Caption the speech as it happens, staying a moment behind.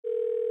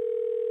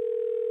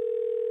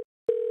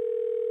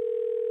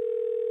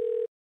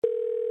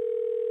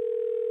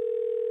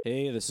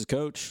Hey, this is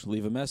Coach.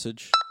 Leave a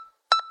message.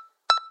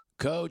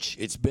 Coach,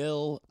 it's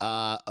Bill.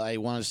 I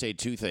want to say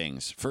two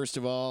things. First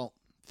of all,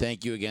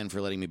 thank you again for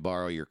letting me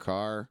borrow your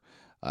car.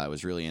 I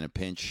was really in a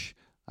pinch.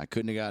 I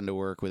couldn't have gotten to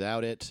work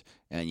without it,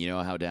 and you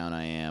know how down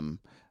I am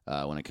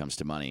when it comes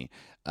to money.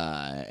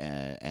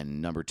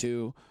 And number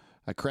two,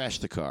 I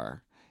crashed the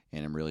car,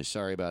 and I'm really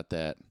sorry about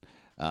that.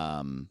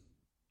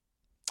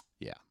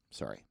 Yeah,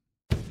 sorry.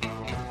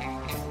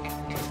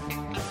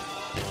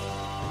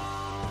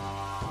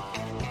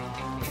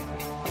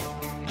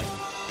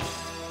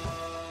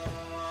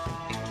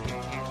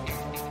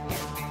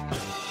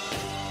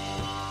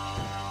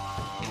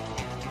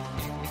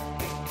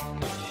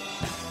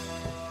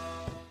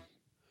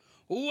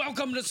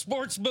 Welcome to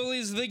Sports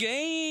Bullies the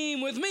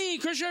Game with me,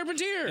 Chris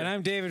Charpentier. And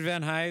I'm David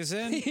Van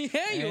Huysen.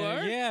 Yeah, you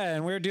are. Yeah,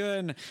 and we're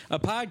doing a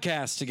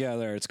podcast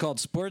together. It's called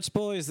Sports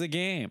Bullies the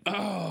Game.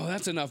 Oh,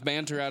 that's enough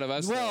banter out of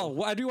us.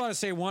 Well, I do want to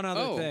say one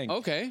other thing.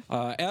 Okay.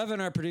 Evan,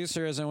 our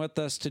producer, isn't with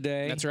us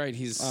today. That's right.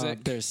 He's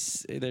sick.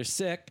 They're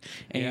sick,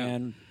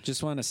 and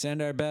just want to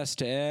send our best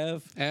to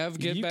Ev. Ev,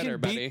 get better,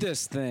 buddy. You can buddy. beat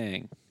this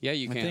thing. Yeah,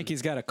 you can. I think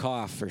he's got a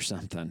cough or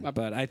something,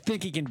 but I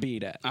think he can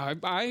beat it.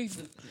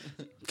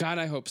 God,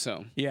 I hope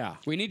so. Yeah.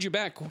 We need you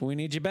back. We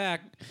need you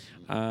back.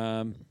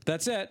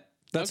 That's it.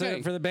 That's Okay.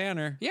 it for the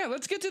banner. Yeah,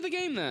 let's get to the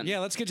game then. Yeah,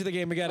 let's get to the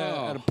game. We got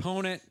an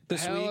opponent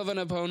this week. Hell of an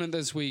opponent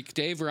this week.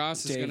 Dave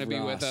Ross is Dave going to be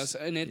with Ross. us,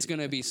 and it's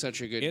going to be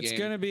such a good game. It's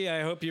going to be,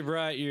 I hope you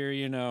brought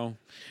your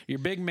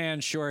big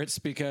man shorts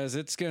because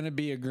it's going to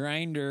be a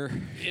grinder.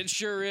 It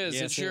sure is.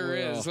 Yes, it sure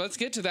it will. is. Let's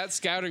get to that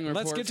scouting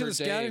report. Let's get to for the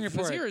scouting Dave.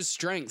 report. Let's hear his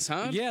strengths,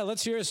 huh? Yeah,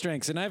 let's hear his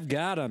strengths, and I've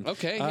got him.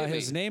 Okay, hit me.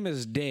 His name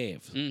is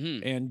Dave,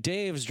 and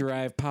Dave's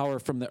derive power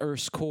from the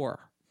Earth's core.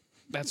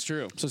 That's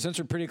true. So since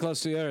we're pretty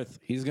close to the Earth,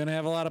 he's going to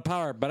have a lot of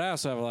power, but I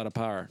also have a lot of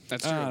power.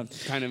 That's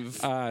true. Kind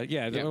of.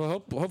 Yeah.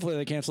 Hopefully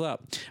they cancel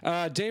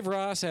out. Dave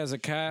Ross has a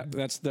cat.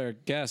 That's their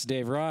guest.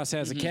 Dave Ross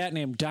has a cat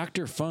named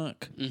Dr.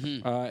 Funk.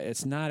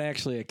 It's not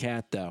actually a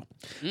cat, though.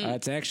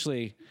 It's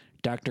actually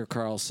Dr.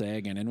 Carl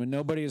Sagan. And when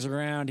nobody is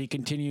around, he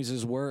continues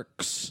his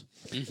works.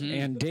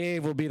 And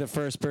Dave will be the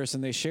first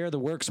person they share the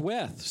works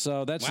with.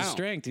 So that's his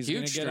strength. He's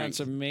going to get on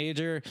some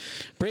major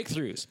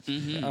breakthroughs.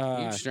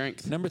 Huge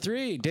strength. Number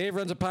 3, Dave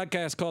runs a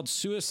podcast called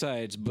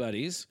Suicides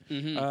Buddies,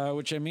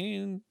 which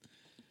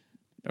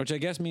I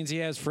guess means he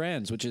has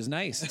friends, which is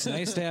nice. It's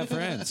nice to have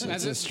friends.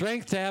 It's a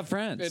strength to have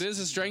friends. It is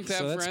a strength to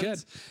have that's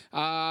friends. Good.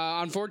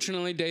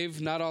 Unfortunately,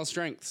 Dave, not all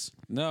strengths.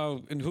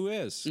 No, and who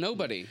is?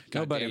 Nobody.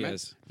 Nobody God damn it.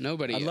 is.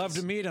 Nobody I'd is. love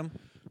to meet him.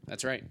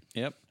 That's right.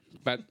 Yep.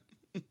 But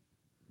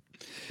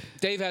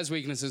Dave has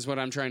weaknesses, what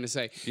I'm trying to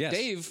say. Yes.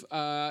 Dave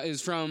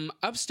is from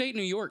upstate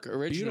New York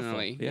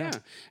originally.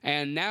 Beautiful. Yeah.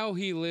 And now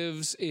he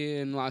lives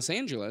in Los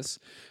Angeles,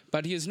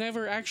 but he has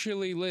never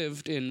actually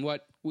lived in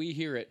what we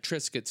here at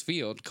Triscuits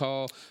Field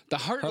call the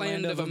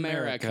heartland of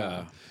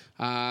America.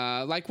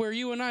 Like where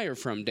you and I are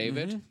from,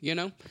 David, you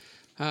know?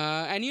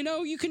 And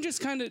you can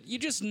just you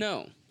just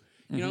know.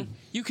 You know,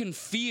 you can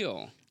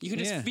feel. You can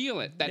just feel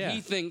it that he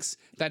thinks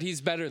that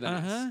he's better than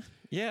us.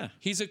 Yeah.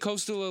 He's a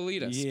coastal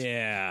elitist.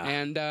 Yeah.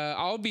 And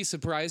I'll be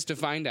surprised to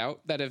find out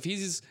that if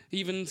he's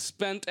even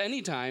spent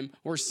any time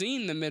or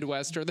seen the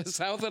Midwest or the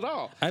South at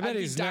all. I bet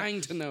I'd he's be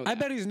dying to know that. I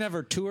bet he's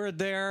never toured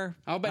there.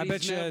 I'll bet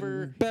he's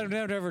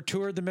never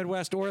toured the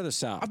Midwest or the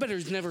South. I bet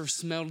he's never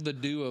smelled the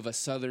dew of a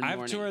southern morning.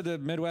 I've toured the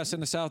Midwest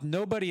and the South.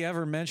 Nobody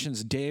ever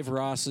mentions Dave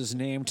Ross's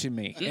name to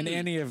me in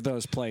any of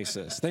those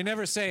places. They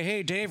never say,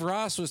 hey, Dave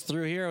Ross was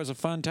through here. It was a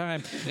fun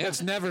time.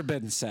 That's never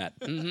been said.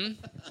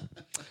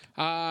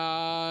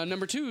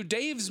 Number 2,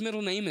 Dave's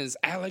middle name is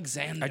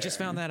Alexander. I just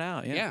found that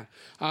out. Yeah.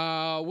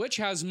 Which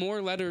has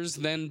more letters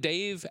than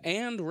Dave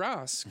and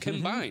Ross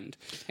combined.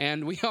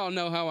 And we all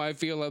know how I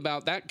feel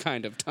about that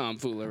kind of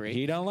tomfoolery.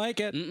 He don't like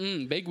it.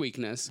 Big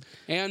weakness.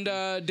 And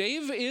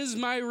Dave is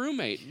my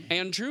roommate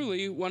and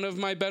truly one of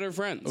my better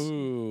friends.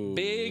 Ooh,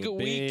 Big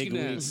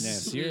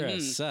weakness. You're a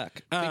suck.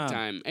 Big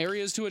time.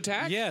 Areas to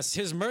attack? Yes,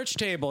 his merch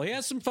table. He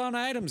has some fun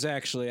items,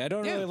 actually. I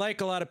don't really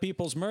like a lot of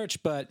people's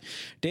merch, but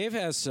Dave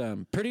has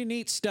some pretty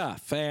neat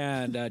stuff.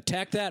 And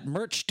attack that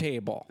merch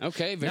table.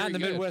 Okay, very Not in the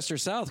good. Midwest or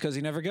South, because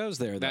he never goes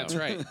there, though. That's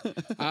right.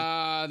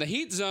 The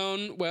Heat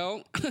Zone,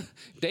 well,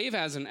 Dave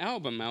has an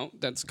album out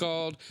that's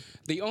called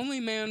The Only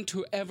Man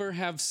to Ever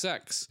Have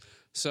Sex.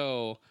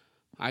 So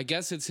I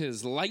guess it's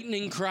his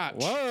lightning crotch.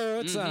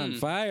 Whoa, it's on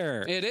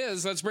fire. It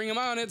is. Let's bring him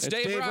on. It's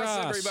Dave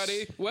Ross,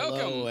 everybody.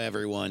 Welcome. Hello,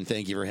 everyone.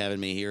 Thank you for having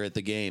me here at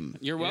the game.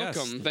 You're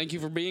welcome. Yes. Thank you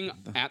for being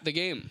at the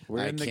game. We're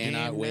I in the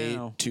cannot game wait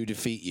now. to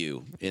defeat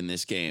you in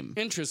this game.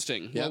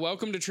 Interesting. Well,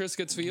 welcome to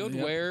Triscuits Field,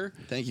 where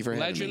Thank you for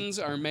having legends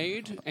are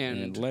made, And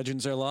and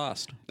legends are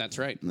lost. that's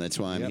right. That's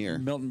why I'm here.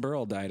 Milton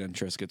Berle died in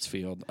Triscuits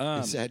Field.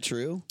 Is that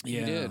true?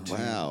 Yeah. did.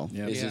 Wow.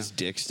 Yep. Is Yeah. his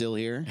dick still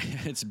here?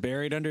 It's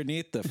buried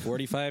underneath the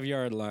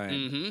 45-yard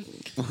line.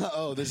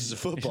 Oh, this is a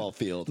football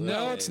field.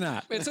 No, Okay. it's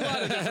not. It's a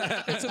lot of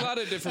different, it's a lot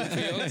of different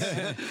fields.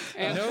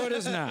 And No, it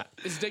is not.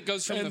 it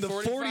goes from And the the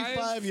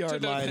 45 45-yard to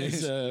the, line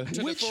is,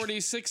 to which- the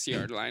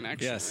 46-yard line,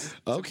 actually. Yes.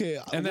 Okay.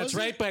 And that's was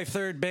right it- by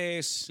third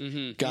base.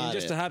 Got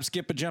Just it. a hop,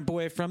 skip, a jump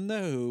away from the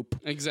hoop.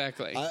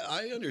 Exactly.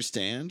 I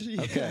understand.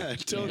 Yeah,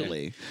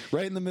 totally.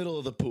 Right in the middle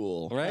of the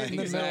pool. Right in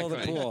the middle of the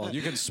Exactly. pool.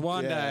 You can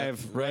swan Yeah,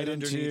 dive right right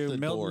underneath into the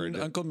Milton,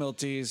 board. Uncle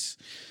Milty's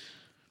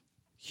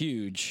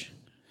huge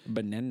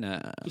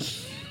banana.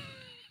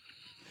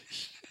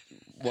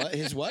 What?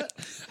 His what?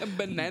 A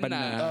banana.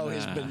 Banana. Oh,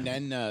 his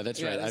banana.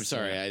 That's right. I'm Yes.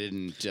 sorry. I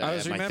didn't I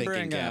was have my thinking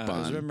remembering. cap I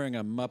was on. remembering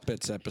a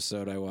Muppets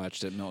episode I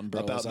watched at Milton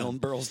Berle. About Milton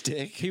Berle's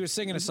dick. He was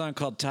singing a song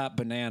called "Top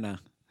Banana."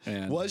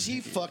 And Was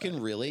he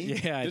fucking really?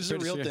 Yeah, I'm This is a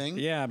pretty real sure. thing?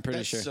 Yeah, I'm pretty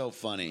That's sure. so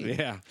funny.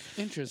 Yeah,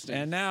 Interesting.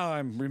 and now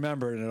I'm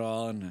remembering it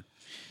all, and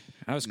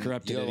I was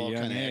corrupted You have at a all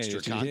young kinda age.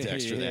 extra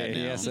context for that now.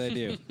 Yes, I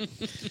do. I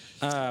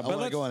but want to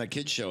let's- go on a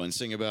kid's show and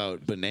sing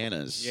about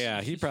bananas.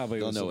 Yeah, he probably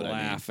They'll was know what I mean.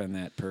 laughing,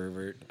 that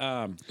pervert.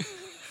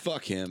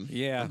 Fuck him.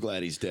 Yeah. I'm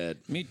glad he's dead.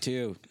 Me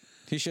too.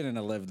 He shouldn't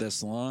have lived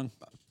this long.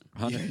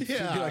 150,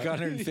 Yeah. like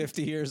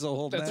 150 years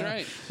old. That's now.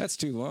 right. That's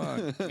too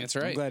long. That's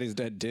I'm right. glad he's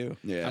dead too.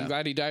 Yeah. I'm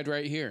glad he died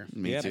right here.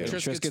 Me Yep, too.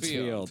 Triscuit's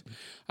Field.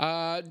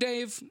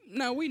 Dave,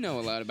 now we know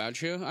a lot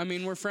about you. I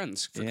mean, we're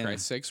friends, for Yeah.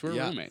 Christ's sakes. We're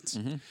Yeah. roommates.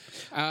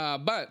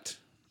 But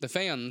the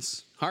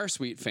fans, our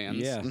sweet fans,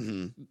 Yeah.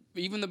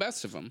 even the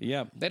best of them,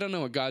 Yep. they don't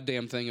know a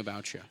goddamn thing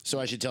about you. So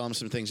I should tell him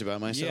some things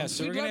about myself? Yeah,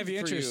 so We'd we're going to love have you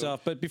for intro you.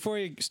 yourself, but before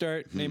you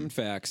start naming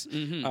facts,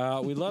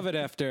 we love it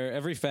after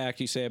every fact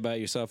you say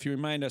about yourself, you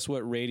remind us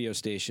what radio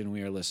station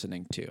we are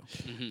listening to.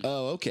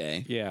 Oh,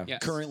 okay. Yeah.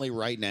 Yes. Currently,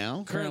 right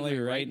now? Currently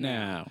right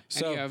now. And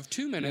So you have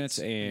 2 minutes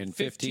and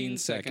 15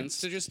 seconds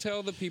to just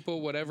tell the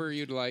people whatever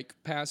you'd like,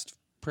 past,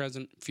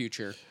 present,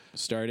 future.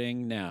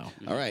 starting now.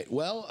 All right.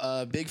 Well,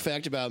 a big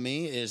fact about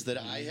me is that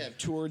I have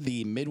toured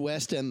the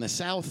Midwest and the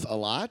South a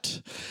lot.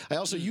 I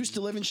also used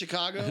to live in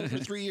Chicago for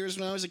 3 years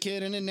when I was a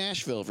kid and in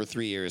Nashville for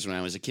 3 years when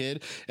I was a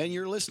kid. And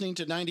you're listening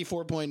to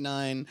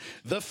 94.9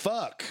 The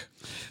Fuck.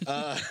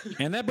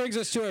 And that brings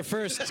us to our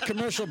first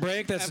commercial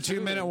break. That's a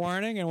 2-minute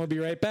warning, and we'll be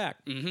right back.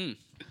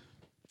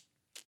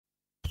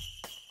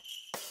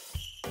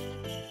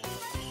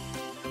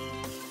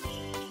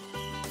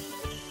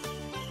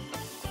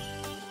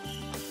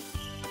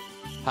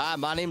 Hi,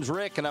 my name's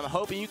Rick, and I'm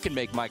hoping you can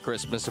make my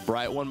Christmas a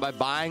bright one by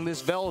buying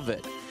this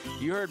velvet.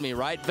 You heard me,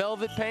 right?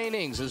 Velvet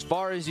paintings as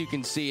far as you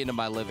can see into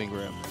my living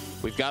room.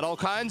 We've got all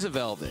kinds of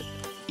velvet.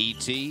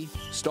 E.T.,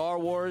 Star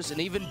Wars,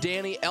 and even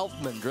Danny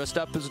Elfman dressed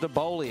up as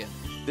Napoleon.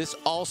 This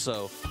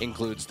also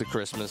includes the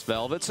Christmas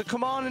velvet, so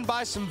come on and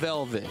buy some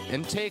velvet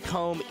and take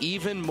home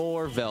even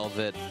more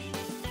velvet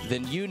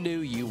than you knew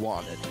you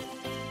wanted.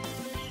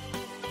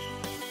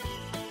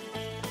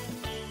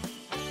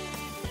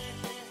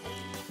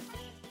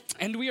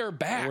 And we are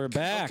back. We're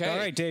back. Okay. All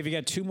right, Dave, you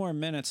got 2 more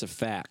minutes of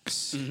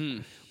facts.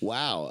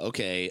 Wow.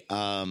 Okay.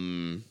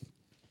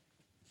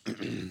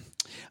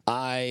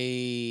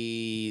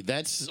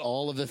 That's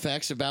all of the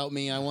facts about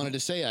me I wanted to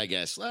say, I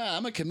guess.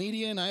 I'm a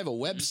comedian. I have a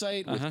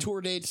website with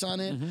tour dates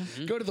on it.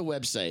 Go to the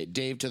website,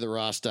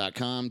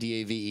 davetotheross.com,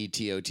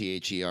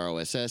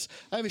 DAVETOTHEROSS.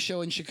 I have a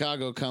show in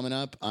Chicago coming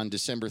up on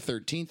December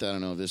 13th. I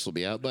don't know if this will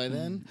be out by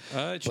then.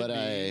 It should but be.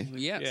 I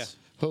Yes. Yeah.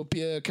 hope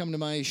you come to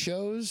my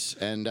shows,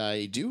 and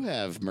I do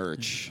have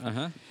merch.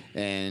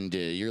 And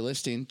you're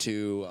listening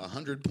to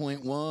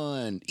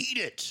 100.1. Eat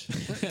it.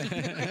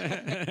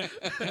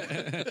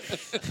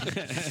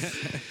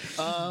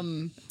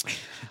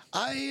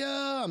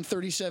 I'm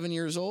 37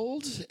 years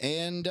old,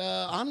 and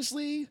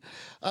honestly,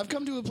 I've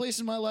come to a place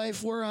in my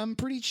life where I'm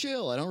pretty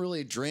chill. I don't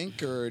really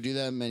drink or do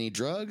that many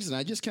drugs, and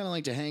I just kind of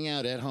like to hang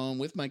out at home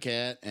with my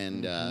cat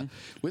and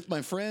with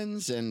my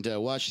friends and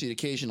watch the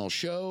occasional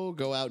show,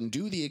 go out and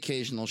do the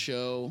occasional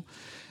show,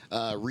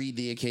 read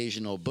the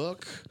occasional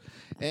book.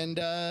 And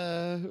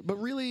but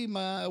really,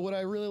 what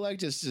I really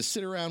like is to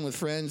sit around with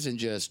friends and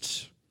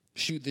just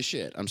shoot the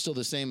shit. I'm still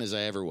the same as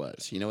I ever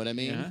was. You know what I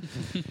mean?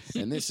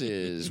 And this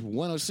is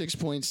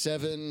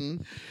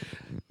 106.7.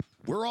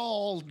 We're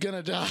all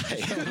gonna die.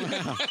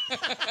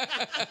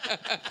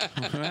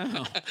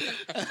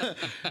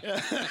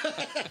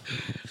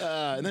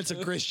 And that's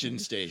a Christian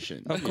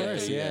station. Of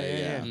course,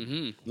 yeah.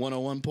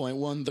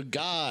 101.1, The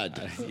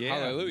God. Yeah.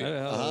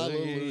 Hallelujah.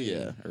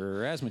 Hallelujah.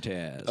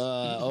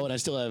 Razzmatazz. And I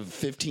still have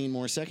 15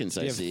 more seconds,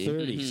 I you have see.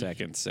 30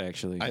 seconds,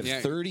 actually. I have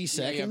Yeah, 30 yeah,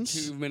 seconds?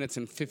 you have 2 minutes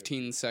and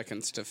 15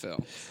 seconds to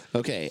fill.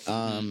 Okay.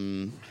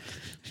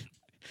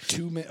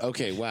 2 minutes.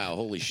 Okay, wow.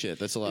 Holy shit.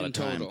 That's a lot In of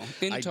time. total.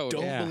 In I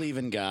total. don't Yeah. believe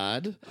in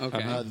God.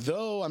 Okay.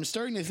 Though I'm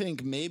starting to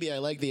think maybe I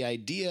like the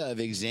idea of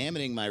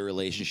examining my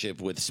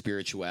relationship with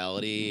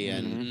spirituality.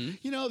 And,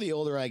 the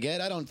older I get,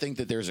 I don't think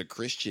that there's a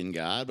Christian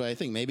God, but I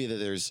think maybe that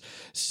there's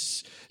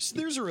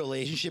a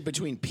relationship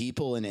between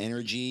people and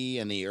energy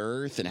and the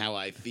earth and how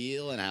I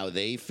feel and how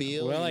they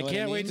feel. Well, you I know what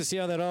can't wait mean? to see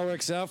how that all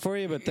works out for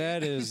you, but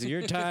that is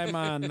your time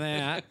on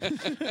that.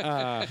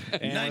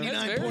 And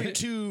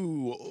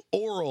 99.2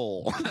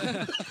 oral.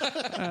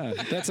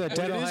 That's a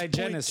dental It is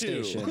hygienist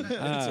 0.2. station.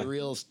 It's a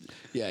real.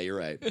 Yeah, you're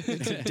right.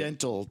 It's a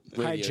dental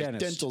Hygienist.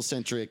 dental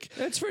centric.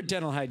 It's for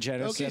dental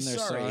hygienists Okay, and their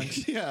sorry.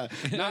 songs. Yeah,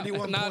 Not in the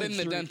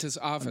 91.3. dentist's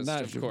office,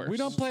 of course. We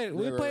don't play.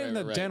 We Right, play right, in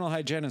the right. dental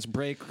hygienist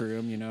break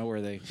room. You know,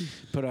 where they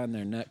put on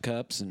their nut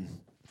cups and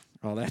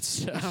all that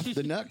stuff.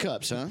 The nut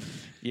cups, huh?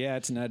 Yeah,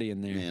 it's nutty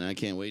in there. Man, I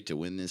can't wait to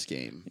win this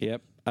game.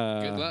 Yep.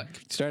 Good luck.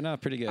 Starting off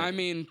pretty good. I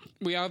mean,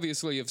 we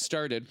obviously have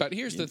started, but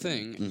here's the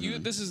thing: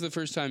 this is the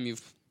first time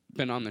you've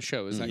been on the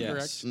show. Is that Yes.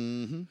 correct?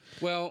 Mm-hmm.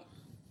 Well,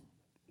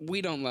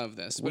 we don't love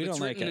this, but We it's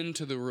don't like written it.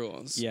 into the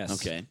rules. yes.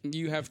 Okay.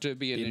 You have to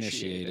be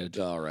initiated.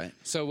 All right.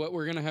 So what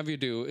we're gonna have you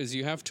do is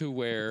you have to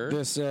wear.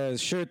 This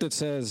shirt that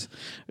says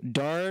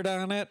 "Dart"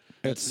 on it.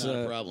 That's not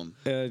a problem.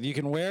 You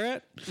can wear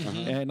it,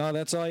 and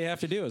that's all you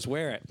have to do is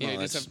wear it. Yeah, you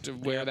Well, just have to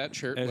wear that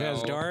shirt. It has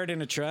well. Dart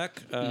in a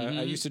truck.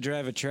 I used to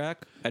drive a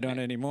truck. I don't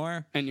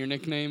anymore. And your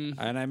nickname.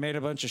 And I made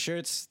a bunch of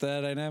shirts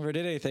that I never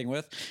did anything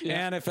with.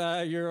 Yeah. And if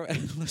you're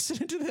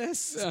listening to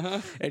this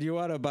and you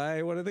want to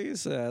buy one of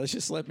these, let's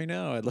just let me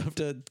know. I'd love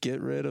to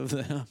get rid of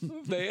them.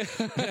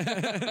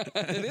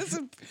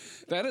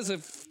 That is a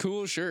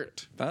cool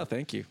shirt. Oh,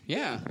 thank you.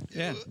 Yeah.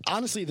 Yeah.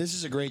 Honestly, this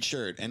is a great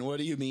shirt. And what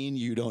do you mean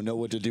you don't know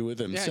what to do with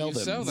them? Yeah, Sell you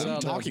them. sell What them. are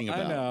you Sell them. talking I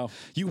about? know.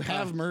 You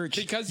have merch.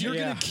 because you're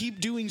Yeah. going to keep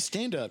doing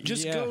stand up.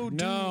 Just Yeah, go do.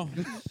 no,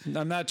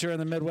 I'm not touring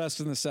the Midwest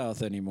and the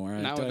South anymore.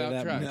 I Not tell you without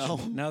that trucks. much.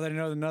 No. Now that I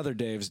know another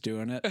Dave's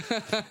doing it.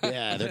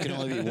 Yeah, there can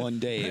only be one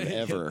Dave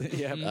ever.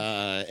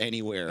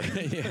 Anywhere.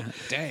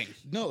 Dang.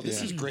 No,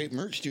 this is great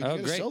merch, dude. Oh, You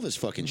gotta great. sell this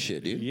fucking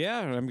shit, dude. Yeah,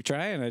 I'm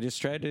trying. I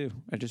just tried to.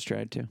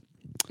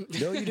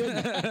 No, you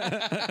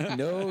didn't.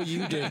 No,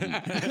 you didn't.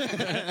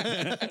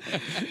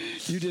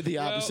 You did the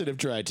opposite of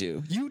try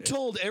to. You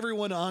told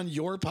everyone on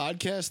your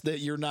podcast that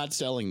you're not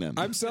selling them.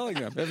 I'm selling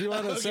them. If you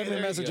want to Okay, send me a there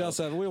you message, go. I'll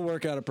send. We'll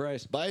work out a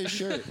price. Buy a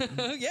shirt.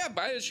 Yeah,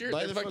 buy a shirt. Buy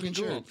They're the fucking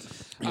cool. shirt.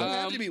 You don't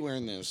have to be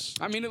wearing this.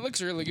 I mean, it looks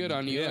really good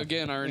on you. Yeah.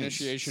 Again, our Thanks.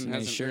 initiation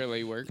Nice hasn't shirt.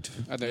 really worked,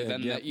 other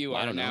than yeah. that you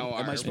I are don't know. now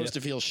Am our. I supposed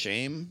to feel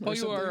shame? Well, or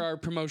you something? are our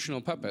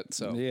promotional puppet,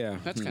 so Yeah.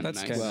 that's kind of That's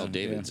nice. kinda- Well, Yeah.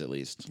 David's at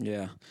least.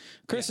 Yeah,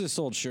 Chris has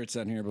sold shirts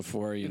on here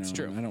before. You It's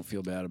know, true. I don't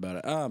feel bad about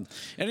it.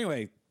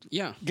 Anyway,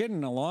 Yeah,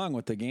 getting along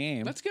with the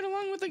game. let's get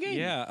along with the game.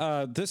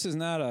 Yeah, this is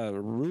not a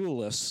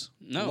ruleless,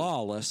 No.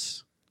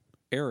 lawless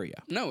area.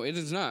 No, it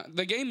is not.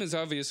 The game is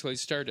obviously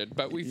started,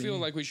 but we feel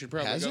like we should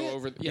probably Has go it?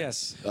 over.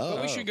 Yes.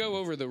 But we should go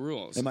over the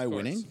rules. Am of I course.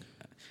 winning?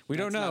 We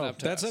don't That's not know. up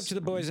to That's us. up to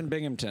the boys in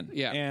Binghamton.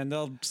 Yeah. and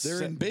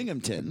They're in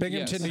Binghamton.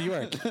 Binghamton, Yes. New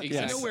York. Exactly.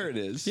 I know where it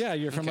is. Yeah,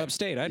 you're from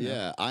upstate. I know.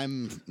 Yeah,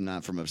 I'm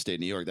not from upstate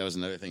New York. That was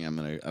another thing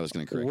I was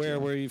gonna correct. Where you.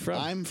 were you from?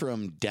 I'm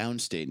from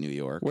downstate New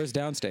York. Where's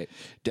downstate?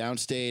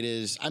 Downstate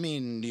is,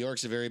 New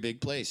York's a very big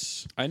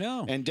place. I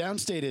know. And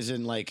downstate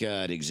isn't like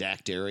an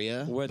exact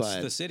area. What's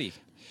but the city?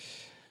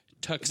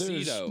 there's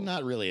Tuxedo.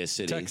 not really a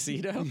city.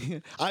 Tuxedo.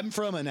 I'm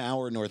from an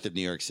hour north of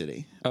New York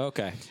City.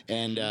 Okay.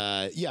 And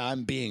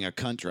I'm being a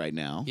cunt right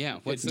now. Yeah,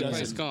 what's It the place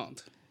doesn't-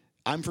 called?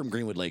 I'm from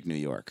Greenwood Lake, New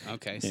York.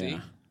 Okay, see.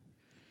 Yeah.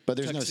 But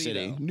there's Tuxedo.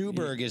 no city.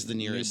 Newburgh is the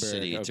nearest Newburgh,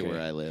 city to okay.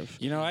 where I live.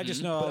 You know, I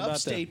just know all But about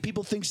upstate,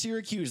 people think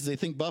Syracuse. They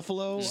think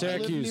Buffalo. I live near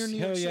Syracuse. New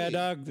Hell York yeah, City.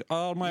 dog!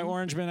 All my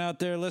Orangemen out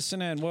there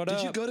listening. What Did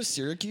up? you go to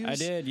Syracuse? I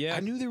did, yeah. I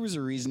knew there was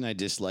a reason I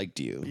disliked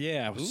you.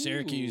 Yeah,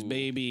 Syracuse, Ooh.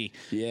 baby.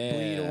 Yeah.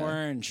 Bleed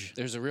orange.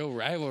 There's a real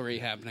rivalry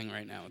happening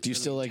right now. It's Do you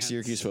really still like intense.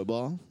 Syracuse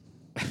football?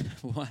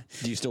 What?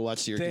 Do you still watch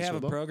Syracuse They have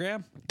football? a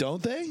program?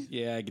 Don't they?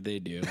 Yeah, they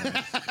do.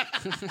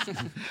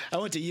 I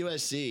went to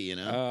USC, you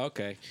know. Oh,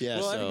 okay. Yeah,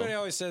 Well, so everybody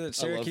always said that I love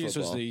Syracuse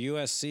was football. the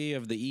USC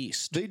of the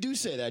East. They do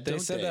say that, They don't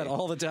said they? that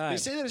all the time. They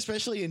say that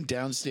especially in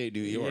downstate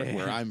New York, Yeah.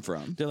 where I'm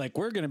from. They're like,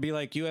 we're going to be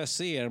like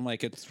USC. And I'm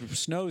like, it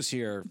snows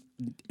here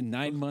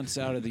 9 months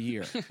out of the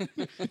year.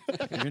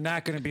 You're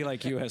not going to be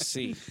like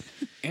USC.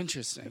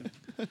 Interesting.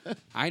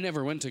 I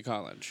never went to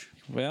college.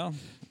 Well,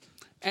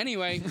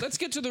 Anyway, let's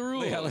get to the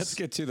rules. yeah, let's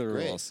get to the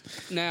Great. rules.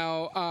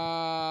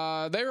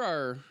 Now, there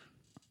are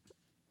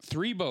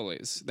 3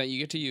 bullies that you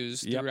get to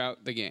use Yep.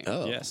 throughout the game.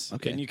 Oh, Yes.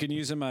 okay. And you can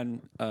use them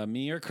on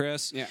me or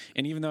Chris. Yeah.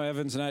 And even though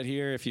Evan's not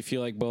here, if you feel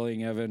like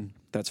bullying Evan,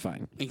 that's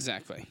fine.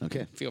 Exactly.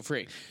 Okay. Feel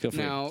free. Feel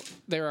free. Now,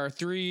 there are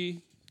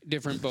 3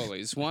 different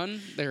bullies.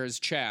 One, there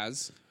is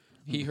Chaz.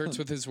 He hurts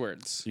with his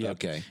words. Yep.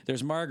 Okay.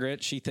 There's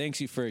Margaret. She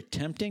thanks you for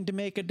attempting to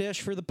make a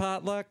dish for the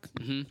potluck.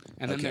 And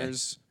then Okay.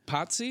 there's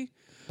Potsy.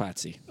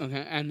 Potsy.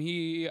 Okay. And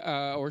he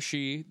or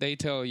she, they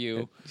tell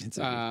you It's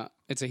a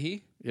it's a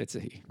he? It's a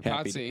he.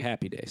 Potsy.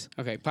 Happy days.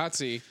 Okay.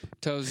 Potsy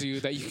tells you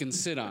that you can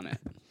sit on it.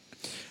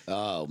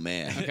 Oh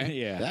man. Okay.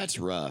 Yeah. That's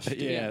rough.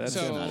 Yeah, that's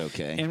so- not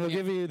okay. And we'll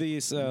give you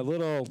these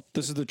little.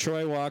 This is the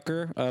Troy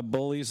Walker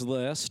bullies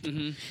list.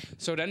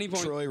 So at any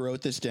point, Troy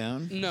wrote this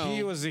down. no.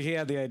 He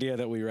had the idea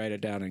that we write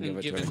it down and give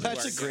it give to it him. to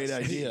That's a our great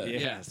guest. idea.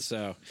 Yeah.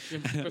 So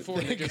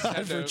Before they just God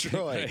had for to,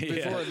 Troy.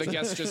 Before the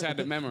guest just had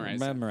to memorize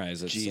it.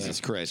 memorize it. Jesus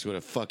So. Christ, what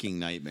a fucking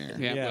nightmare.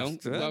 Yeah. Yeah, Well,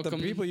 the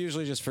welcome. people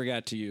usually just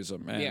forgot to use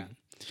them. And Yeah.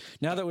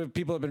 Now that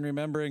people have been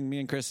remembering, me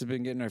and Chris have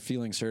been getting our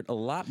feelings hurt a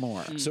lot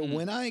more. So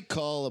when I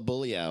call a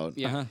bully out,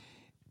 Yeah.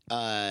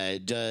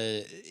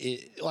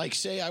 like,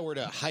 say I were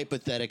to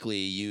hypothetically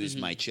use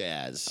my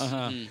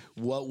Chaz,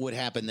 what would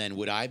happen then?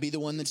 Would I be the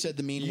one that said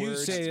the mean You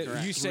words? say it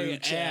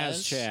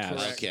as Chaz.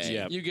 Correct. Okay.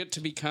 Yep. You get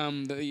to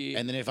become the.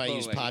 And then if I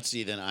use bully.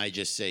 Potsy, then I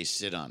just say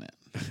sit on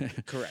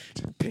it.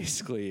 Correct.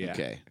 Basically, yeah.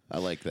 Okay, I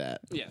like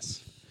that.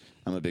 Yes.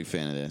 I'm a big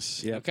fan of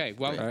this. Yep. Okay.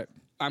 Well, All right.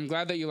 I'm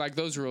glad that you like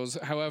those rules.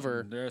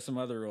 However, There are some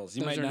other rules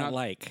you those might are not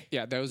like.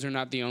 Yeah, those are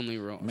not the only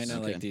rules. Might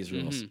not like these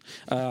rules.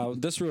 Mm-hmm.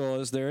 This rule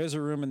is there is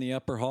a room in the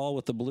upper hall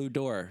with the blue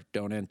door.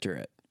 Don't enter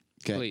it.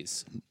 Okay.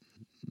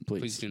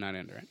 Please do not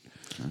enter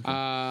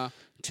it.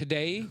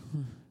 Today,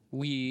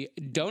 we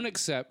don't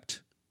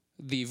accept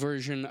the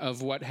version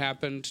of what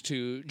happened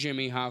to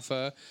Jimmy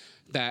Hoffa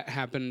that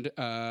happened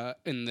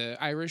in The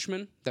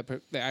Irishman, that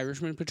the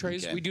Irishman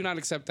portrays. Okay. We do not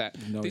accept that.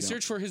 No, the we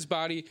search for his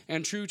body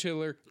and True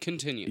Tiller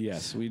continue.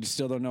 Yes, we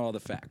still don't know all the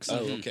facts. Oh,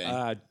 okay.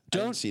 I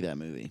Don't didn't see that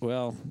movie.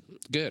 well,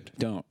 Good.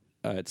 don't.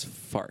 It's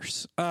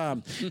farce.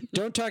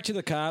 Don't talk to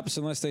the cops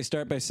unless they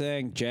start by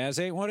saying jazz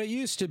ain't what it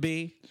used to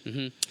be.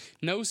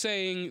 No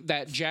saying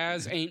that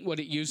jazz ain't what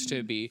it used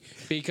to be,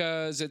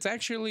 because it's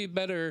actually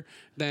better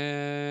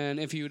than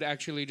if you would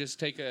actually just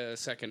take a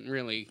second,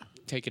 really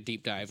take a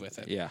deep dive with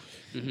it. Yeah,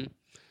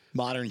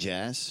 Modern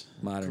jazz.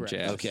 modern Correct.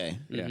 jazz. Okay.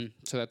 Yeah.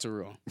 So that's a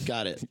rule.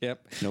 Got it.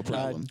 Yep. No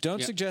problem. Don't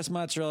Yep. suggest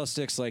mozzarella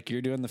sticks like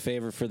you're doing the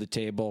favor for the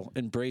table.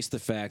 Embrace the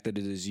fact that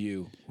it is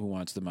you who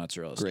wants the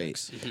mozzarella Great.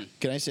 sticks.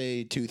 Can I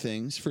say two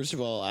things? First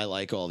of all, I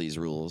like all these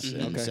rules.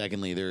 And Okay.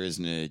 secondly, there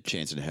isn't a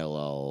chance in hell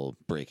I'll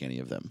break any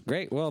of them.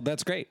 Great. Well,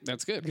 that's great.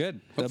 That's good. Good.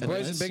 The boys in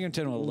that's-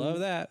 Binghamton will love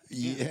that.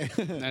 Yeah.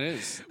 That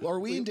is. Are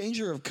we in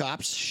danger of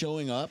cops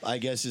showing up? I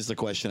guess is the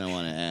question I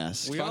want to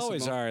ask. We possible.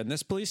 always are. In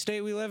this police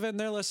state we live in,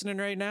 they're listening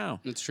right now.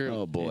 It's true.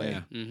 Oh,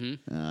 boy. Yeah.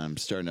 I'm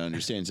starting to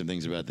understand some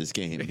things about this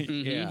game.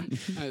 Yeah.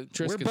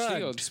 Triscuit's bugged.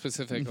 Field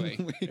specifically.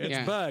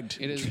 It's bugged.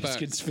 It is bugged.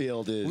 Triscuit's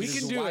is. We This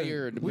can is do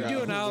wired, we bro. do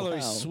an Alloy Wow.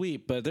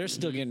 sweep, but they're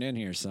still getting in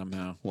here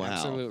somehow. Wow.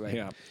 Absolutely.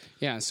 Yeah.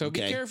 Yeah. So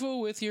be Okay.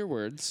 careful with your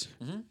words.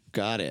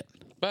 Got it.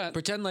 But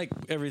Pretend like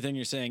everything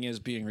you're saying is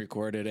being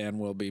recorded and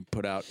will be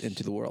put out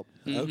into the world.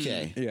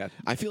 Okay. Yeah.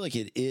 I feel like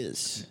it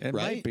is. It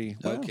right? might be.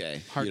 Well,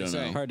 okay. hard you to don't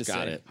say. know. Hard to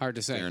Got say. it. hard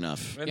to say. Fair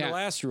enough. And Yeah. the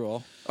last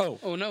rule.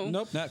 Oh no.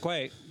 Nope, not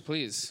quite.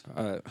 Please.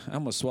 I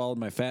almost swallowed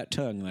my fat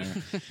tongue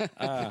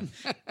there.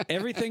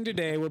 Everything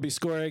today will be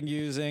scoring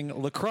using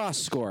lacrosse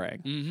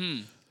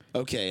scoring.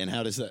 Okay. And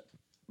how does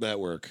that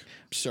work?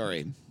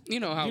 Sorry. You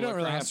know how You don't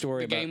really lacrosse, have to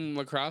worry the about- game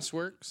lacrosse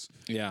works.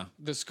 Yeah.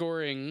 The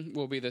scoring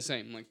will be the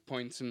same, like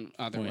points and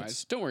otherwise.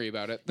 Points. Don't worry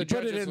about it. The Put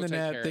it judges in will the take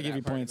care net. of They give that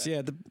you part of points. it.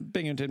 Yeah, the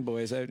Binghamton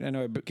boys. I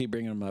know I keep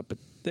bringing them up, but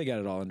they got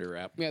it all under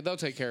wrap. Yeah, they'll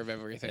take care of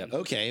everything.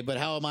 Okay. But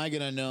how am I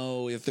going to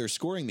know if they're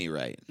scoring me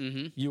right?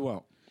 You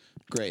won't.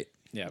 Great.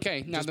 Yeah.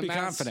 Okay, now Just the be maths-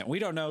 confident. We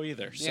don't know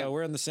either. So Yeah.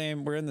 we're in the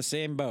same. We're in the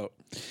same boat.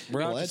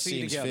 We're out Well, to that sea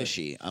seems together.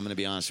 fishy. I'm going to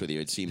be honest with you.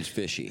 It seems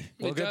fishy.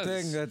 Well, It good does.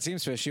 thing that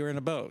seems fishy. We're in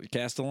a boat.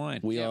 Cast a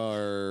line. We Yeah.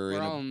 are We're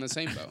in all in the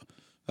same boat.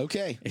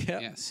 Okay. Yeah.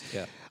 Yes.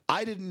 Yeah.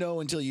 I didn't know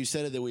until you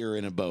said it that we were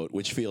in a boat,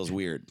 which feels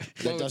weird.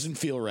 That Well, doesn't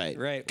feel right.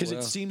 Right, Because well-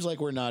 it seems like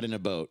we're not in a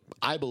boat.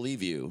 I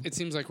believe you. It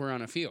seems like we're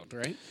on a field,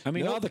 right? I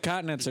mean, Nope. all the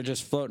continents are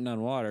just floating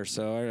on water.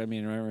 So I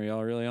mean, are we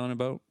all really on a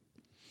boat?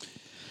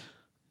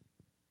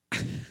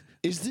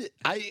 Is the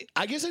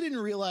I guess I didn't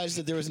realize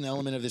that there was an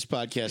element of this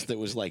podcast that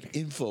was like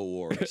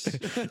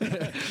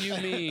InfoWars. You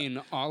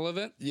mean all of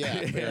it?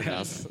 Yeah, fair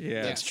enough.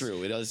 Yeah. That's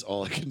true. It is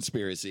all a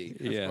conspiracy.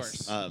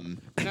 Yes. course.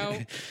 No,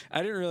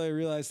 I didn't really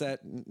realize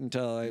that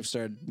until I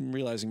started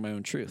realizing my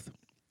own truth.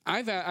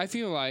 I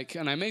feel like,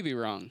 and I may be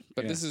wrong,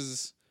 but Yeah. this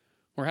is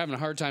we're having a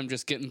hard time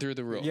just getting through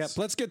the rules. Yep.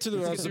 Let's get to the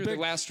rules. get through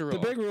the last rule. The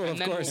big rule, And of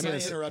then course, we'll Am I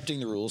is interrupting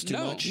the rules too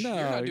No. much? No.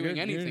 You're not doing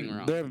anything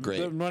wrong.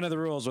 Great. One of the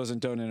rules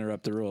wasn't don't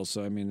interrupt the rules.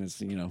 So I mean,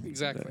 it's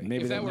Exactly.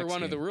 Maybe if that the were next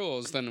one of the game.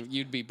 rules, then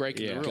you'd be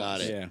breaking the rules.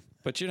 got it. Yeah,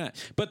 but you're not.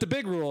 But the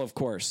big rule, of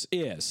course,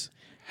 is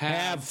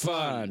have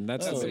fun.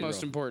 That's the big most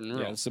rule. important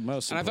rule. Yeah, it's the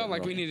most. And I felt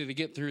important like we rule. needed to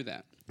get through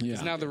that. Because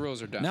Yeah. now the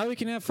rules are done. Now we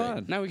can have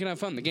fun. Now we can have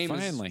fun. The game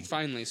Finally. is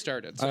finally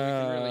started, so we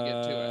can really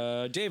get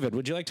to David,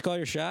 would you like to call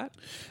your shot?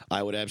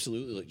 I would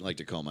absolutely like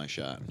to call my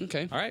shot. it.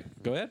 Okay. All right,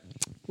 go ahead.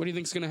 What do you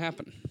think's going to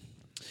happen?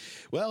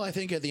 Well, I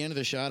think at the end of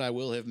the shot, I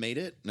will have made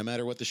it, no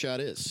matter what the shot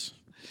is.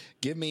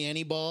 Give me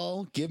any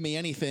ball, give me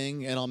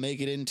anything, and I'll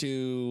make it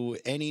into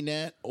any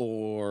net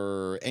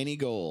or any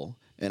goal.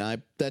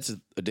 And that's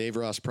a Dave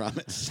Ross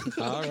promise.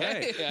 All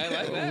right. I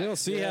like that. We'll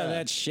see how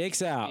that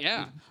shakes out.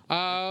 Yeah.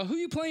 Who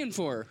you playing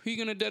for? Who you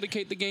going to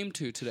dedicate the game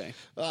to today?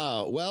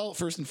 Well,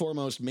 first and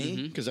foremost,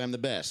 me, because I'm the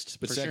best.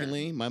 But For sure.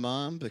 secondly, my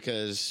mom,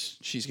 because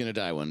she's going to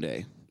die one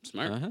day.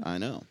 Smart. I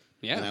know.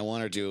 Yeah. And I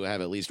want her to have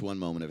at least one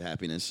moment of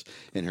happiness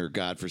in her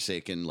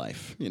godforsaken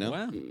life. You know?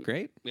 Wow,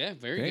 great. Yeah,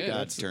 very Great. good.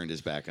 God's turned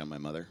his back on my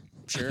mother.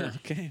 Sure.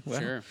 Okay, well.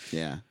 Sure.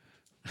 Yeah.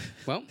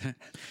 Well,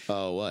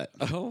 Oh, what?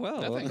 Oh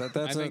well, Nothing. that's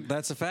I think-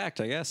 that's a fact,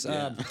 I guess. in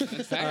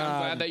fact, I'm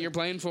glad that you're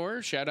playing for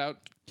her. Shout out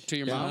to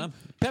your mom.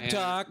 Pep And-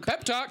 talk.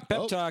 Pep talk.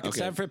 Pep talk. It's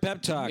okay. time for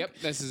pep talk. Yep,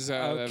 this is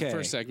Okay. the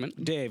first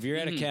segment. Dave, you're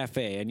at a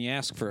cafe and you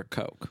ask for a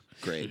Coke.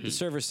 Great. The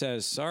server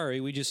says, "Sorry,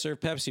 we just serve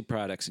Pepsi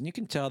products," and you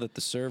can tell that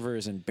the server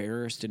is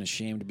embarrassed and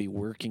ashamed to be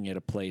working at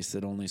a place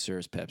that only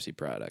serves Pepsi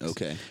products.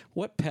 Okay.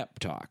 What pep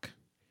talk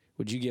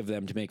would you give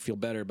them to make feel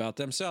better about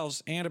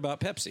themselves and about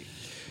Pepsi?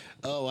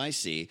 Oh, I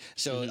see.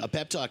 So a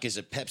pep talk is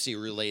a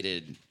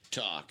Pepsi-related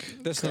talk.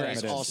 This time There's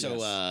it is, also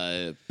yes.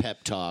 a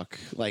pep talk,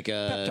 like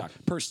a talk.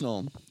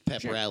 personal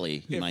pep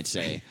rally, you might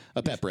say.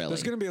 A pep rally.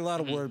 There's going to be a lot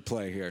of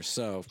wordplay here,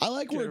 so I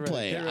like get ready-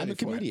 wordplay. get ready I'm a for it.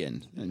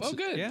 comedian. Oh,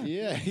 good.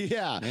 Yeah.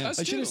 Yeah. Us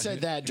I should too. have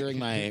said that during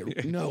my.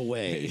 No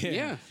way.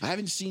 Yeah. I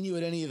haven't seen you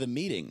at any of the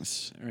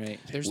meetings. Right.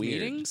 There's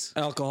Weird. meetings?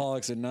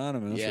 Alcoholics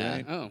Anonymous, Yeah.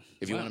 right? Oh.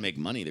 If you wow. want to make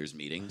money, there's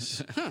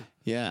meetings.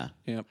 Yeah.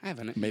 Yep. I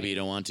haven't. Maybe you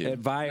don't want to.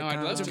 At Viacom. No, I'd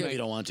love It's to okay if make- you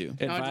don't want to.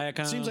 At No, it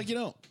Viacom. Seems like you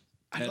don't.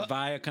 At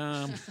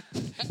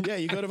Viacom. Yeah,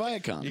 you go to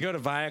Viacom. You go to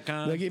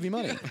Viacom. They give you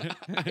money.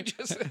 I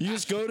just. You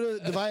just go to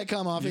the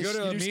Viacom office. go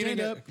to a do meeting stand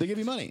at- up. They give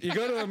you money. You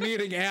go to a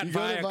meeting at You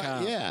go to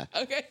Viacom. yeah.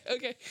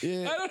 Okay.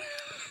 Yeah. I don't.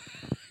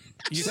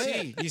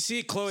 You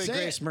see Chloe Say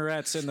Grace it.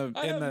 Moretz in the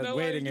have no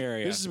waiting idea.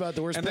 area. This is about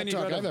the worst and then pep you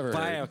go talk to I've ever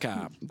heard.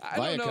 Viacom. I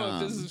don't know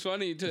Viacom. if this is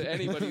funny to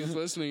anybody who's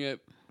listening.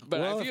 But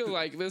Well, I feel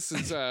like this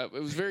is. It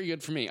was very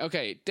good for me.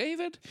 Okay,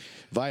 David.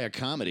 Via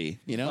comedy.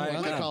 You know, why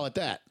don't they Viacom. call it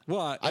that?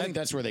 Well, I think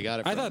that's where they got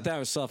it from. I thought that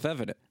was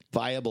self-evident.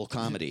 Viable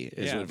comedy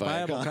is Yeah, what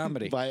viable Viacom-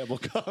 comedy. Viable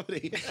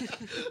comedy.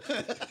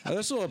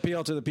 This will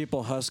appeal to the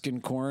people husking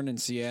corn in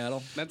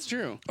Seattle. That's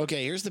true.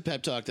 Okay, here's the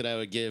pep talk that I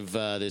would give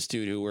this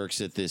dude who works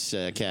at this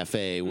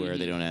cafe where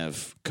they don't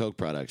have Coke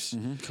products.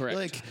 Correct.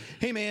 Like,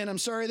 hey man, I'm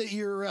sorry that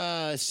you're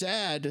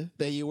sad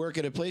that you work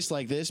at a place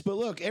like this, but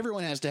look,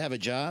 everyone has to have a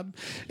job.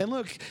 And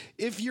look,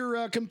 if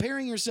you're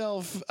comparing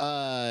yourself,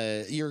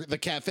 the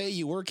cafe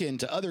you work in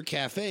to other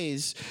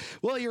cafes,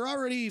 well, you're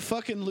already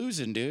fucking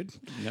losing, dude.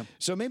 Yep.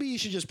 So maybe you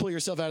should just pull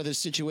yourself out of this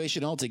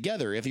situation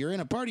altogether. If you're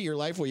in a part of your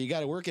life where you got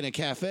to work in a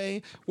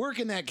cafe, work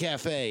in that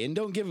cafe and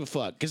don't give a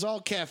fuck, because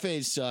all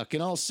cafes suck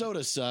and all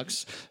soda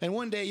sucks. And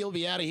one day you'll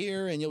be out of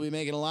here and you'll be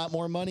making a lot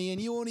more money and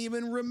you won't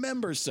even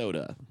remember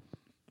soda.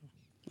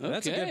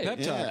 That's a good Okay. pep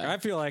talk. Yeah. I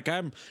feel like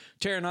I'm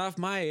tearing off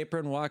my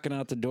apron, walking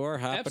out the door,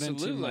 hopping into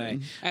Absolutely. my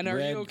And are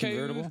red you okay?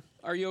 convertible.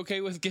 Are you okay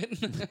with getting?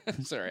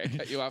 Sorry, I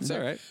cut you off. It's There.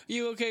 all right.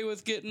 You okay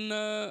with getting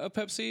a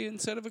Pepsi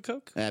instead of a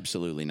Coke?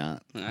 Absolutely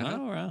not. Oh,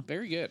 wow.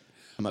 Very good.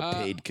 I'm a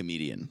paid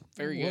comedian.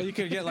 Very Well, good. you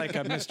could get like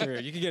a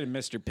Mr. You could get a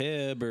Mr.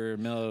 Pibb or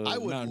I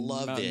would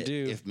love Mountain it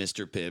Dew. if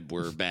Mr. Pibb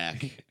were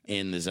back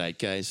in the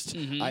zeitgeist.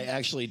 Mm-hmm. I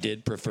actually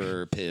did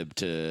prefer Pibb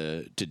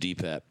to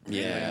D-Pep.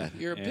 Yeah.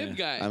 You're a Pib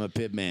guy. I'm a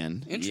Pibb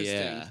man. Interesting.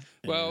 Yeah.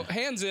 Well,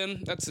 hands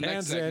in. That's the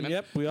Hands next in, segment.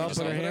 yep. We all Let's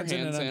put our put hands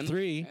in, and on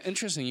three.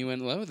 Interesting. You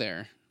went low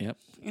there. Yep.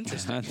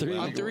 Interesting. On three.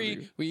 On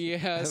three, we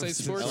say was-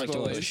 sports I like to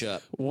bullies. push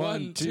up.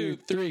 1, 2,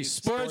 3.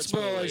 Sports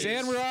Bullies.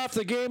 And we're off.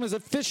 The game is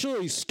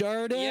officially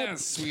started.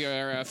 Yes, we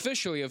are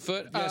officially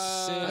afoot.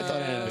 Yes, I thought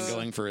it had been Yes.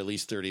 going for at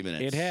least 30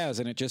 minutes. It has,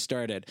 and it just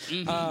started.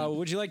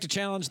 Would you like to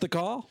challenge the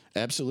call?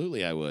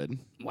 Absolutely, I would.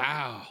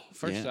 Wow.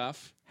 First Yeah.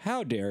 off,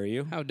 How dare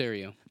you? how dare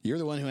you? You're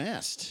the one who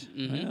asked.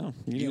 Well,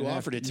 You didn't have-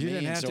 offered it to you me,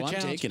 didn't have so to I'm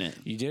challenge. taking it.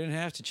 You didn't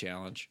have to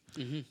challenge.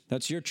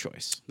 That's your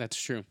choice. That's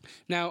true.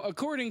 Now,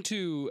 according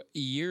to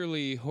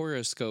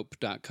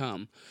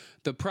yearlyhoroscope.com,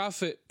 the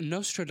prophet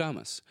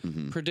Nostradamus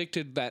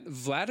predicted that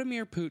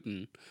Vladimir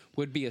Putin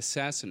would be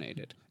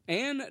assassinated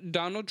and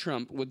Donald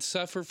Trump would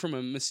suffer from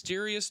a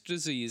mysterious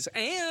disease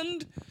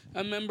and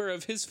a member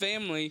of his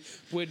family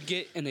would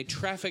get in a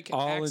traffic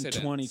All accident.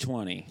 in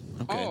 2020.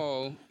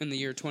 All in the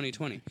year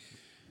 2020.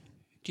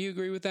 Do you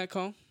agree with that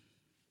call?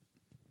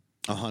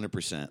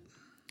 100%.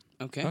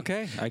 Okay.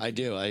 Okay. I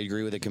do. I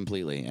agree with it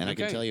completely. And I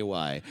can Okay. tell you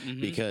why.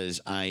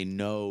 Because I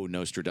know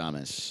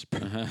Nostradamus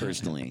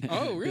personally.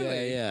 Oh,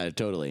 really? Yeah,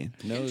 totally.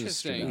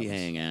 Interesting. We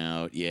hang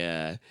out.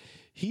 Yeah.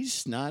 He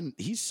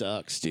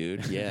sucks,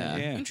 dude. Yeah.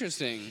 Yeah.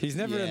 Interesting. He's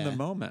never in the Yeah.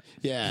 moment.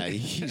 Yeah,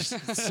 he's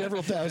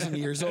several thousand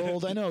years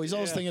old. I know. He's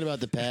always thinking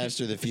about the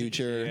past or the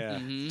future.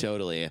 Yeah.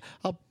 Totally.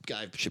 I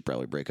should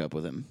probably break up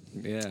with him.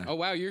 Yeah. Oh,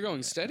 wow. You're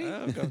going steady?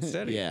 Go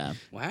steady. Yeah.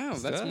 Wow.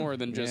 That's Stuff. more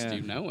than just Yeah.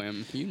 you know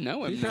him. You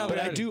know him. He now. probably-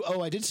 But I do.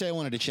 Oh, I did say I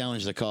wanted to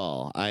challenge the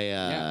call.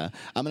 I'm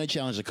going to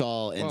challenge the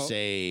call and Well-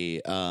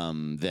 say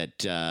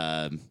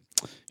that.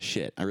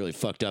 Shit, I really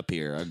fucked up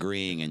here,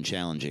 agreeing and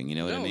challenging. You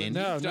know what I No, mean?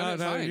 No, You've done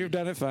it fine. you've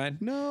done it fine.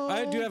 No.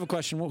 I do have a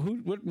question. Well,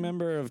 what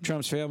member of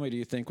Trump's family do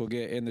you think will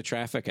get in the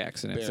traffic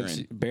accident?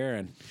 Barron.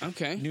 Barron.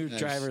 Okay. New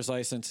driver's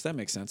license. That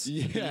makes sense.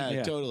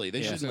 Yeah, totally.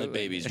 They shouldn't let Absolutely.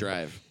 babies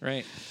drive.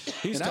 Right.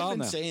 He's And tall I've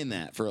been now. saying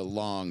that for a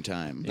long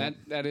time.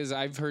 That is,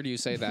 I've heard you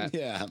say that.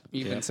 Yeah.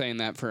 You've been saying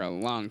that for a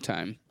long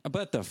time. I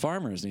bet the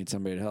farmers need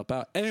somebody to help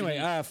out. Anyway,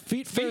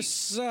 feet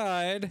first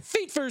slide.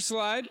 Feet first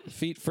slide.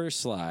 Feet first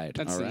slide.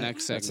 That's the right.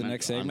 next segment. That's the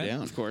next segment.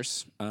 down. Of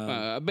course.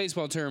 A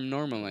baseball term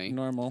normally.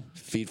 Normal.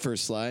 Feet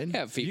first slide.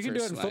 Yeah, feet You can first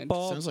do it in slide.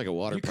 football. Sounds like a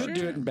water You park. could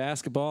do it in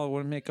basketball. It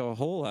wouldn't make a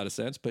whole lot of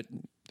sense, but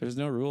there's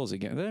no rules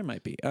again. There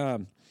might be.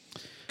 Could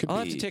I'll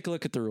have be. to take a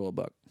look at the rule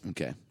book.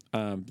 Okay.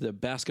 The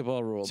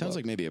basketball rule Sounds book.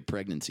 like maybe a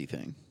pregnancy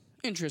thing.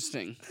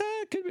 Interesting.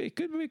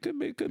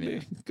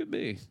 Could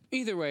be.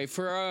 Either way,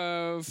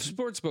 for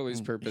sports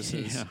bullies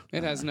purposes, Yeah.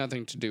 it has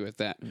nothing to do with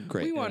that.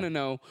 Great. We want to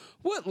know,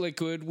 what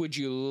liquid would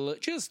you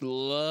just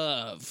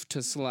love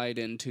to slide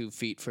into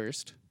feet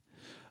first?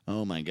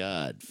 Oh my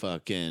God,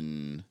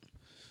 fucking.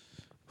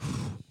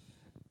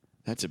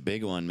 That's a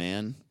big one,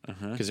 man.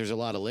 Because there's a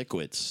lot of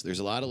liquids.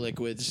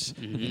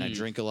 And I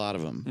drink a lot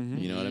of them.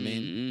 You know what I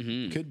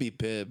mean? Could be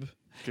Pib.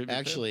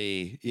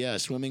 Actually, yeah,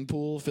 swimming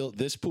pool.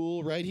 This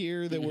pool right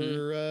here that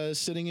we're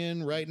sitting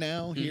in right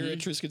now here at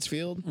Triscuits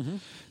Field,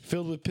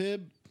 filled with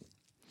Pib.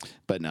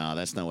 But no,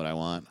 that's not what I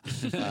want.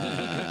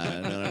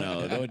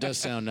 No. Though it does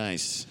sound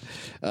nice.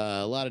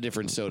 A lot of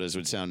different sodas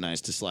would sound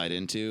nice to slide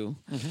into.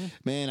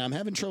 Man, I'm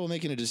having trouble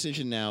making a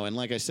decision now. And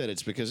like I said,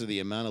 it's because of the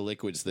amount of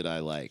liquids that I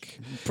like.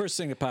 First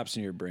thing that pops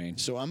in your brain.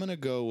 So I'm gonna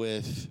go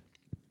with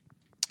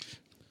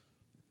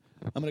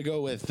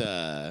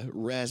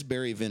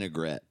raspberry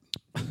vinaigrette.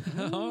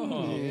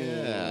 Oh,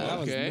 Yeah. that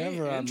was Okay,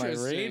 never on my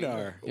interesting.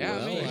 radar. Yeah,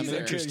 Well, me I'm an either.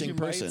 interesting You might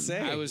person. say.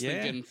 I was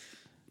Yeah. thinking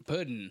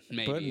pudding,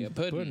 maybe.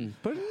 Pudding.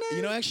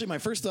 You know, actually, my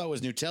first thought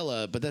was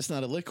Nutella, but that's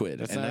not a liquid,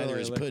 That's and not neither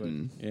really is a liquid.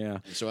 pudding. Yeah.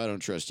 So I don't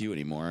trust you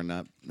anymore,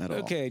 not at all.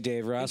 Okay,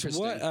 Dave Ross.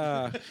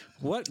 Interesting.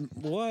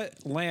 What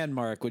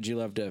landmark would you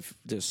love to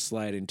just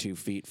slide into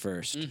feet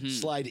first?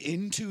 Slide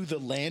into the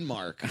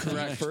landmark.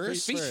 Correct.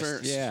 First? Feet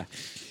first. Yeah.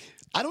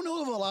 I don't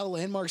know of a lot of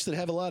landmarks that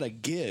have a lot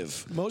of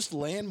give. Most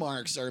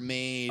landmarks are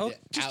made Oh,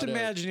 just out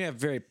imagine you have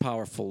very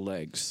powerful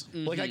legs. of,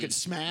 like I could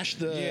smash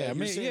the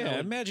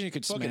Imagine you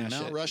could fucking smash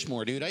Mount it.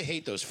 Rushmore, dude. I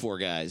hate those 4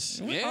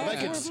 guys. Yeah. If I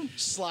could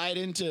slide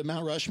into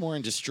Mount Rushmore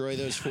and destroy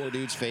those 4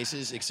 dudes'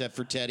 faces, except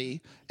for Teddy,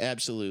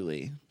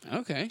 absolutely.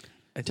 Okay.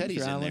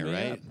 Teddy's in rounding there, it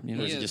right? up, you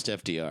know? Or is it Yeah. just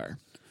FDR?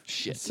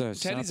 Shit. So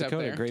South Teddy's up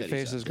Dakota, there. great Teddy's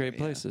faces, up great there,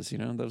 yeah. places. You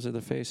know, those are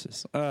the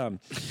faces.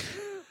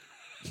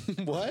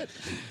 What?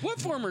 What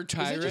former Is that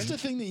tyrant? just a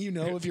thing that you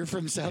know if you're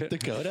from South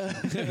Dakota?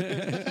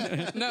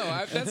 No,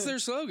 that's their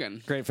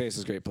slogan. Great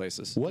faces, great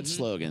places. What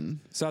slogan?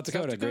 South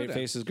Dakota, great Dakota.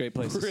 faces, great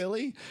places.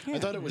 Really? I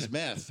thought it was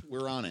meth.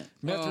 We're on it.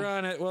 Meth are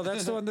on it. Well,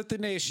 that's the one that the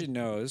nation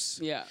knows.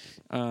 Yeah.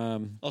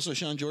 Also,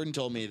 Sean Jordan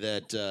told me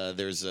that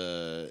there's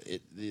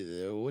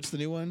what's the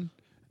new one?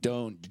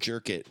 Don't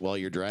jerk it while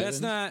you're driving.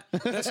 That's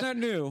not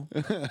new.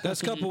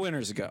 That's a couple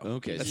winters ago.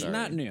 Okay, That's sorry.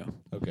 not new.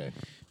 Okay.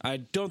 I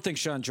don't think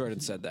Sean Jordan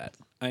said that.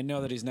 I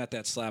know that he's not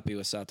that sloppy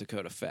with South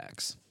Dakota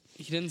facts.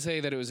 He didn't say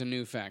that it was a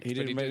new fact. He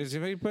but didn't.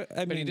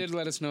 But he did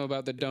let us know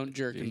about the don't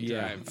jerk and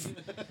Yeah.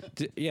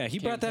 drive. Yeah, he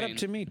brought that up Campaign.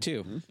 to me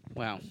too.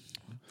 Wow.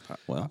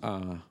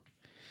 Well,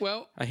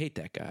 Well, I hate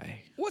that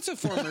guy. what's a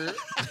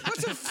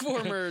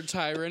former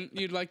tyrant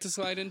you'd like to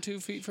slide into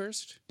feet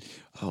first?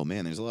 oh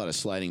man, there's a lot of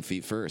sliding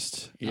feet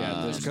first.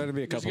 Yeah, there's going to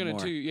be a There's couple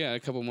gonna more. a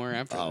couple more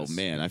after Oh this.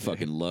 man, I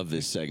fucking love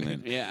this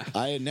segment. Yeah.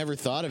 I had never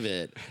thought of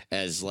it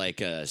as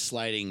like a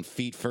sliding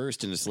feet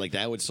first, and it's like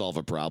that would solve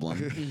a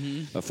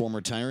problem. A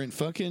former tyrant,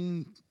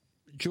 fucking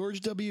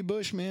George W.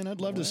 Bush, man. I'd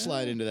love to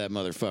slide into that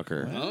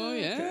motherfucker. Oh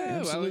yeah,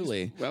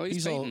 Absolutely. Well,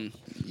 he's all, Peyton.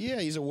 yeah,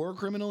 he's a war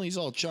criminal. He's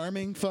all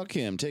charming. Fuck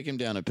him. Take him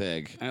down a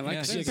peg. I like Yeah,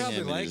 this. he'd Sticking probably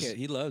him in like his- it.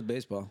 He loves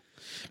baseball.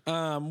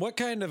 What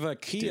kind of a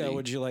Kia Did he?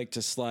 would you like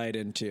to slide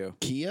into?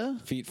 Kia?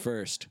 Feet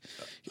first.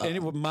 Any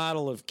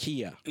model of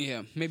Kia.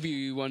 Yeah,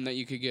 maybe one that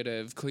you could get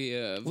of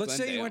Clea. Of Let's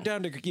say you went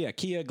down to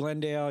Kia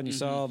Glendale and you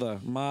saw all the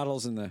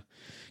models and the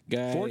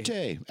guy.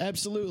 Forte.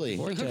 Absolutely.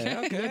 Okay.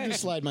 I'd love to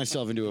slide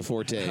myself into a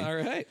Forte. All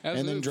right. And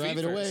then Absolute drive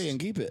feet it away first. and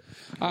keep it.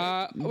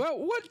 Well,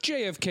 what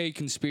JFK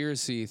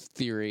conspiracy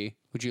theory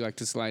would you like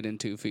to slide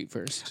into feet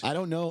first? I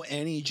don't know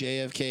any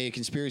JFK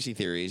conspiracy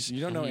theories.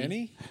 You don't know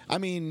any? I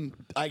mean,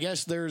 I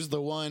guess there's the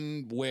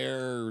one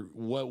where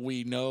what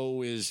we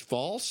know is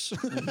false.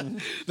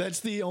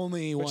 That's the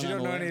only one. But you don't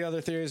I'm know aware any of. other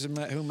theories of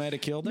who might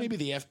have killed him? Maybe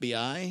the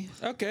FBI.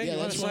 Okay, Yeah, you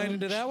want that's to slide one.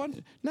 into that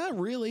one? Not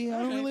really. I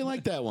don't really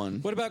like that one.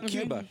 What about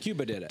Cuba?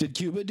 Cuba did it. Did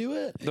Cuba do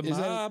it? The Is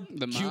that mob.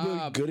 The Cuba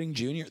mob. Gooding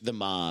Jr. The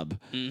mob.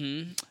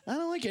 Mm-hmm. I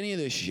don't like any of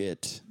this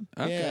shit.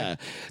 Okay. Yeah.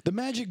 The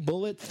magic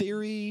bullet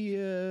theory.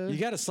 You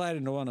got to slide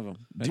into one of them.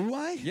 Do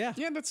I? Yeah.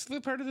 Yeah, that's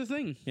the part of the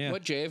thing. Yeah.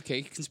 What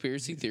JFK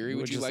conspiracy theory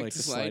would you just like to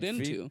slide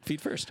into?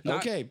 Feet first.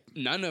 Not- Okay.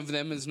 None of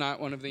them is not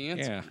one of the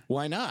answers. Yeah.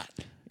 Why not?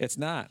 It's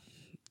not.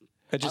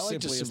 It I just like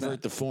to simply is subvert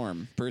not. the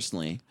form,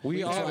 personally.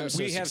 We That's why I'm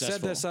so have said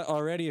successful. this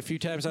already a few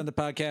times on the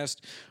podcast.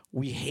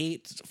 We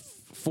hate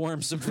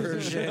form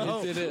subversion.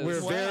 It is.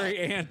 We're Wow. very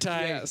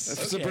anti Yes.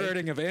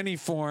 subverting of any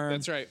form.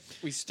 That's right.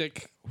 We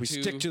stick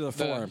stick to the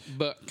form.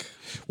 book.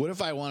 What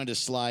if I wanted to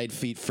slide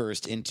feet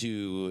first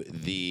into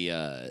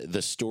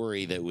the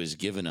story that was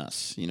given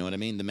us? You know what I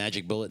mean? The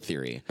magic bullet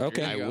theory.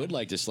 Okay. I There you go. would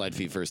like to slide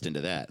feet first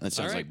into that. That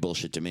sounds right. like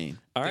bullshit to me.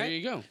 All There right.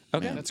 you go.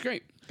 Okay. That's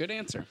great. Good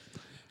answer.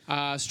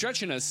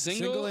 Stretching a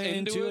single, Single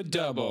into a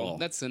double. double.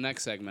 That's the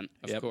next segment,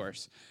 of Yep.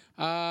 course.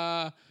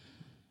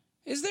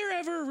 Is there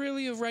ever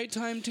really a right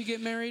time to get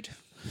married?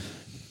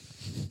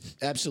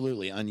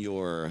 Absolutely. On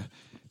your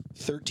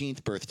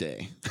 13th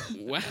birthday.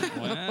 Wow.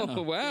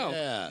 Wow.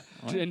 Yeah.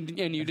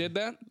 And you did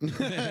that?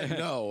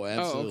 No,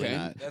 absolutely okay.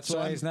 not. That's So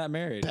why I'm he's not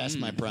married. past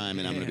my prime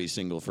and I'm going to be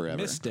single forever.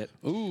 Missed it.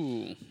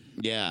 Ooh.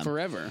 Yeah.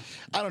 forever.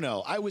 I don't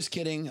know. I was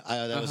kidding.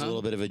 That was a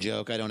little bit of a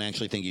joke. I don't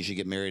actually think you should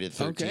get married at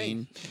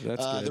 13.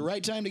 That's good. The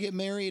right time to get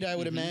married, I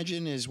would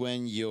imagine, is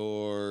when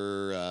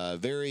you're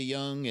very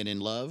young and in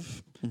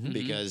love.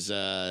 Because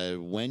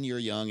when you're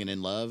young and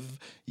in love,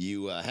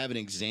 you haven't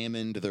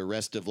examined the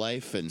rest of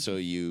life, and so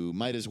you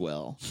might as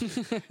well.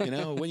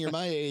 When you're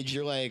my age,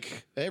 you're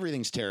like,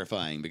 everything's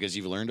terrifying because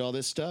you've learned all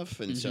this stuff.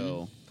 And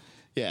so,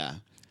 yeah,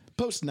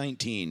 post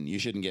 19, you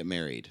shouldn't get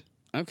married.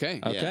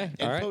 Okay. Okay. Yeah.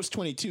 And All right. post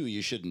 22,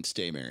 you shouldn't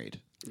stay married.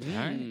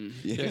 Good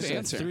It's a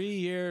answer.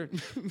 3-year.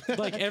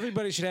 Like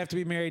everybody should have to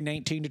be married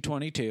 19 to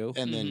 22.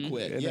 And then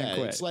quit. And yeah, then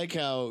quit. it's like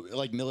how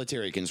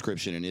military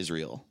conscription in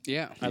Israel.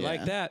 Yeah. I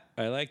like that.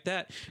 I like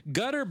that.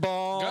 Gutter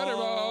ball. Gutter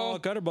ball.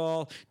 Gutter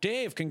ball.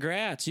 Dave,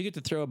 congrats. You get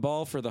to throw a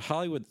ball for the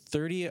Hollywood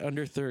 30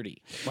 under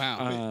 30.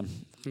 Wow.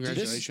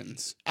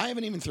 Congratulations. I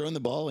haven't even thrown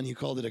the ball and you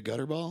called it a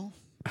gutter ball?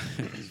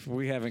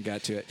 We haven't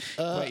got to it.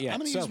 But yeah, I'm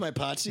going to use my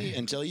potsy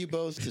and tell you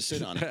both to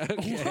sit on it.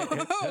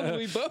 Whoa,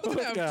 we both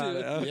have got to.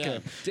 it. Okay. Yeah.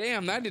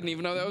 Damn, I didn't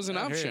even know that was an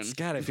option.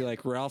 God, I feel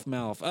like Ralph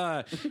Malph.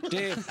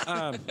 Dave,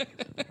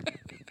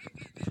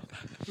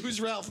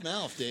 Who's Ralph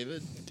Malph,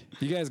 David?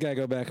 you guys got to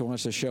go back and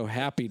watch the show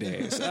Happy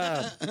Days.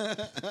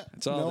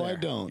 It's all No, there. I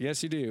don't.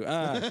 Yes, you do.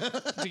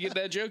 To get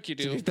that joke, you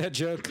do. That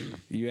joke,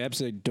 you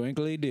absolutely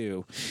doinkly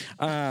do.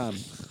 Oh,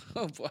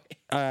 boy.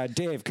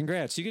 Dave,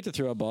 congrats. You get to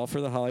throw a ball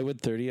for the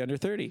Hollywood 30 under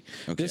 30.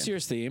 Okay. This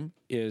year's theme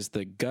is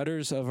the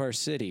gutters of our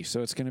city.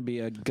 So it's going to be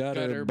a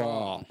gutter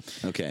ball.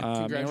 Okay.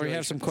 And we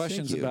have some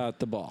questions Thank you. about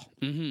the ball.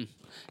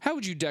 How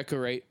would you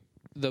decorate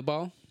the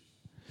ball?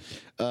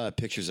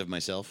 Pictures of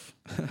myself.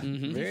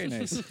 Very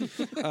nice.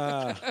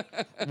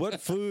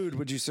 What food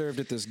would you serve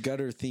at this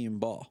gutter theme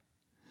ball?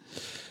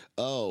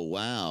 Oh,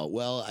 wow.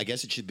 Well, I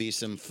guess it should be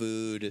some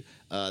food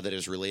that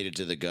is related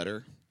to the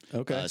gutter.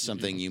 Okay.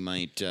 Something you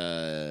might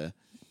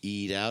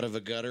eat out of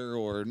a gutter,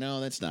 or no,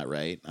 that's not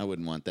right. I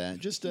wouldn't want that.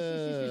 Just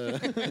no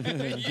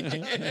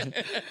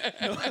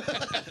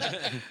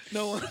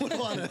one would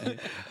want to.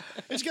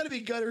 It's got to be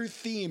gutter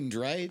themed,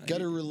 right?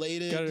 Gutter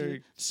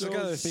related. It's a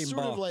gutter themed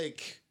sort ball. of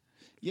like,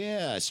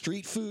 yeah,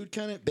 street food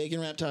kind of bacon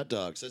wrapped hot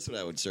dogs. That's what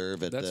I would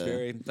serve at That's the. a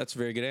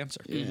very good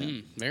answer.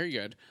 Very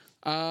good.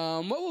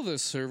 What will the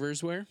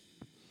servers wear?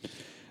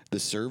 The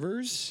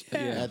servers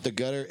at the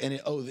gutter, and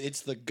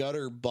it's the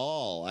gutter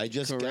ball. I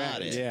just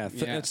got it. Yeah,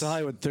 Yes. it's the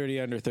Hollywood 30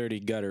 under 30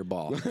 gutter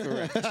ball.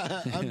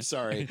 I'm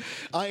sorry.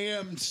 I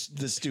am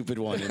the stupid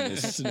one in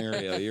this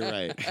scenario. You're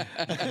right.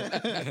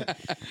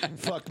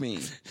 Fuck me.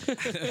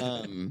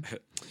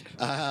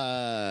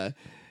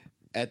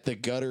 At the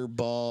gutter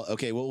ball.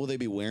 Okay, what will they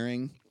be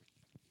wearing?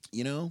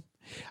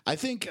 I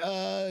think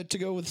to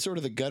go with sort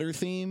of the gutter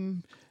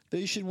theme,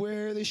 they should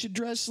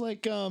dress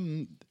like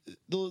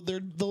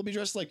they'll be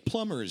dressed like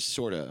plumbers,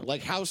 sort of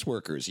like house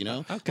workers,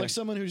 Okay. like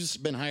someone who's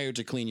been hired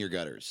to clean your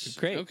gutters.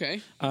 Great.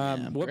 Okay.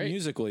 What great.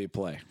 music will you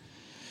play?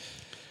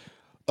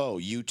 Oh,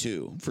 you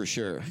too, for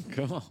sure.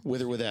 Cool.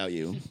 With or without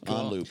you,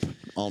 on loop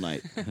all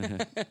night.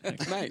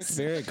 Nice.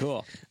 Very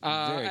cool.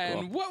 Very cool.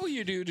 And what will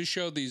you do to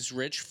show these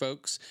rich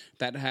folks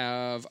that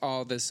have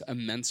all this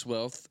immense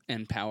wealth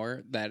and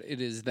power that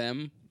it is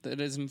them that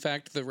is, in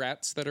fact, the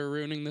rats that are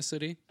ruining the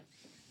city?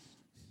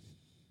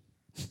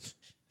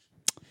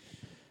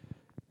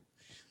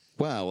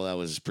 Wow, well, that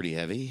was pretty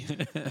heavy.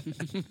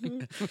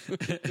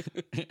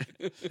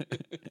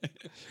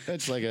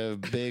 That's like a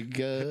big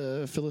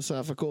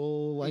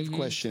philosophical life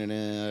question.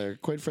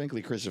 And quite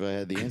frankly, Chris, if I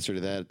had the answer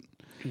to that,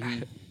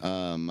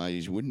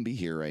 I wouldn't be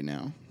here right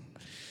now.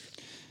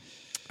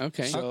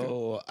 Okay.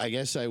 So I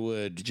guess I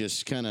would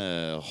just kind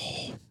of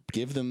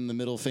give them the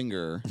middle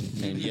finger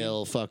and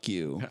yell, fuck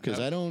you, because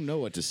I don't know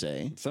what to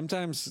say.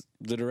 Sometimes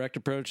the direct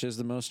approach is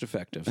the most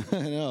effective.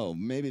 I know.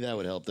 Maybe that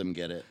would help them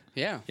get it.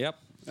 Yeah. Yep.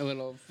 A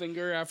little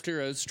finger after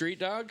a street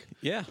dog.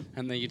 Yeah.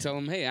 And then you tell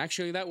them, hey,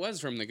 actually, that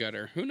was from the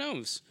gutter. Who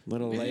knows?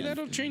 Little Maybe late-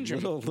 that'll change them.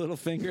 Little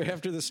finger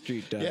after the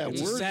street dog. Yeah,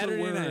 It's a word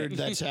Saturday for word. night.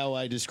 That's how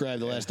I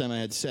described the last time I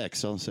had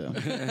sex, also.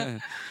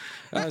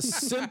 A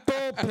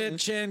simple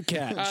pitch and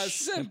catch. A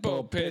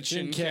simple pitch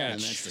and And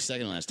catch. that's the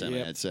second last time I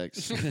Yep. had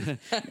sex.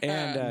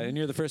 And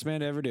you're the first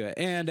man to ever do it.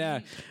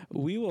 And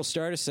we will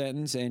start a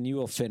sentence and you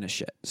will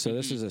finish it. So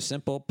this is a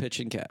simple pitch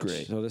and catch.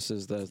 Great. So this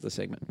is the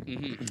segment.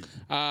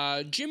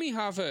 Jimmy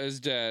Hoffa is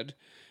dead,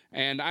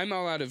 and I'm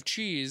all out of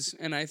cheese,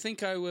 and I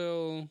think I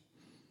will.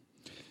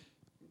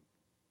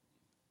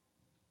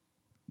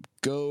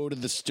 Go to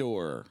the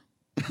store.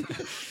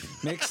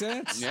 Makes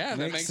sense? Yeah,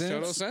 that makes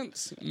total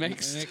sense.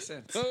 Makes sense.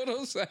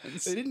 total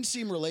sense. They didn't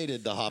seem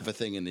related, the Hoffa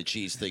thing and the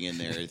cheese thing in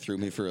there. It threw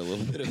me for a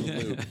little bit of a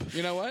loop.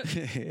 You know what?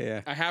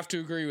 Yeah. I have to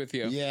agree with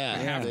you. Yeah,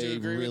 I have they to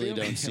agree with really you.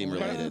 don't seem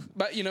related.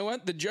 But you know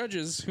what? The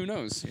judges, who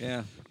knows?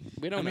 Yeah.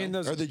 We don't I mean,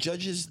 know. those Are the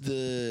judges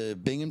the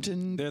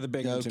Binghamton? they're the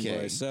Binghamton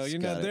Okay, boys. So,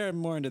 got it. they're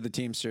more into the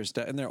Teamster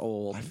stuff, and they're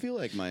old. I feel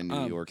like my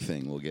New York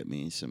thing will get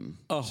me some.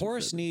 A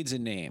horse needs a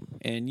name,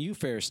 and you,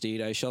 fair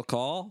steed, I shall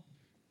call.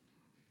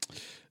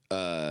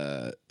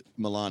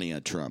 Melania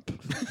Trump.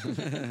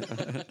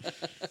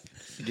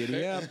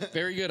 Giddy up.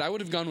 Very good. I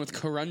would have gone with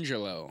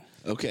Corungelo.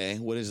 Okay,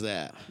 what is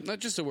that? Not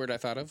just a word I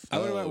thought of. I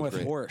would have went with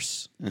great.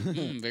 horse.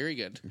 Very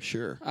good.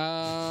 Sure. You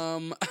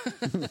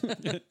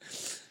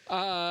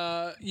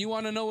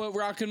want to know what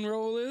rock and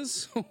roll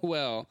is?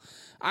 Well,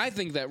 I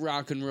think that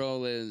rock and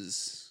roll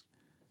is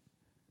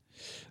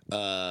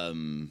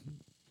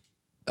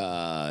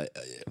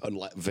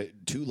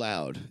too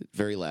loud,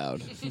 very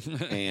loud,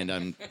 and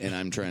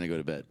I'm trying to go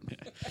to bed.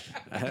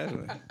 I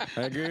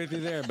agree with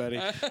you there,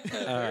 buddy.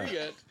 very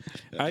good.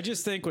 I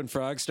just think when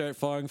frogs start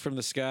falling from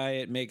the sky,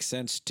 it makes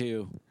sense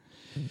to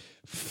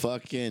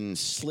Fucking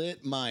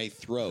slit my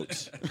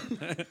throat.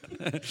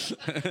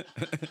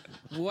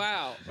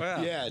 Wow.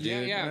 Yeah,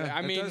 dude. Yeah.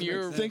 I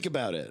mean, Think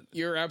about it.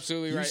 you're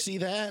absolutely You right. see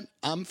that?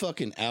 I'm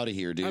fucking out of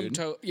here, dude.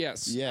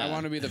 Yes. Yeah. I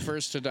want to be the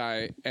first to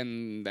die,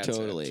 and that's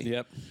Totally. it.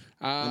 Yep.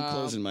 I'm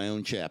closing my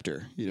own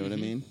chapter. You know what I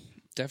mean?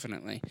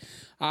 Definitely.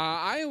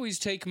 I always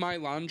take my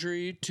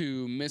laundry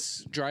to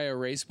Miss Dry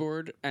Erase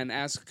Board and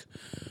ask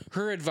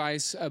her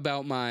advice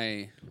about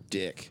my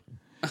Dick.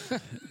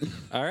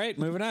 All right,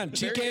 moving on.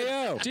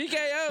 TKO.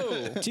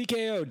 TKO.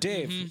 TKO.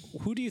 Dave,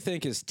 who do you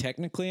think is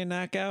technically a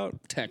knockout,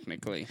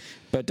 Technically.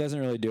 but doesn't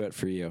really do it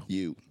for you?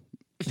 You.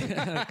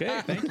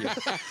 Okay, thank you.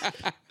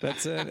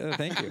 That's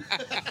thank you.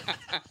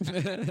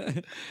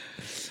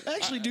 I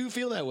actually do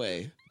feel that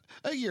way.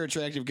 I think you're an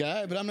attractive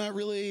guy, but I'm not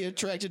really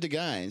attracted to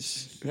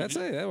guys. That's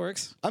it. That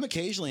works. I'm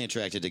occasionally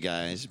attracted to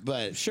guys,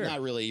 but Sure.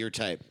 not really your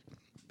type.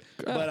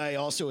 But I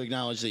also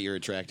acknowledge that you're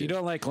attractive. You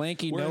don't like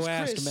lanky, Whereas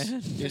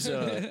no-assed Chris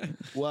men? is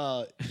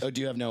well,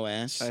 do you have no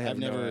ass? I have I've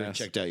no never ass.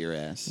 checked out your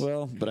ass.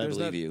 Well, but I there's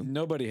believe not- you.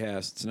 Nobody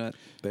has. It's not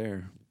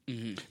there.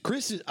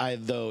 Chris,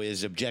 though,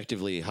 is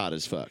objectively hot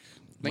as fuck.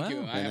 Thank Wow. you.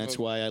 And that's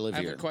why I live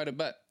I here. have quite a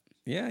butt.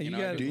 Yeah, you know,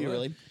 got. Do you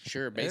really?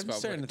 Sure, baseball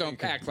starting player. to Don't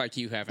think- act like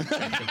you haven't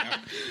checked it out.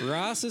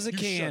 Ross is a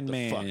can Shut the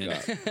man.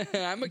 fuck up.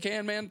 I'm a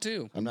can man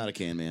too. I'm not a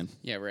can man.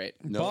 Yeah, right.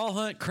 Nope. Ball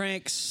hunt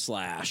crank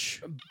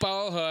slash.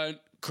 Ball hunt,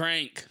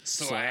 crank,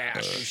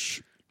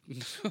 slash.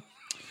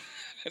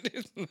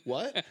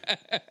 What?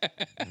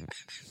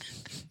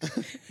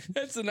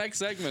 That's the next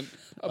segment.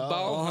 A Oh.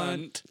 ball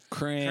hunt.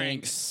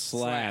 Crank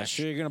slash.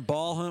 You're gonna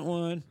ball hunt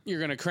one. You're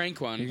going to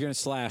crank one. You're gonna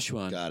slash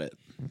one. Got it.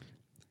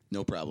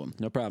 No problem.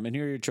 No problem. And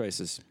here are your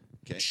choices: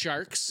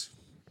 Sharks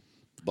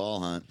Ball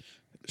hunt.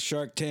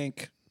 Shark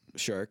Tank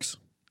sharks.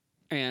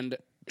 and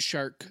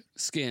shark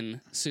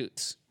skin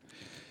suits.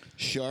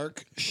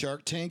 Shark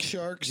Tank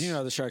sharks. You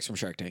know the sharks from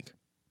Shark Tank,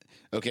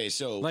 Okay,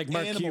 so like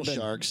Mark animal Cuban.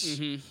 sharks.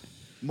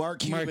 Mark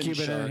Cuban, Mark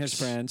Cuban and his sharks.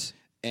 friends.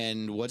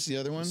 And what's the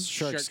other one?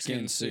 Shark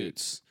skin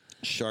suits.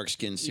 Shark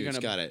skin suits. gonna-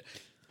 Got it.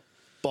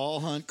 Ball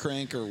hunt,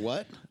 crank, or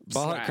what?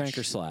 Ball hunt Slash. crank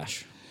or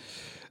slash.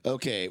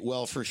 Okay,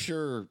 well, for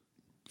sure,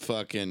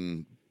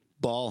 fucking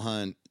ball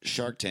hunt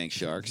Shark Tank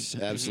sharks.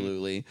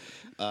 Absolutely.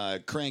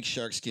 Crank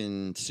shark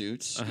skin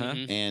suits.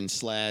 And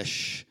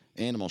slash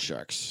animal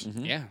sharks.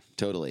 Yeah.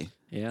 Totally.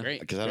 Yeah. Great.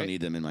 Because I don't Great.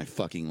 need them in my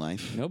fucking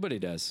life. Nobody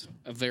does.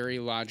 A very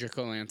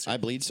logical answer. I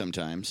bleed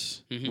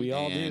sometimes. We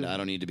all and do. I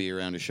don't need to be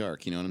around a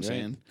shark. You know what I'm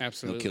saying?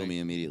 Absolutely. They'll kill me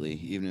immediately,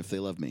 even if they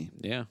love me.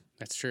 Yeah.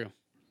 That's true.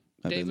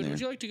 I've been David, there. would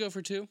you like to go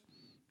for two?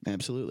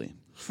 Absolutely.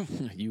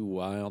 You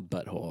wild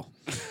butthole.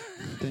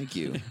 Thank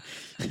you.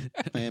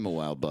 I am a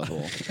wild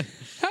butthole.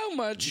 How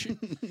much?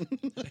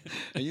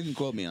 And you can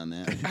quote me on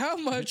that. How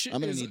much?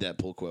 I'm going is, to need that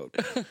pull quote.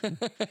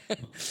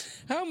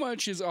 How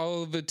much is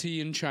all of the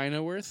tea in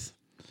China worth?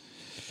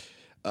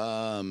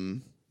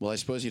 Well, I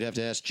suppose you'd have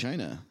to ask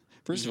China.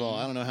 First of all,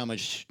 I don't know how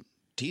much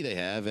tea they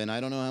have, and I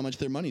don't know how much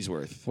their money's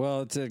worth.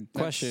 Well, it's a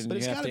question But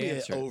it's you have got to to be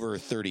answer. over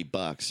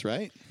 $30,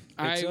 right?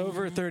 It's I-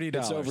 over $30.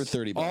 It's over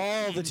 $30.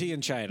 All the tea in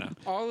China.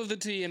 all of the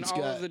tea and all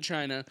got- of the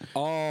China.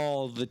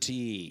 All the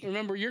tea.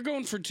 Remember, you're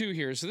going for two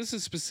here, so this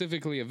is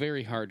specifically a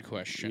very hard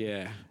question.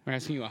 Yeah. We're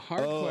asking you a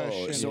hard Oh,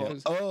 question. so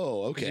because-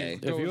 okay.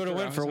 Go If you would have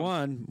for went for something.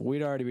 one,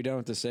 we'd already be done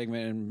with the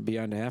segment and be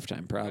on to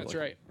halftime, probably. That's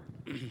right.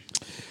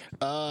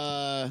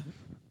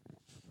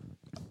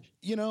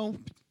 You know,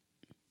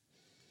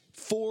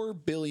 $4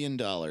 billion.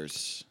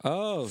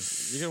 Oh,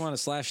 you're gonna want to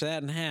slash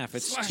that in half.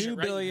 It's Slash it $2 right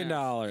in billion.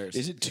 half.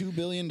 Is it $2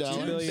 billion?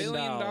 $2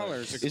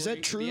 billion. Is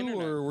that true,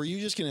 or were you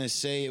just going to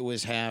say it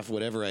was half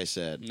whatever I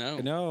said? No.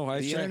 No, I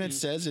The checked. internet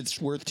says it's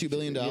worth $2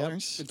 billion. Yep.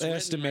 It's It's written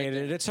estimated.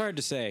 right there. It's hard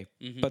to say,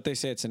 but they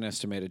say it's an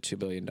estimated $2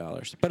 billion.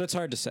 But it's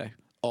hard to say.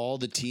 All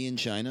the tea in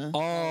China?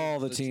 All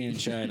the tea in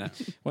China.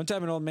 One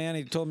time, an old man,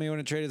 he told me he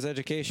wouldn't trade his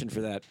education for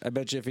that. I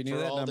bet you if he knew For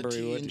that all the number,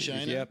 he tea would. in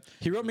China? Yep.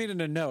 He wrote me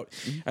in a note.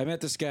 I met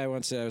this guy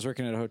once. I was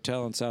working at a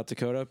hotel in South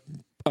Dakota,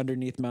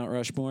 underneath Mount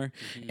Rushmore,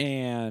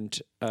 and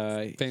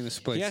Famous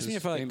places. he asked me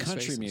if I like famous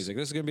country faces. music.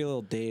 This is gonna be a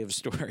little Dave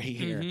story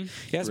here.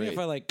 He asked me if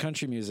Great. I like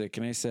country music,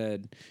 and I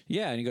said,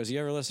 "Yeah." And he goes, "You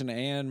ever listen to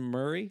Anne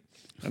Murray?"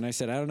 And I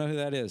said, "I don't know who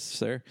that is,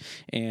 sir."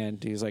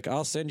 And he was like,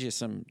 "I'll send you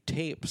some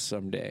tapes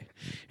someday."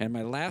 And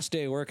my last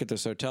day of work at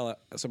this hotel,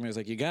 somebody was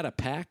like, "You got a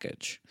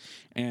package,"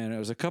 and it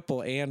was a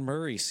couple Anne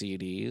Murray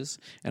CDs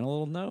and a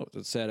little note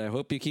that said, "I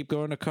hope you keep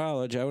going to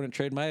college. I wouldn't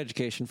trade my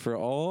education for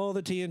all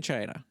the tea in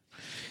China."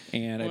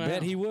 And I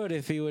bet he would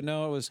if he would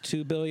know it was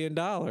 $2 billion.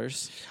 I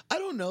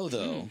don't know,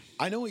 though.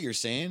 I know what you're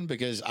saying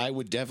because I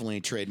would definitely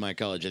trade my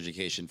college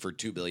education for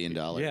 $2 billion.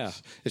 Yeah.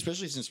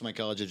 Especially since my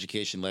college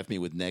education left me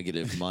with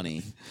negative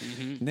money.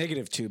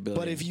 Negative $2 billion.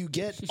 But if you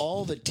get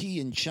all the tea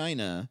in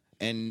China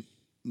and...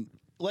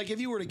 Like,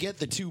 if you were to get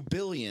the $2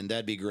 billion,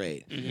 that'd be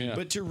great. Yeah.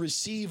 But to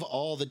receive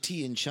all the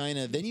tea in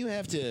China, then you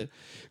have to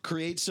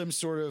create some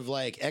sort of,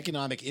 like,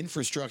 economic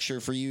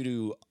infrastructure for you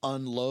to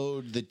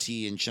unload the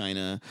tea in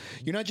China.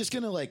 You're not just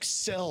going to, like,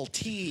 sell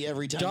tea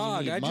every time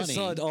Dog, you need I money. just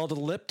saw all the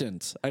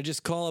Liptons. I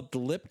just call up the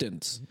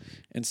Liptons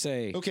and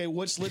say, Okay,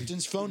 what's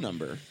Lipton's phone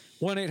number?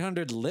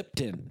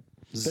 1-800-Lipton.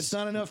 That's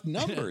not enough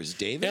numbers,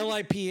 David.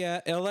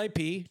 Liptons.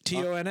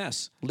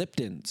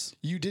 Liptons.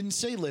 You didn't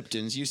say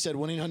Lipton's. You said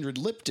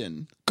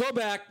 1-800-Lipton. Go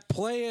back,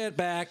 play it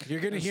back. You're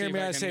going to Let's hear see me.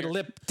 if I I can say hear.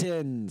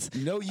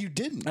 Liptons. No, you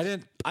didn't. I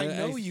didn't. I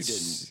know you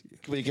didn't.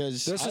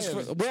 Because This I is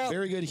have for- well-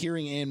 very good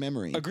hearing and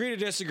memory. Agree to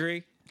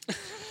disagree.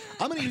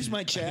 I'm going to use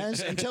my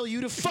Chaz and tell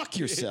you to fuck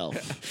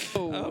yourself.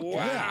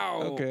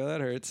 Wow. Okay, well, that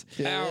hurts.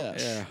 Yeah.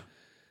 Yeah.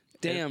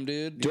 Damn,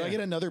 dude. Do I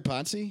get another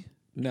Potsy?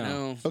 No.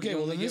 No. Okay, You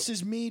well, only then this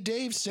is me,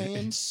 Dave,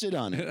 saying sit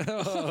on it.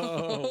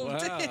 Oh,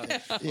 wow.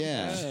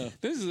 Yeah.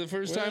 This is the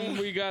first time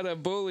we got a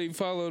bully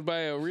followed by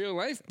a real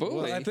life bully.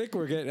 Well, I think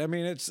we're getting. I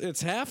mean, it's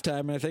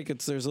halftime, and I think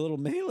there's a little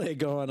melee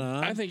going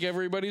on. I think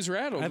everybody's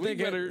rattled. I We think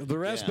better. the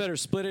refs Yeah. better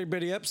split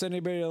everybody up, send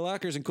everybody to the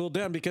lockers, and cool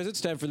down because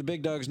it's time for the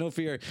Big Dogs No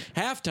Fear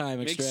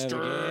halftime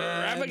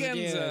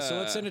Extravaganza. So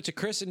let's send it to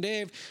Chris and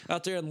Dave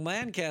out there in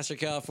Lancaster,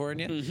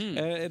 California,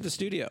 at the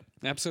studio.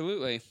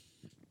 Absolutely.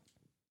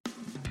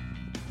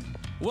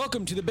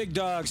 Welcome to the Big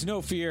Dogs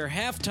No Fear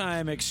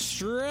halftime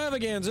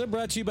extravaganza,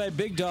 brought to you by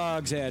Big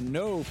Dogs and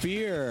No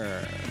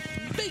Fear.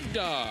 Big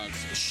dogs.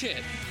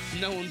 Shit.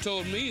 No one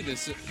told me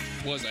this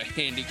was a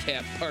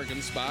handicapped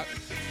parking spot.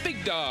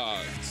 Big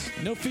dogs.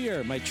 No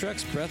fear. My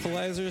truck's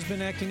breathalyzer has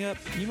been acting up.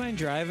 You mind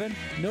driving?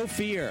 No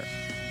fear.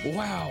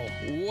 Wow.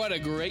 What a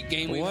great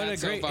game we've What had a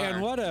so great far.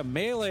 and what a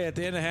melee at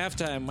the end of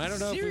halftime. I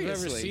don't know if we've ever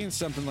Seriously. seen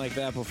something like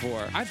that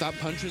before. I thought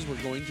punches were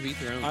going to be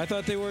thrown. I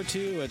thought they were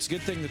too. It's a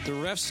good thing that the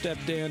refs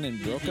stepped in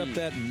and broke up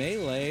that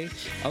melee.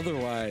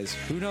 Otherwise,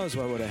 who knows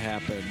what would have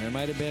happened? There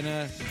might have been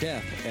a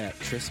death at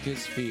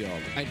Triscuit's Field.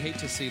 I'd hate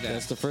to see that.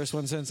 That's the first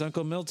one since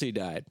Uncle Milty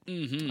died.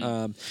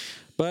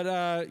 But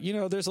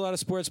there's a lot of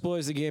Sports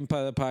Boys the Game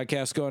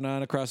podcast going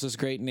on across this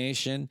great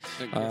nation.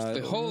 Across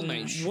the whole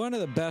nation. One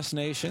of the best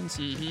nations.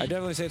 I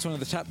definitely say it's one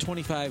of the top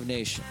 25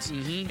 nations.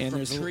 And From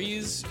there's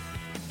trees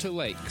to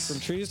lakes.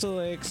 from trees to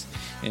lakes,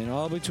 and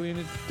all between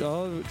it,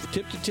 all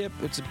tip to tip,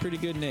 it's a pretty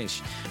good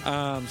nation.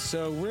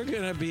 So we're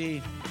gonna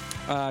be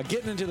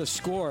getting into the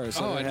scores.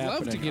 that Oh, are I'd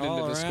love to happening get into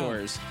all the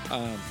around. scores.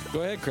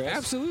 Go ahead, Chris.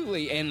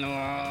 Absolutely. In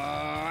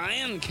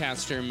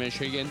Lancaster,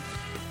 Michigan,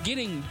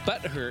 getting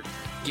butthurt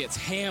gets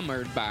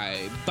hammered by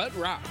Butt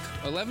Rock,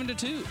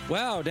 11-2.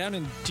 Wow, down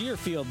in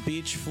Deerfield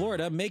Beach,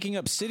 Florida, making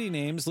up city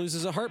names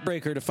loses a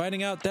heartbreaker to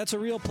finding out that's a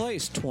real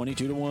place,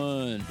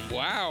 22-1.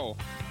 Wow.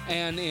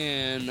 And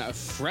in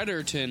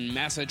Fredericton,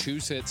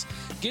 Massachusetts,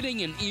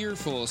 getting an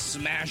earful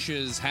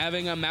smashes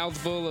having a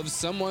mouthful of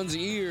someone's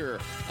ear,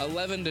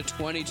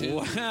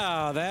 11-22.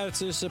 Wow,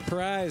 that's a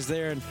surprise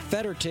there in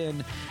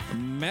Fredericton, I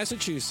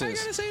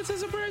Massachusetts. gotta say, it's a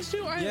surprise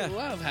too. I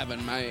love having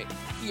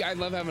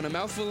a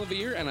mouthful of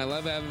ear, and I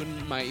love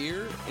having my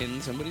ear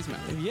in somebody's mouth.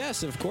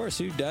 Yes, of course.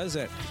 Who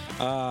doesn't?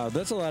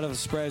 That's a lot of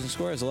surprising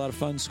scores, a lot of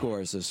fun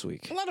scores this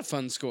week. A lot of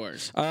fun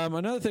scores.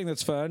 Another thing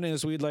that's fun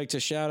is we'd like to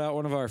shout out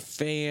one of our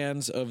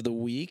fans of the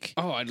week.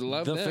 Oh, I'd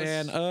love The this.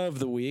 fan of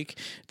the week.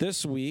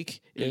 This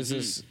week is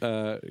this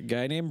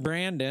guy named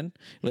Brandon,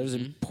 lives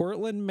in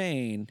Portland,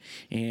 Maine,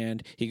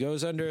 and he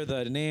goes under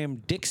the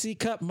name Dixie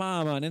Cup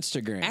Mom on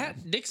Instagram.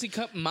 At Dixie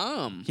Cup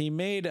Mom. He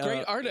made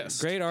Great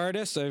artist. Great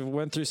artist. I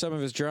went through some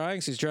of his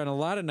drawings. He's drawn a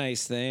lot of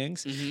nice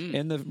things.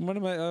 And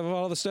of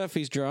all the stuff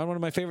he's drawn, one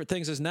of my favorite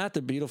things is not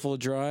the beautiful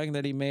drawing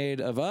that he made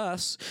of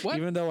us, What?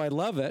 even though I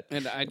love it.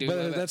 And I do but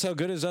love it. that's how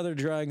good his other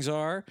drawings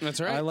are. That's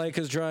right. I like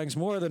his drawings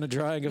more than a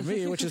drawing of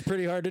me, which is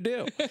pretty hard to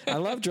do. I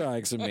love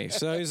drawings of me,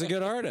 so he's a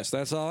good artist.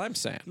 That's all I'm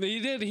saying. He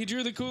did. He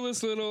drew the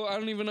coolest little, I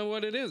don't even know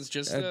what it is,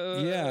 just Yeah,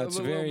 a it's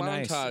little very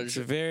montage. nice. It's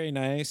very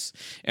nice,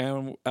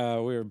 and we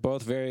were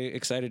both very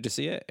excited to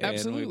see it, and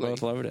Absolutely. we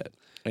both loved it.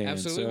 And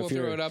Absolutely. so We'll if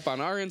you're- throw it up on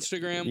our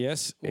Instagram.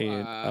 Yes,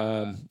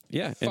 and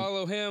and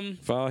Follow him.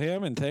 follow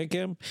him and thank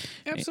him.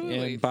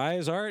 Absolutely. and buy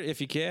his art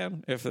if you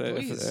can. If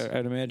Please.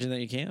 I'd imagine that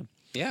you can.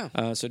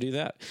 Yeah. So do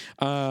that.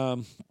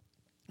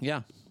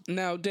 Yeah.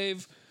 Now,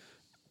 Dave,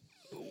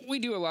 we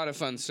do a lot of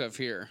fun stuff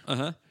here.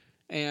 Uh-huh.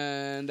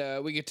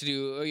 And we get to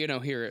do,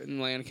 here in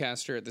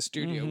Lancaster at the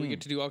studio, we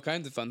get to do all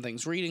kinds of fun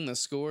things. Reading the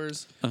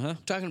scores,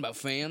 talking about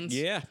fans.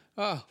 Yeah,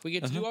 Oh, we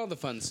get to do all the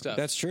fun stuff.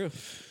 that's true.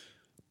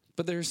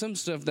 But there's some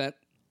stuff that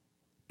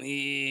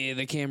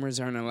the cameras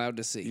aren't allowed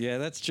to see. Yeah,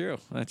 that's true.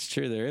 That's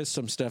true. There is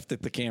some stuff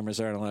that the cameras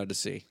aren't allowed to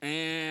see.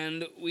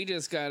 And we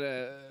just got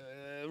to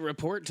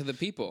report to the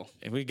people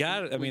And we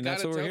got it. I mean,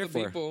 that's gotta what we're tell here the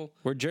for. people-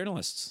 We're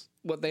journalists.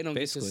 what they don't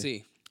Basically. get to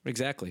see.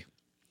 Exactly.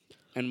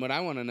 And what I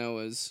want to know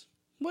is,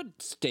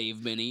 What's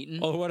Dave been eating?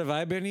 Oh, what have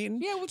I been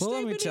eating? Yeah, what's well, Dave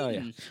let me been tell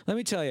eating? you. Let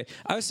me tell you.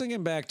 I was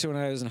thinking back to when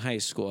I was in high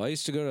school. I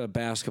used to go to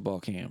basketball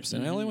camps,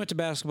 and I only went to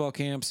basketball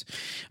camps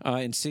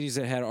in cities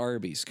that had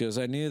Arby's because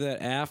I knew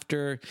that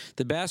after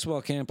the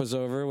basketball camp was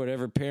over,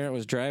 whatever parent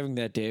was driving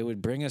that day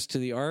would bring us to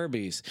the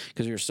Arby's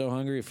because we were so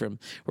hungry from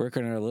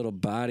working our little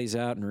bodies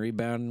out and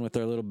rebounding with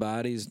our little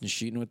bodies and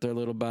shooting with our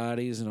little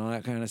bodies and all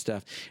that kind of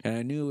stuff. And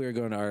I knew we were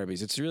going to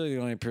Arby's. It's really the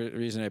only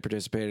reason I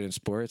participated in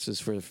sports is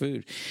for the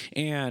food.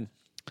 And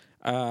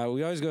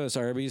we always go to this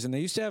Arby's, and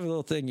they used to have a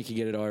little thing you could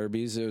get at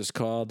Arby's. It was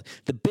called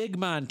the Big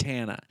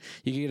Montana.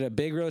 You could get a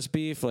big roast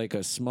beef, like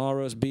a small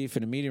roast beef,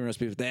 and a medium roast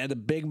beef. They had the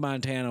Big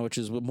Montana, which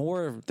is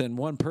more than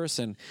one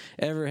person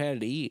ever had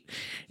to eat.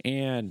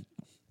 And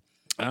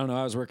I don't know.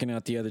 I was working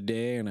out the other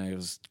day, and I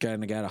was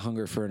kind of got a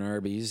hunger for an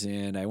Arby's,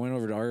 and I went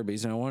over to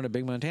Arby's, and I wanted a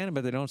Big Montana,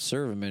 but they don't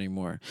serve them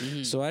anymore.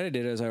 So what I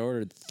did is I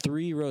ordered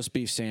 3 roast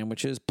beef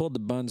sandwiches, pulled the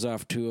buns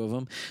off 2 of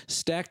them,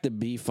 stacked the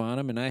beef on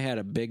them, and I had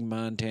a Big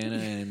Montana,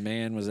 and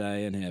man, was I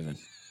in heaven.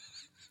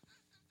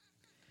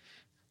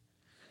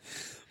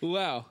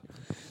 Wow.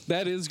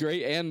 That is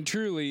great and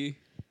truly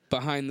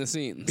behind the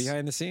scenes.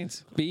 Behind the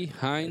scenes.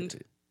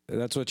 Behind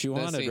That's what you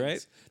the wanted, scenes.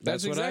 right?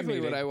 That's exactly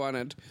what I needed.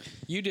 wanted.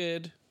 You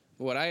did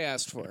what I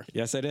asked for.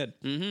 Yes, I did.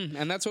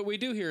 And that's what we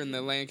do here in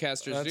the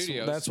Lancaster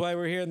studios. That's why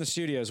we're here in the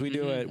studios. We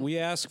do it. We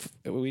ask.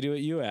 We do it.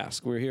 You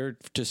ask. We're here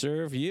to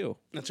serve you.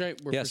 That's right.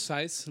 We're Yes.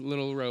 precise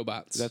little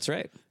robots. That's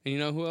right. And you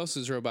know who else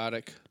is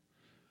robotic?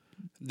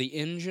 The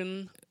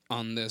engine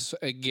on this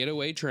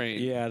getaway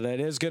train. Yeah, that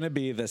is going to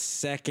be the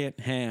second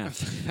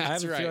half. I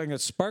have a right. feeling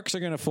that sparks are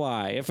going to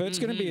fly. If it's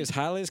going to be as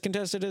highly as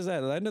contested as that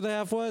the end of the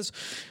half was,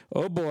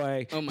 oh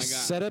boy. Oh my God.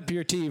 Set up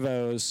your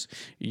TiVos.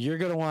 You're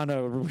going to want to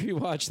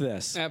rewatch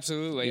this.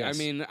 Absolutely. Yes. I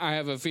mean, I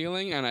have a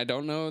feeling, and I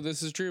don't know if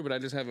this is true, but I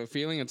just have a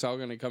feeling it's all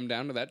going to come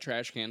down to that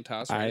trash can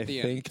toss right I at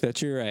the end. think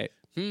that you're right.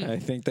 I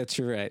think that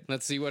you're right.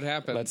 Let's see what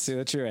happens. Let's see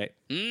that you're right.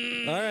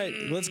 All right,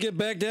 let's get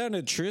back down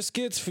to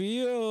Triscuit's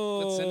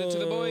Field. Let's send it to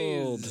the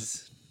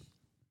boys.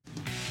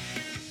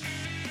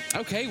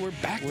 Okay, we're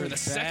back for the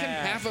second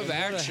half of What a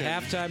action.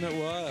 halftime it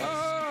was.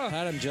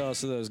 God, I'm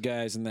jealous of those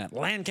guys in that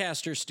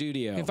Lancaster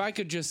studio. If I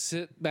could just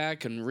sit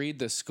back and read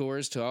the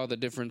scores to all the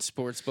different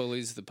sports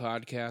bullies, the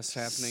podcasts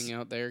happening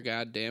out there,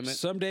 God damn it.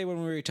 Someday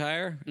when we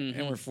retire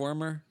and we're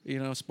former,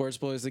 sports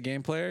boys, the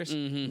game players,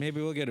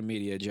 maybe we'll get a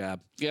media job.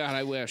 God,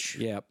 I wish.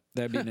 Yep,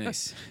 that'd be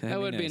nice. That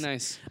would be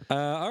nice.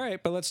 All right,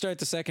 but let's start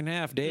the second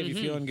half. Dave, you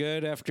feeling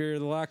good after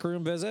the locker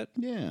room visit?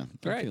 Yeah, I'm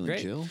Right, feeling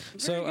great. chill.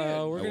 So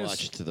we're I gonna.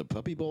 watched the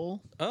Puppy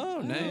Bowl.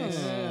 Oh, nice.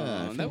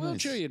 Oh, that will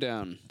nice. chill you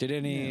down. Did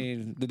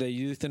they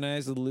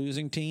euthanize the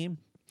losing team?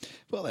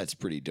 Well, that's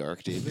pretty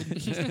dark,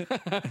 David.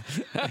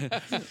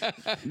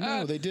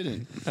 No, they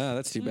didn't. Oh,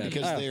 that's too bad.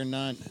 Because Oh, they're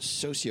not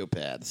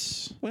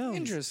sociopaths. well,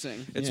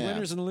 Interesting. it's Yeah.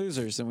 winners and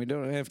losers, and we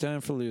don't have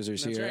time for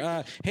losers That's here.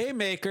 right.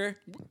 Haymaker.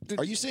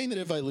 Are you saying that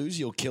if I lose,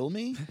 you'll kill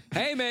me?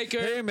 Haymaker.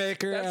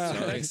 Haymaker. That's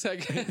the next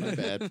segment. My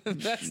bad.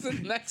 That's the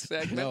next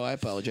segment. No, I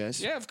apologize.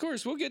 Yeah, of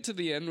course. We'll get to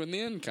the end when the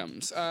end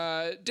comes.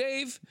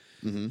 Dave,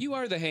 you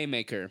are the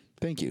haymaker.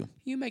 Thank you.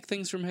 You make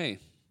things from hay.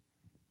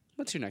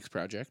 What's your next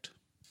project?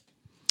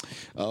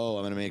 Oh,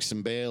 I'm going to make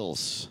some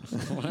bales.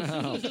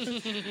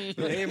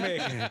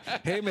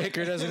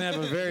 Haymaker doesn't have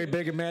a very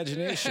big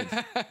imagination.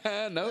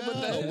 No, but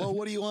Oh, well,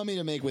 what do you want me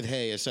to make with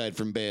hay aside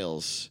from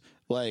bales?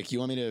 Like, you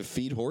want me to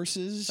feed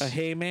horses? A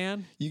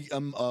hayman? You,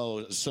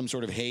 some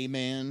sort of hay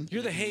man.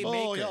 You're the haymaker.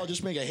 Oh, yeah, I'll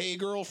just make a hay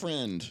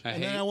girlfriend.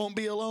 And then hay- I won't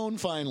be alone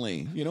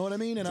finally. You know what I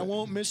mean? And I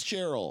won't miss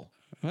Cheryl.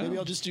 Maybe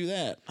I'll just do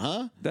that.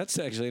 Huh? That's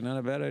actually not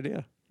a bad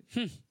idea.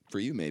 For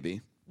you,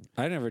 maybe.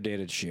 I never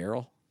dated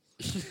Cheryl.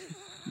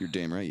 You're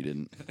damn right you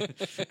didn't.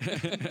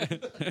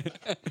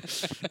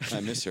 I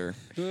miss her.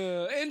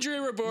 injury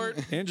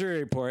report. Injury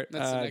report.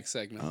 That's the next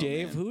segment.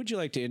 Dave, who would you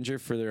like to injure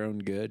for their own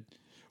good?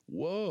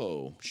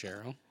 Whoa.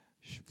 Cheryl.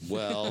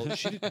 Well,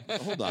 she did,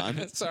 hold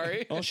on.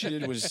 Sorry. All she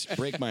did was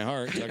break my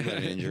heart. Talk about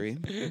an injury,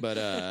 but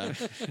I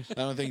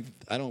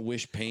don't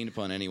wish pain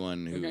upon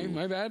anyone who. Okay,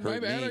 my bad, hurt my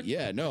bad. Me.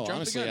 Yeah, no. Jumped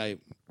Honestly,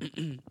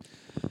 the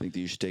I think that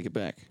you should take it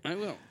back. I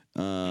will.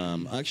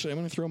 Actually, I'm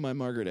going to throw my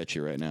Margaret at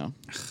you right now.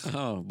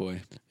 Oh,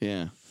 boy.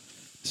 Yeah.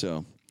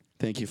 So,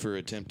 thank you for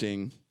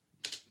attempting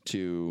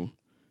to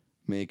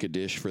make a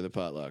dish for the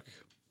potluck.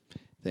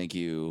 Thank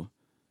you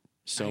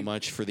so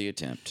much for the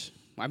attempt.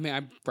 I mean,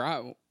 I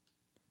brought.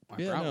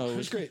 Yeah, no, it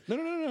was great.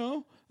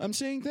 No. I'm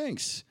saying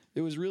thanks.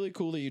 It was really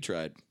cool that you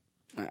tried.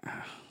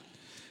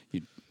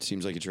 You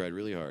seems like you tried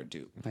really hard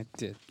too. I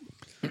did.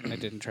 I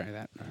didn't try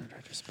that.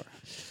 I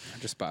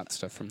just bought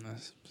stuff from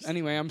this.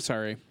 Anyway, I'm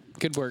sorry.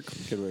 Good work.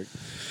 Good work.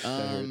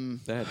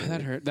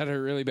 That hurt. That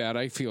hurt really bad.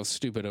 I feel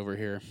stupid over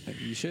here.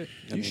 You should.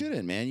 You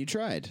shouldn't, man. You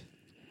tried.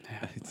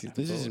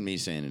 This isn't me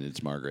saying it.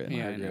 It's Margaret.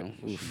 Yeah, I know.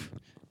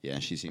 Yeah,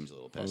 she seems a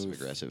little passive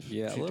aggressive.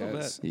 Yeah, She a little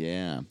does. bit.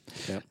 Yeah.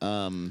 Yep.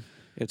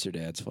 It's her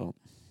dad's fault.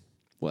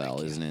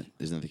 Well, isn't it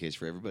the case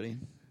for everybody?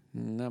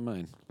 Not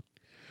mine.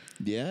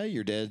 Yeah,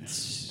 your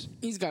dad's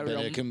He's got been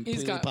real. a completely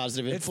He's got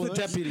positive It's the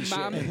influence. deputy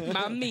sheriff.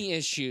 mommy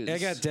issues. I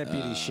got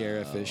deputy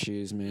sheriff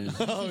issues, man.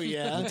 Oh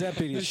yeah, The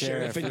deputy the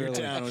sheriff in your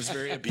really- town was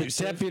very The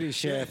abusive. deputy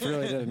sheriff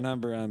really did a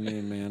number on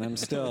me, man.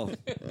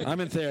 I'm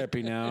in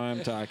therapy now.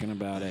 I'm talking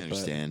about it.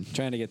 understand. But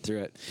trying to get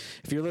through it.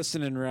 If you're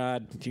listening,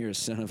 Rod, you're a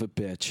son of a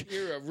bitch.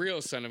 You're a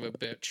real son of a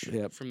bitch.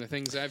 Yep. From the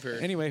things I've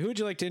heard. Anyway, who'd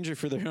you like to injure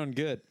for their own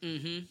good?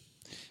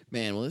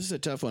 Man, well, this is a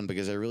tough one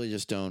because I really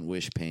just don't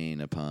wish pain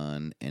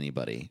upon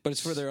anybody. But it's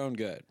for their own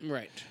good.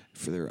 Right.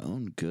 For their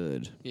own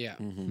good. Yeah.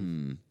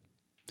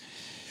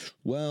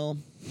 Well,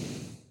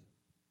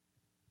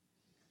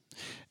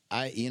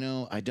 I'm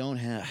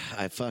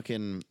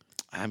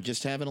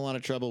just having a lot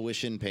of trouble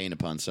wishing pain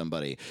upon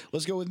somebody.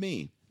 Let's go with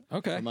me.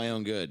 Okay. For my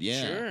own good.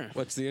 Yeah. Sure.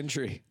 What's the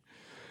injury?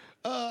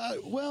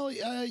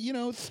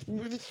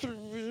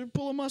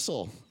 Pull a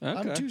muscle. I'm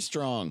Okay. too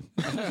strong.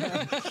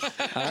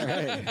 All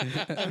right.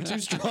 I'm too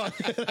strong.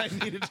 I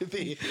needed to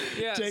be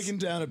Yes. taken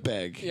down a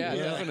peg. Yeah,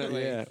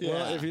 definitely. Yeah.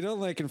 Well, if you don't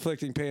like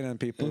inflicting pain on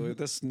people,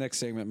 this next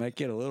segment might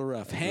get a little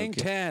rough. Hang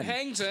 10.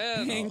 Hang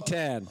 10. Hang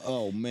 10.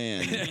 Oh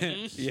man.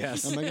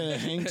 Yes. Am I going to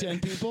hang 10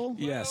 people?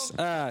 Yes.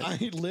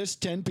 I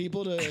list 10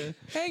 people to.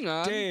 Hang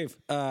on. Dave.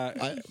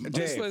 Just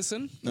Dave.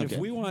 listen. If Okay.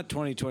 we want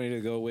 2020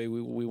 to go away,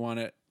 we want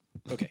it.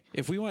 Okay,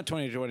 if we want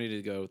 2020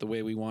 to go the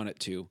way we want it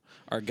to,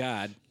 our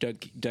God,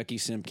 Ducky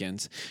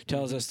Simpkins,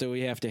 tells us that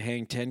we have to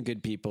hang 10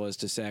 good people as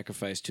to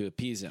sacrifice to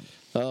appease him.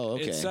 Oh,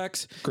 okay. It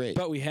sucks, Great.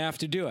 but we have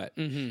to do it.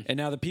 And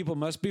now the people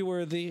must be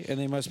worthy, and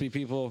they must be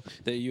people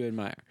that you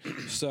admire.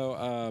 So,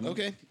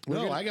 Okay. we're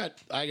No, gonna-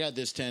 I got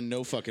this 10.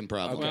 No fucking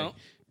problem. Well,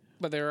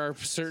 but there are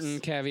certain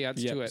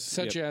caveats Yep, to it,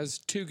 such yep. as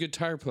 2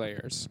 guitar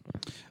players.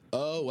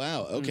 Oh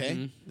wow.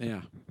 Okay.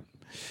 yeah,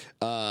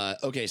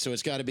 Okay. So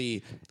it's got to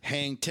be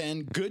hang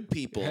 10 good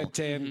people, had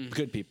 10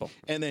 good people.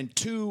 and then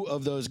 2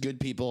 of those good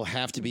people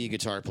have to be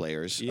guitar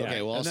players. Yeah.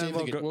 Okay. Well, I'll And then see if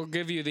we we'll can. We'll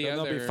give you the And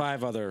other. there'll be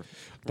 5 other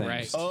things.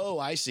 Right. Oh,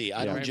 I see.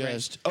 I don't Right,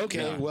 just. right.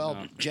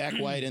 Okay. Jack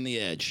White and the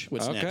Edge.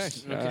 What's Okay.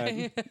 next?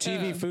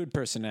 TV food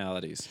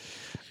personalities.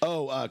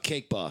 Oh,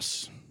 Cake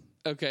Boss.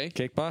 Okay.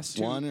 Cake Boss?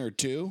 1 or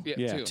 2?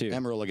 Yeah, 2.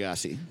 Emerald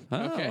Lagasse.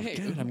 Oh, Okay.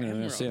 good. I'm going to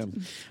miss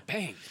him.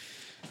 Bang.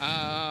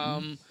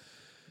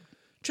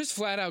 Just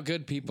flat out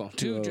good people.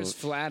 2 just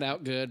flat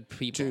out good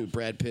people. 2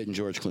 Brad Pitt and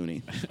George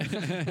Clooney.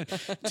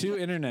 2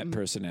 internet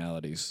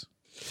personalities.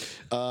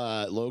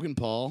 Logan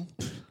Paul,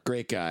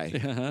 great guy.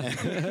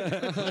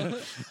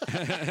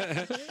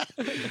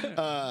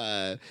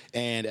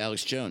 And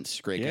Alex Jones,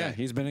 great Yeah, guy.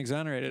 he's been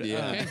exonerated.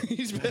 Yeah,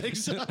 he's been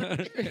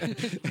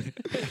exonerated.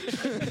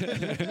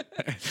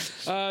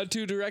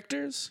 2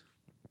 directors.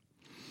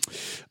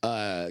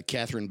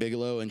 Catherine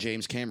Bigelow and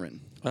James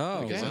Cameron.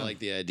 Oh, Because I wow. like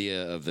the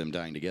idea of them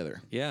dying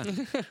together. Yeah.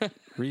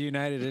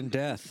 Reunited in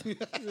death.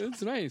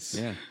 That's nice.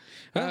 Yeah.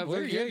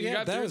 very good. You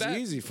got that through was that.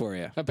 easy for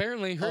you.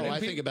 Apparently, Oh, hurting, I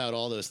think about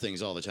all those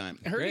things all the time.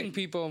 hurting Great.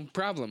 people,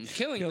 problem.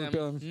 Killing Killing them,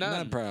 people, none.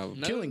 not a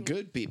problem. No. Killing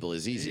good people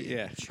is easy.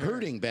 Yeah,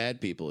 Hurting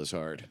bad people is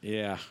hard.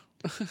 Yeah.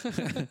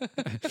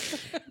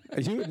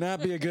 You would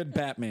not be a good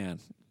Batman.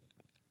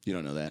 You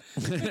don't know that.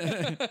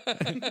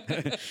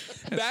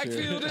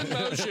 Backfield in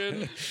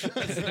motion.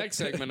 That's the next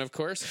segment, of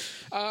course.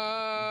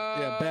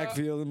 Yeah,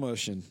 backfield in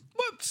motion.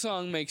 What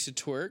song makes you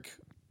twerk?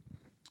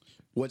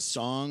 What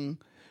song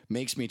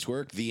makes me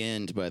twerk? The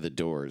End by The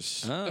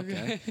Doors. Oh,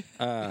 okay.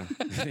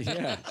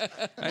 Yeah,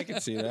 I can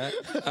see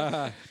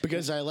that.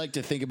 Because I like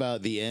to think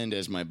about the end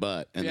as my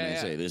butt. And then I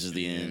Yeah, say, yeah. this is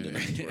the end. And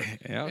I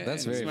twerk. Yeah,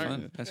 that's very smart.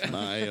 fun. That's fun.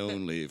 My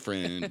only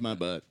friend, my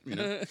butt. You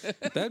know?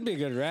 That'd be a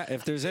good rap.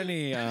 If there's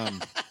any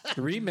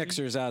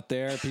remixers out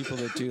there, people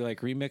that do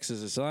like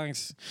remixes of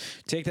songs,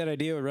 take that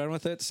idea, run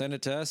with it, send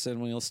it to us,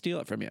 and we'll steal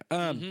it from you.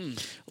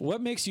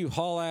 What makes you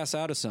haul ass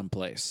out of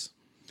someplace?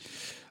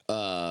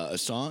 A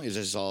song? Is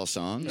this all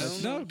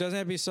songs? No, it doesn't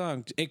have to be a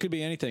song. It could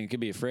be anything. It could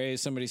be a phrase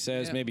somebody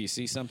says. Yeah. Maybe you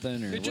see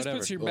something or It just whatever.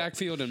 puts your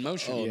backfield in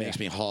motion. Oh, it makes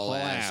me haul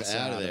ass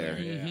out of there.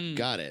 yeah.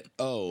 Got it.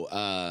 Oh,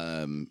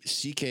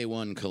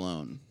 CK1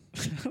 cologne.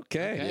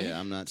 Okay. Yeah,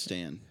 I'm not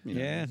staying. You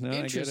know, Yeah, no, I get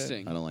it.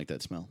 Interesting. I don't like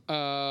that smell.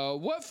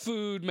 What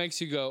food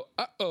makes you go,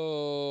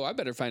 uh-oh, I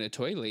better find a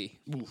toilet?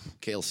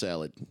 Kale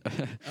salad.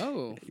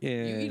 Oh,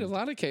 Yeah. you eat a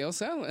lot of kale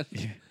salad.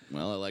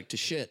 Well, I like to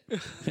shit.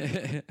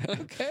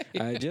 Okay.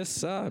 I just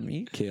saw him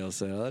eat kale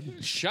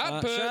salad.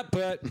 Shot put. Shot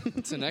put.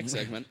 It's the next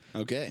segment.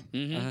 Okay.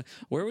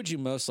 Where would you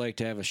most like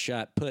to have a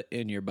shot put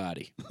in your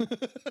body?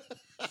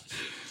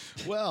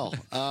 Well,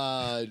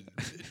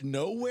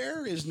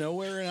 nowhere is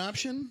nowhere an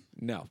option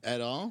No. at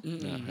all.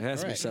 No, it has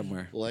to be Alright.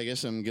 somewhere. Well, I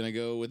guess I'm gonna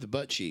go with the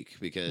butt cheek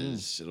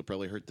because it'll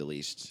probably hurt the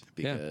least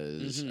Yeah.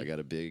 because I got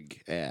a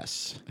big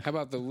ass. How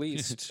about the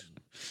least?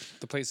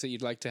 The place that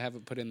you'd like to have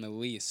it put in the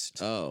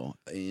least. Oh,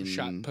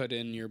 Shot put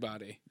in your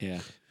body. Yeah.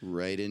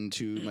 right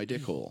into my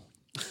dick hole.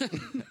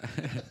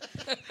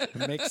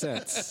 Makes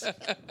sense.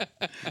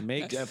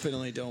 Makes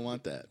Definitely don't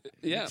want that.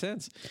 Yeah.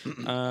 sense.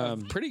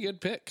 Pretty good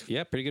pick.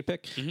 Yeah, pretty good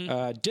pick.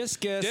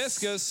 Discus.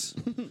 Discus.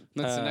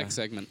 That's the next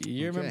segment.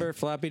 You remember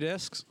floppy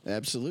disks?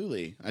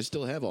 Absolutely. I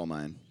still have all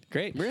mine.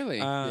 Great. Really?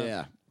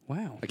 Yeah.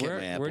 Wow. I kept where-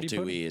 my where Apple do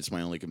you put IIe. It's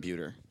my only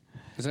computer.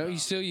 Is that what you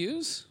still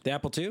use? The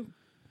Apple II?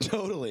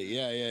 Totally.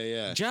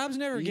 Yeah. Jobs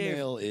never gave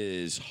Email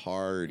is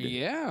hard.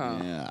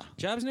 Yeah.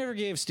 Jobs never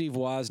gave Steve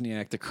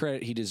Wozniak the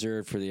credit he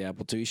deserved for the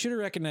Apple II. He should have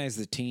recognized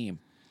the team.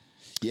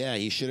 Yeah,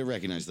 he should have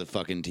recognized the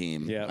fucking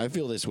team. Yeah. I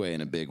feel this way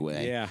in a big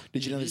way. Yeah.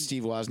 Did you know that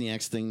Steve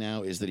Wozniak's thing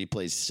now is that he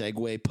plays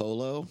Segway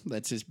Polo?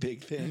 That's his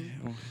big thing.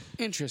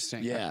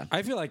 Interesting. Yeah.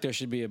 I feel like there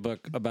should be a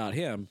book about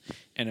him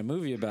and a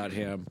movie about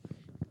him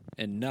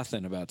and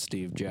nothing about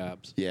Steve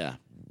Jobs. Yeah.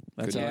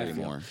 That's Couldn't how I agree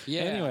feel. more.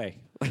 Yeah. Anyway.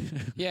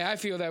 Yeah, I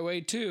feel that way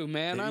too,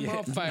 man. I'm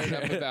all fired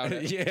up about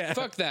it. Yeah.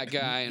 Fuck that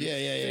guy. And Yeah.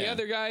 The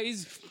other guy,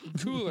 he's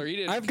cooler. He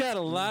did. I've got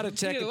a lot of he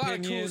tech did a lot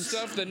of cool opinions.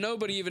 stuff that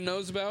nobody even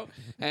knows about,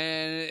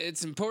 and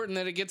it's important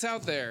that it gets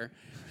out there.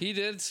 He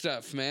did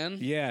stuff, man.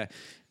 Yeah.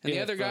 And the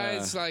If, other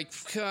guy's like,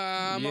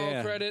 I'm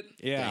all credit.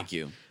 Yeah. Thank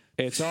you.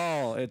 It's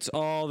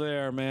all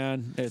there,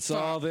 man. It's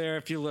all there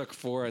if you look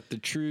for it. The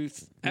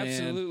truth. Man.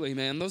 Absolutely,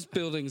 man. Those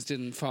buildings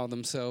didn't fall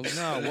themselves.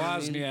 No, You know what I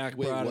mean? Wozniak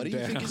Wait, brought what do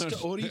him you down.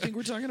 think? What do you think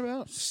we're talking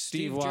about?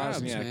 Steve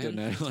Jobs, Wozniak man. did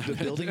 9/11.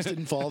 The buildings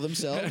didn't fall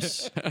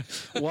themselves.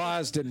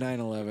 Woz did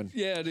 9/11.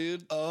 Yeah,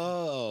 dude.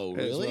 Oh,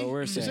 That's really? what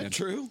we're Is saying. that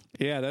true?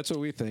 Yeah, that's what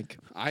we think.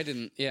 I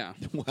didn't. Yeah,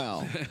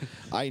 Wow,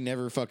 I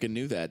never fucking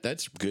knew that.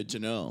 That's good to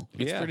know.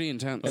 it's Yeah. pretty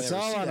intense. It's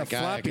Ever all see on that a guy,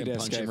 I floppy can disk.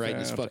 punch him I right in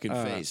his found. fucking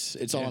face.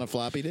 It's all on a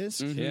floppy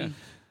disk. Yeah.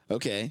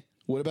 Okay.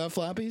 What about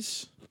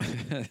floppies?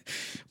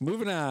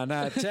 Moving on.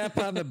 Tap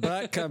on the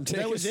butt. Come take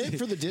That was a it seat.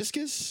 for the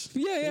discus?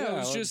 Yeah, it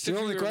was just the if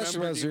only you question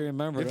was to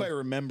remembered remember. If I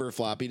remember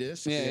floppy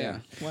disks.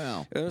 Yeah.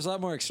 Wow. There was a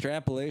lot more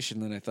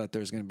extrapolation than I thought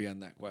there was going to be on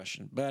that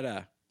question, but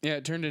Yeah,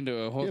 it turned into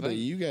a whole Yeah, but thing.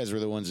 you guys were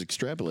the ones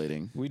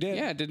extrapolating. we did.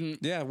 Yeah, it didn't.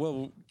 Yeah.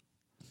 Well,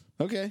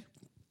 Okay.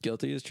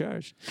 guilty as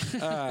charged.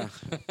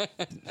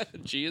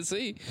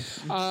 GSC.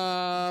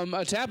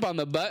 A tap on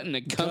the button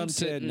to come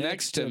sit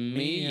next to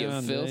me, you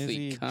on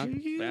filthy lazy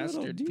cunt little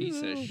bastard piece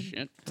of doodle.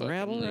 shit.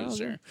 Rabble Fucking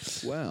loser.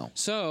 Wow.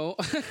 So,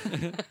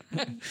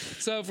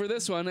 so for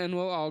this one, and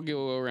we'll all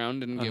go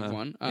around and give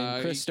one.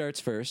 And Chris starts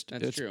first.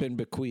 that's It's true. been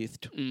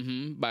bequeathed.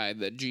 By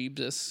the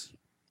Jeebus.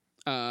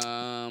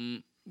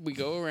 We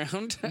go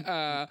around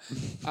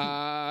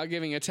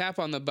giving a tap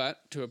on the butt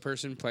to a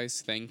person,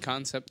 place, thing,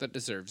 concept that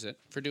deserves it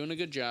for doing a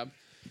good job,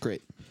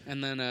 Great.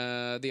 and then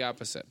the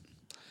opposite.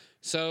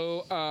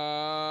 So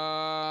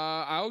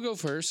I'll go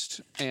first,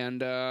 and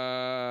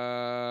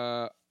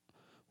what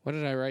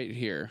did I write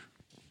here?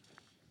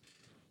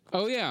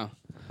 Oh yeah,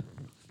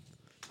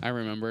 I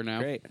remember now.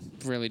 Great.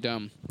 Really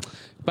dumb,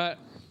 but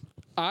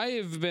I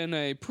have been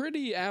a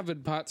pretty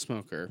avid pot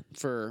smoker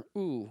for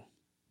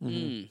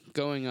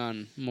going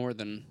on more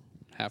than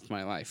half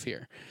my life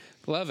here.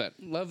 Love it.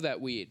 Love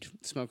that weed.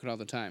 Smoke it all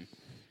the time.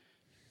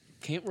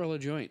 Can't roll a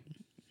joint.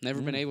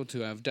 Never been able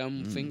to. I have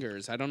dumb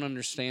fingers. I don't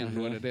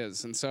understand what it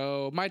is. And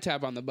so my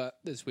tap on the butt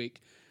this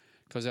week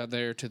goes out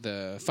there to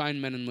the fine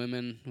men and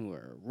women who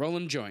are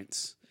rolling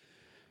joints.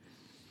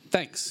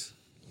 Thanks.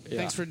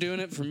 Thanks for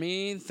doing it for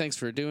me. Thanks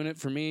for doing it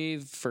for me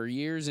for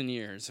years and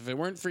years. If it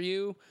weren't for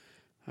you,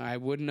 I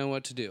wouldn't know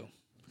what to do.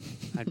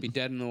 I'd be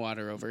dead in the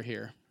water over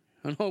here.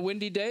 On a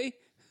windy day,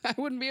 I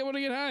wouldn't be able to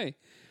get high.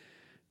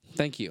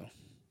 Thank you.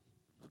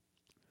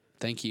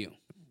 Thank you.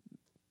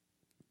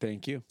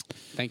 Thank you.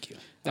 Thank you.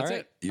 That's All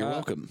right. it. You're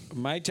welcome.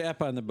 My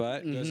tap on the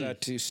butt goes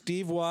out to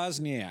Steve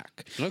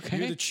Wozniak. Okay.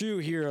 You're the true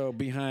hero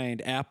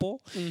behind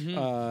Apple.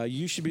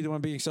 You should be the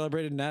one being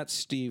celebrated, not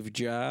Steve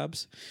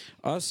Jobs.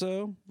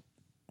 Also,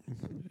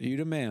 you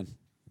the man.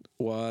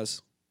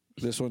 Woz.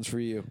 This one's for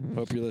you.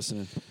 Hope you're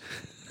listening.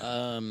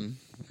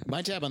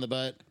 My tap on the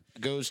butt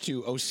goes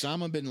to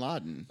Osama bin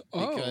Laden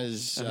Oh.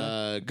 because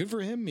good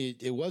for him.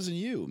 It wasn't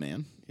you,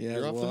 man. Yeah,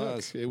 You're it off the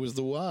was. hook. It was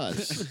the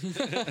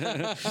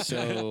was.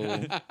 So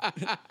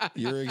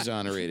you're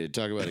exonerated.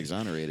 Talk about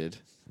exonerated.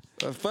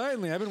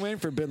 Finally, I've been waiting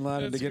for bin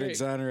Laden That's to get great.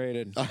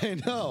 exonerated. I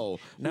know.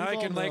 Now We've I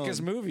all can like known.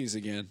 his movies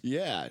again.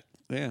 Yeah.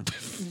 Yeah.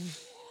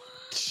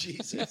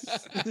 Jesus.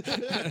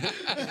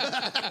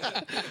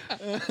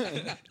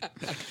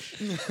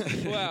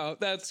 Wow,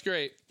 that's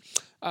great.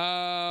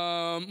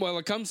 Well,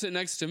 it comes sit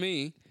next to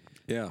me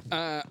Yeah.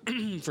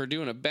 for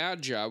doing a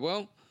bad job.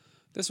 Well,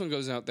 this one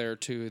goes out there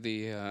to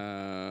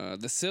the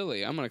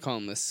silly. I'm going to call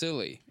them the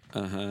silly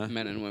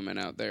men and women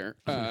out there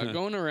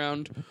going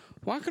around,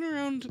 walking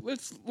around.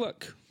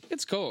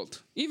 It's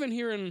cold. Even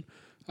here in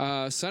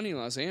sunny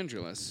Los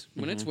Angeles,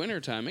 when it's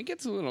wintertime, it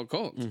gets a little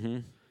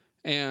cold.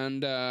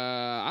 And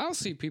I'll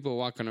see people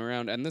walking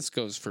around, and this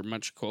goes for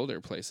much colder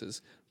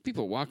places.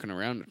 People walking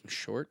around in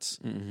shorts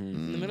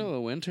in the middle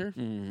of winter.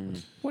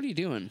 What are you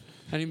doing?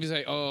 And he'd be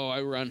like, "Oh,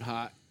 I run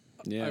hot.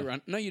 Yeah. I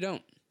run." No, you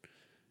don't.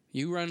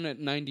 You run at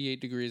 98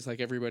 degrees like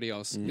everybody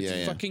else. It's Yeah,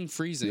 yeah. fucking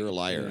freezing. You're a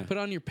liar. Put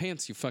on your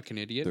pants, you fucking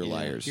idiot. They're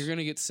liars. You're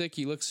gonna get sick.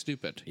 You look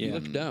stupid. You Yeah.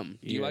 look dumb.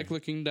 Do you like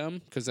looking dumb?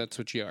 Because that's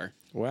what you are.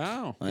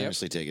 Wow. I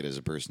honestly take it as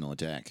a personal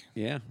attack.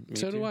 Yeah. me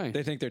So do too. I.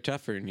 They think they're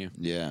tougher than you.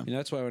 Yeah. You know,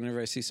 that's why whenever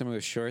I see some of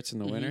those shorts in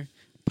the winter,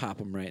 pop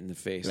them right in the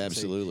face. and say,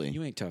 Absolutely.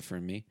 you ain't tougher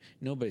than me.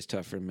 Nobody's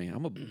tougher than me.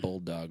 I'm a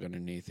bulldog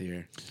underneath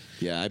here.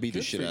 Yeah, I beat the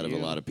Good shit for out of a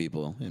you. lot of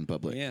people in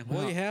public. Yeah,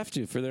 well, you have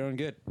to for their own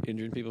good.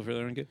 Injuring people for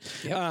their own good.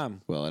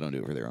 Well, I don't do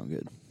it for their own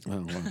good.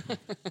 Oh, well.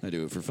 I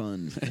do it for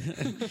fun.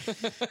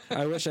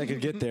 I wish I could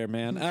get there,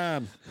 man.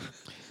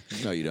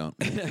 No, you don't.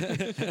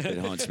 It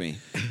haunts me.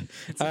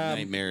 It's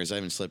nightmares. I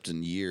haven't slept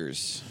in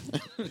years.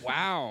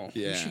 Wow.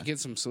 Yeah. You should get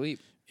some sleep.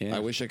 Yeah. I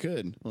wish I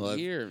could. Well,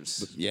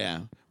 Years.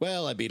 yeah.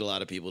 Well, I beat a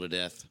lot of people to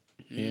death.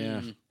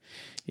 Yeah.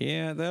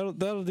 Yeah,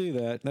 that'll do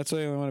that. That's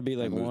why I want to be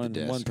like moved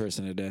the desk. one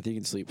person to death. You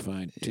can sleep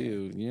fine.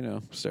 Two,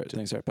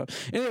 things start popping.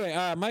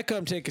 Anyway, Mike,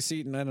 come take a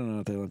seat, and I don't know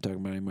what the hell I'm talking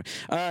about anymore.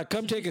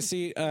 Come take a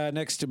seat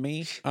next to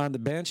me on the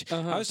bench.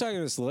 I was talking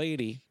to this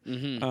lady,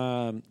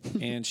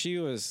 and she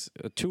was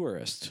a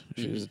tourist.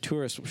 She was a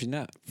tourist. She's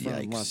not from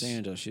Yikes. Los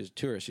Angeles. She's a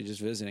tourist. She's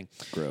just visiting.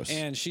 Gross.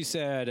 And she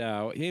said,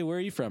 "Hey, where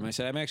are you from?" I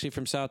said, "I'm actually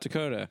from South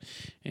Dakota."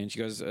 And she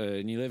goes,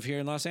 "And you live here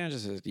in Los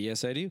Angeles?" I said,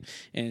 "Yes, I do."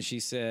 And she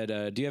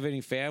said, "Do you have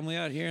any family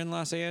out here in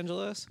Los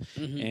Angeles?"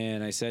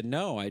 And I said,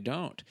 "No, I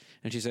don't."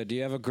 And she said, "Do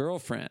you have a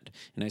girlfriend?"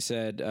 And I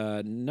said,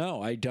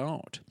 "No, I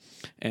don't."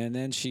 And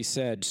then she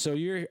said, "So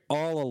you're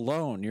all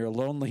alone. You're a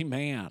lonely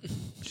man."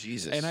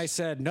 Jesus. And I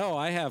said, "No,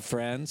 I have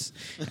friends."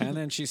 And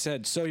then she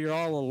said, "So you're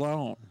all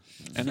alone."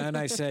 And then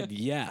I said,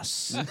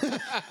 "Yes."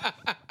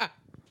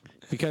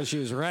 Because she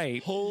was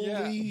right.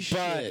 Holy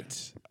But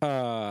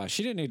shit.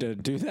 she didn't need to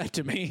do that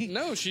to me.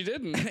 No, she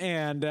didn't.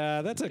 And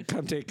that's a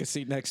come take a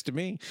seat next to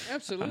me.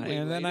 Absolutely.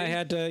 And then I lady.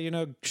 had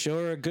to, show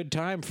her a good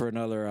time for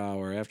another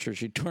hour after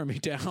she tore me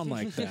down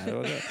like that.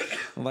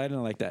 I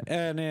didn't like that.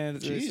 And then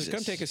Jesus.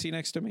 come take a seat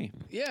next to me.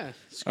 Yeah.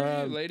 Screw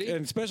you, lady.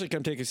 And especially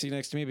come take a seat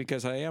next to me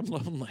because I am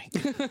lonely.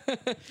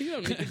 You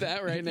don't need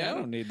that right I now.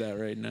 don't need that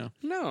right now.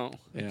 No.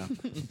 Yeah.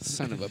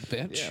 Son of a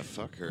bitch. Yeah,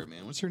 fuck her,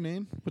 man. What's her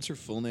name? What's her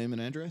full name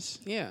and address?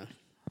 Yeah.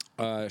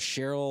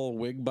 Cheryl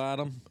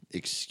Wigbottom.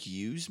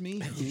 Excuse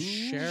me?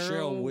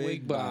 Cheryl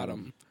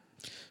Wigbottom.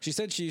 She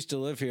said she used to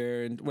live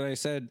here, and when I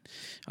said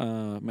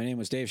my name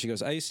was Dave, she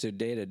goes, "I used to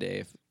date a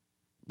Dave,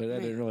 but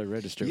that didn't really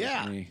register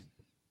Yeah. with me."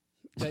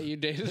 That you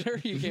dated her?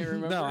 You can't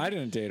remember? No, I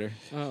didn't date her.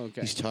 Oh,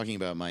 okay. He's talking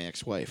about my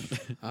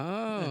ex-wife.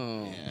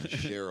 Oh. Yeah,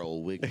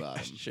 Cheryl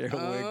Wigbottom, Cheryl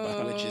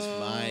Wigbottom. which is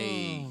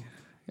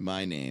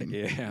my name.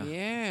 Yeah.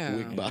 Yeah.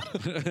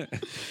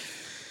 Wigbottom.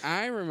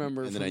 I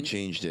remember. And then I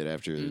changed it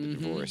after the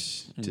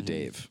divorce to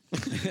Dave.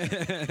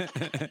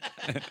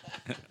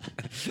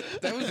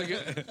 That was a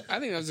good. I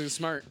think that was a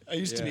smart. I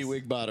used to be Yes.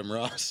 Wigbottom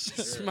Ross.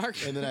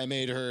 Smart. And then I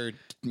made her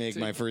make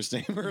my first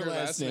name her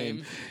last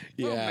name.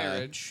 Well,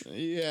 marriage.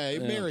 Yeah,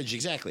 marriage,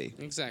 exactly.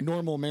 Exactly.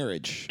 Normal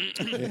marriage.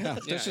 Yeah,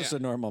 that's just a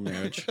normal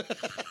marriage.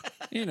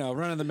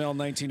 Run of the mill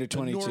 19 to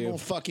 22. Normal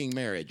fucking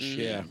marriage.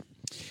 Yeah.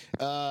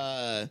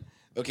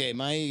 Okay,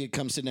 my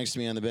come sit next to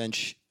me on the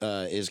bench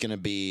is going to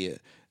be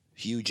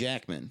Hugh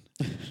Jackman.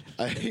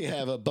 I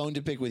have a bone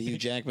to pick with Hugh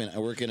Jackman. I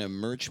work in a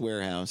merch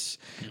warehouse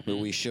where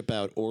we ship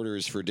out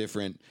orders for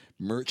different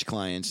merch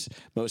clients.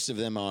 Most of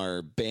them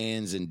are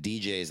bands and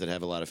DJs that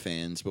have a lot of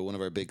fans, but one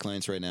of our big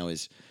clients right now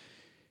is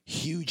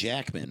Hugh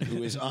Jackman,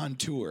 who is on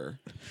tour.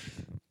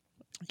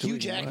 Hugh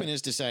Jackman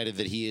has decided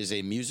that he is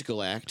a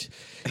musical act.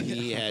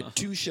 He had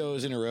 2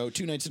 nights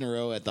in a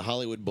row at the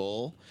Hollywood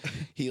Bowl.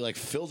 He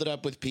filled it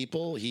up with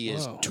people. He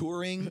is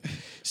touring,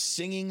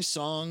 singing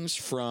songs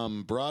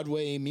from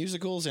Broadway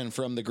musicals and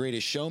from The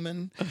Greatest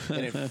Showman.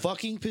 And it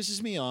fucking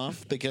pisses me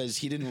off because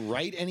he didn't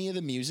write any of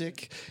the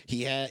music.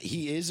 He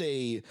is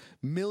a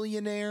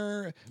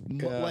millionaire,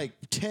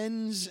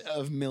 tens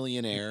of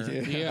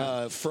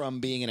millionaire from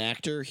being an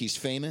actor. He's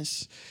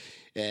famous.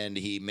 And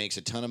he makes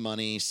a ton of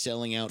money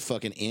selling out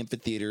fucking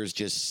amphitheaters,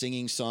 just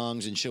singing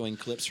songs and showing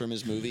clips from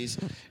his movies.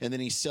 And then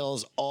he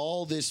sells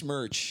all this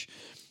merch.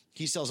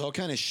 He sells all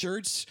kind of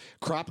shirts,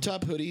 crop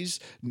top hoodies,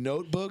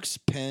 notebooks,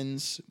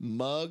 pens,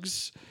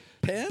 mugs,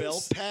 Pens?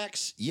 belt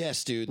packs.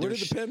 Yes, dude. What do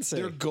the pens say?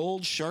 They're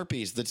gold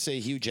Sharpies that say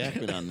Hugh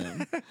Jackman on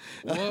them.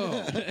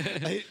 Whoa.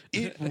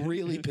 It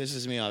really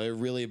pisses me off. It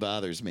really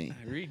bothers me.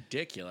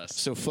 Ridiculous.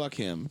 So fuck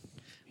him.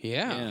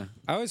 Yeah. Yeah.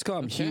 I always call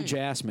him Hugh Okay.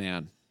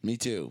 Jassman. Me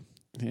too.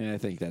 Yeah, I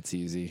think that's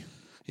easy.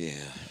 Yeah.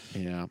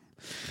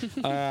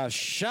 Yeah.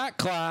 Shot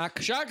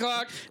clock. Shot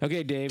clock.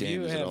 Okay, Dave,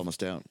 Damn, is it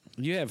almost out?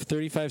 you have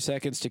 35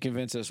 seconds to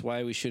convince us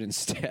why we shouldn't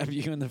stab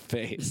you in the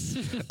face.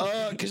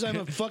 Because I'm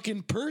a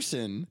fucking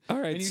person. All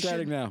right, and you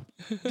starting now.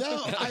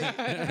 No,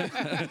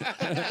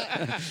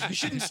 you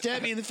shouldn't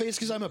stab me in the face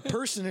because I'm a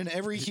person, and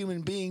every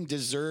human being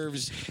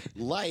deserves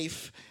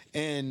life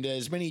and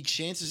as many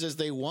chances as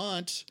they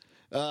want.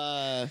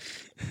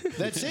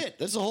 That's it.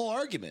 That's the whole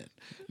argument.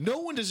 No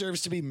one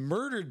deserves to be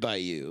murdered by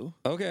you.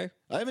 Okay.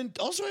 I haven't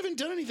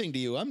done anything to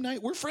you.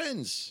 We're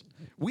friends.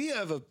 We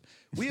have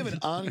an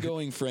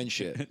ongoing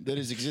friendship that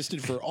has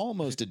existed for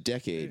almost a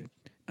decade.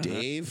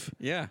 Dave,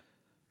 Yeah.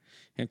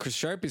 And Chris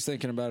Sharpie's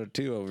thinking about it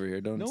too over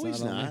here. No,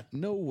 he's not.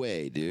 No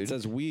way, dude. It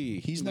says we.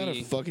 He's not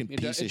a fucking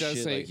piece of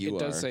shit like you are. It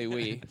does say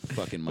we.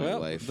 Fucking my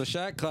Well, wife. the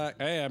shot clock.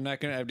 Hey,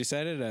 I've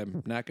decided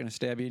I'm not gonna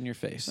stab you in your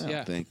face. Oh,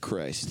 Yeah. Thank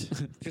Christ.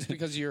 Just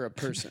because you're a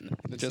person.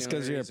 That's Just the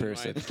only because you're a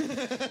reason person.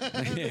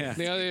 why. Yeah.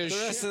 The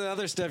rest of the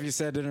other stuff you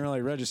said didn't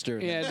really register.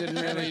 with me. Yeah, it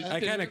didn't really. I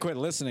kind of quit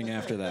listening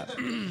after that.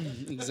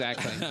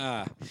 Exactly.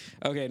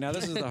 Okay, now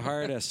this is the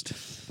hardest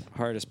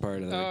part of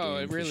the game. Oh,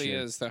 it for really sure.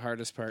 is the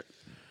hardest part.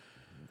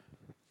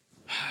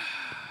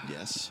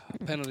 Yes.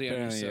 Penalty on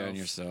Penalty yourself. on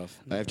yourself.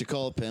 I have to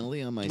call a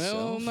penalty on myself.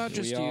 Well, not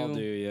just We you. all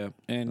do, yeah.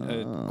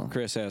 And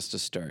Chris has to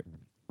start.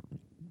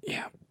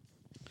 Yeah.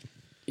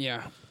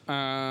 Yeah.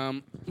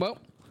 Well,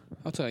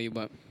 I'll tell you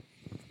what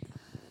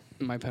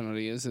my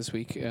penalty is this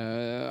week.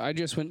 I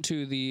just went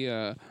to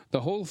the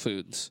Whole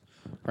Foods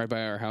right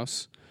by our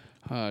house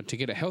to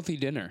get a healthy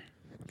dinner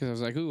because I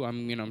was like, "Ooh,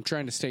 I'm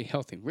trying to stay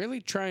healthy. Really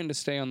trying to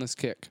stay on this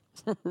kick.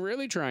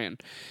 Really trying."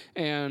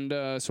 And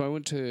so I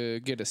went to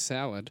get a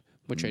salad,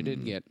 which I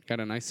did get. Got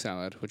a nice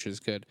salad, which is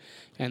good.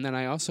 And then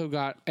I also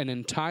got an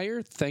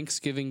entire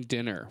Thanksgiving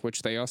dinner,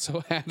 which they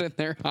also had in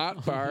their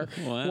hot bar.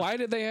 What? Why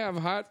did they have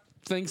hot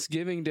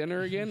Thanksgiving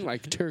dinner again?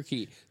 Like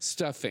turkey,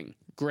 stuffing,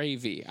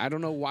 gravy. I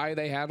don't know why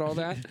they had all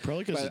that.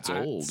 Probably 'cause but it's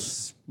old.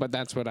 But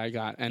that's what I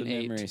got and The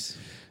ate. memories.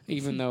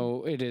 Even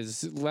though it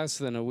is less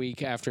than a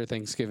week after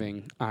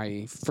Thanksgiving,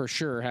 I for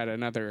sure had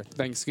another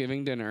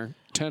Thanksgiving dinner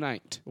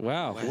tonight.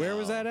 Wow. Where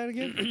was that at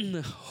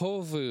again?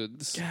 Whole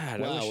Foods. God,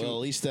 I Wow, wish well,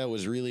 at least that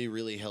was really,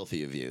 really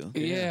healthy of you.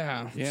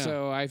 Yeah. Yeah.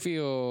 So I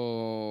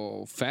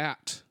feel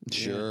fat.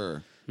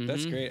 Sure.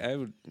 That's great.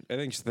 I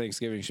think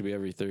Thanksgiving should be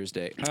every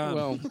Thursday.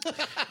 Well,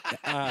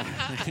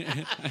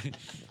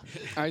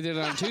 I did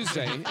it on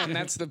Tuesday, and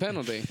that's the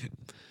penalty.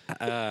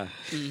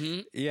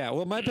 Yeah,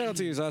 well, my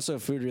penalty is also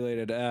food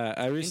related.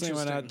 I recently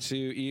went out to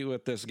Interesting. eat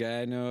with this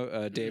guy I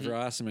know, Dave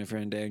Ross, and my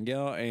friend Dan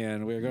Gill,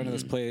 and we were going to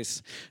this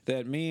place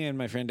that me and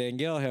my friend Dan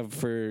Gill have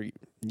for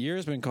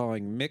years been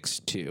calling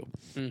Mixed Two.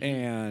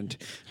 And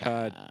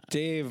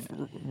Dave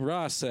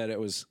Ross said it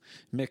was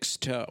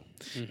Mixed Toe.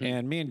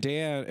 And me and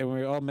Dan, and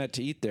we all met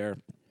to eat there.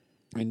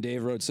 And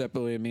Dave rode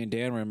separately, and me and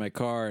Dan were in my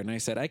car, and I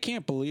said, I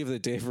can't believe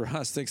that Dave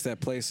Ross thinks that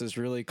place is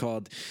really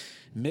called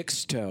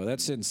Mixed Toe.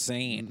 That's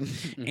insane.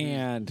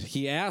 And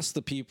he asked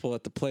the people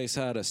at the place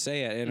how to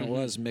say it, and it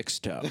was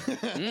Mixed Toe.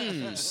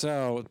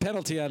 So,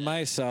 penalty on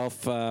myself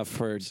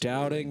for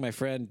doubting my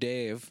friend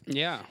Dave.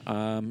 Yeah.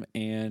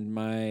 And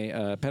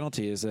my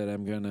penalty is that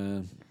I'm going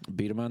to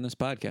beat him on this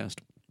podcast.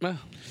 Well,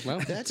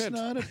 That's good.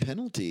 not a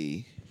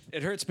penalty.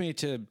 It hurts me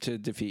to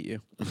defeat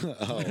you.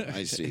 Oh,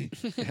 I see.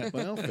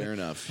 Well, fair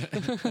enough.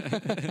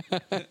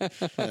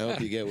 I hope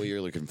you get what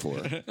you're looking for.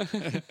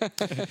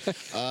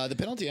 The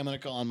penalty I'm going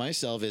to call on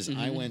myself is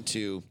I went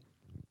to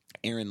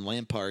Aaron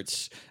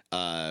Lampart's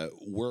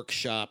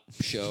workshop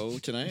show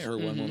tonight, her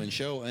one-woman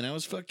show, and I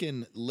was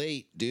fucking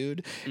late,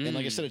 dude. And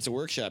like I said, it's a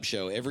workshop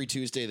show. Every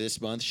Tuesday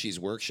this month, she's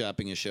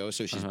workshopping a show,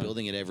 so she's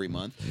building it every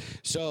month.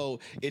 So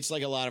it's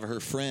like a lot of her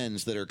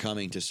friends that are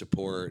coming to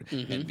support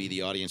and be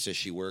the audience as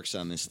she works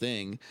on this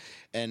thing.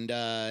 And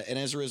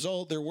as a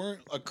result, there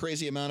weren't a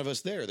crazy amount of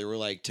us there. There were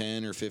like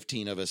 10 or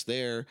 15 of us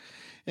there.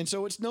 And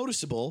so it's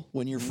noticeable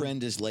when your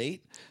friend is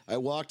late. I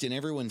walked in,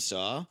 everyone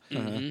saw.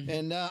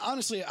 And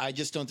honestly, I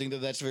just don't think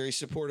that that's very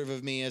supportive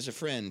of me as a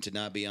friend to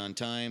not be on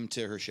time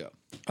to her show.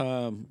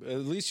 At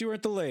least you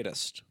weren't the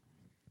latest.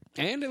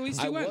 And at least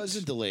I you went.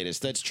 wasn't the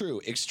latest. That's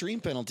true. Extreme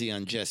penalty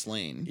on Jess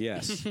Lane.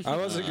 Yes. I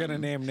wasn't going to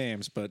name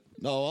names, but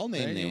No, I'll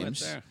name you went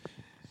names. there.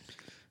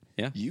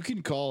 Yeah. You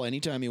can call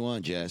anytime you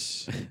want,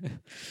 Jess.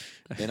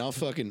 And I'll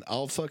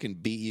fucking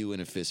beat you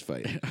in a fist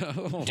fight.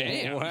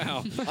 Damn.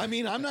 Wow. I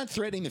mean, I'm not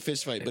threatening the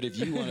fist fight, but if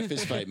you want to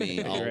fist fight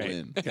me, I'll Right.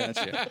 win.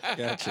 Gotcha.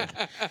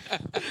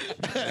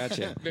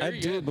 I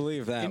do good.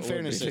 believe that. In would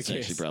fairness, be the that's case.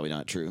 actually probably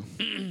not true.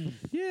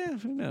 Yeah,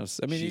 who knows?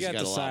 I mean, She's you got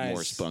got the a size. lot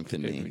more spunk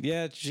than me.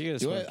 Yeah, she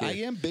is. Do I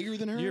am bigger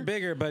than her. You're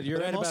bigger, but you're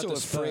But right I'm about also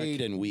the spunk.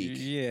 afraid and weak.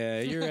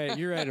 Yeah, you're right.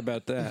 You're right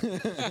about that.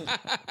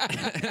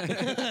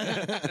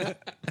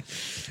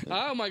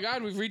 Oh my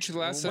God, we've reached the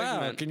last Wow,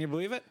 segment. can you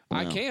believe it?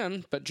 I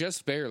can, but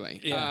just barely.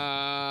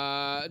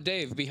 Yeah.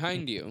 Dave,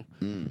 behind you,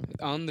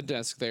 on the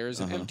desk, there is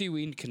an empty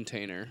weed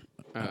container.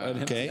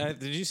 Okay.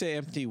 Did you say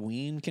empty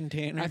ween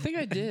container? I think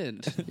I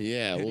did.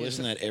 Yeah, well,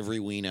 isn't that every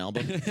Ween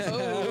album?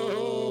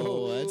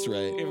 Oh, that's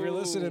right. If you're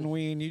listening,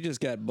 ween, you just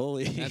got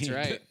bullied. That's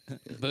right.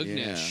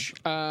 Bugnish.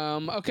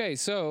 Okay,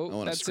 so I want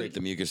to that's scrape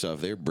the mucus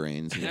off their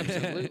brains.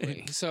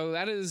 Absolutely. So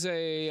that is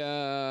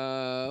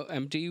a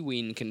empty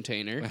ween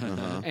container,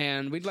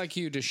 and we'd like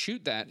you to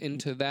shoot that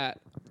into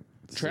that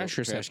trash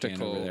trash can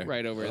receptacle over there.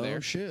 right over there.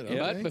 Oh, shit. But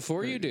Okay.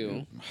 before you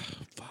do,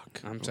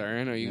 Fuck. I'm sorry.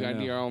 I know you got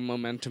know. your all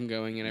momentum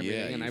going and everything,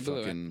 Yeah, and you I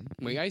blew fucking-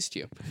 it. We iced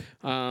you.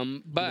 But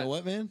You know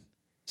what, man?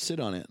 Sit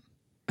on it.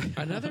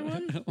 another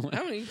one?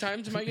 How many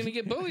times am I going to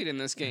get bullied in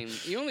this game?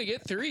 You only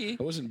get 3.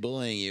 I wasn't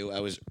bullying you. I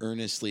was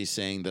earnestly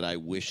saying that I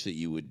wish that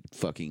you would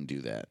fucking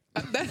do that.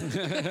 I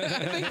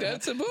think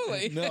that's a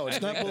bully. No,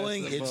 it's not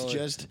bullying. It's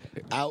just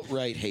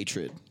outright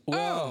hatred.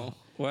 Oh.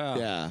 Wow.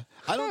 Yeah.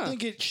 I don't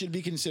think it should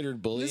be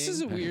considered bullying. This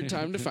is a weird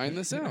time to find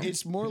this out.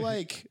 It's more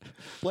like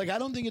I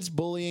don't think it's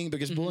bullying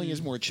because bullying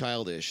is more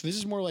childish. This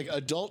is more like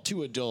adult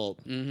to adult.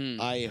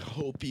 I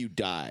hope you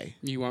die.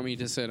 You want me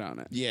to sit on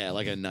it? Yeah,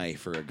 like a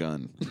knife or a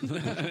gun.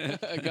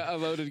 A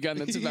loaded gun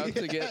that's about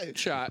to get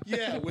shot.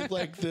 Yeah, with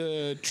like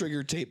the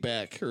trigger tape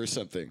back or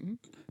something.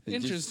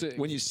 Interesting.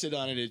 When you sit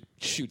on it, it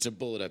shoots a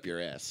bullet up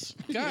your ass.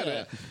 Got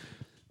it.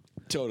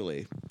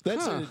 Totally.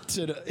 That's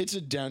it's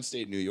a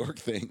downstate New York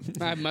thing.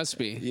 That must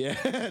be.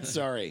 Yeah,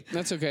 sorry.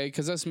 That's okay,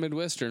 because us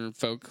Midwestern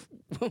folk,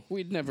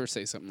 we'd never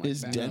say something like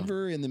Is that.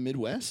 Denver in the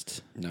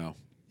Midwest? No.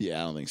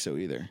 Yeah, I don't think so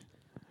either.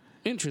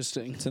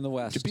 Interesting. It's in the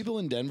West. Do people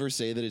in Denver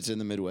say that it's in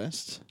the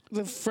Midwest?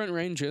 The Front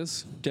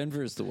Ranges.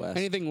 Denver is the West.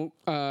 Anything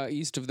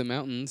east of the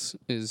mountains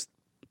is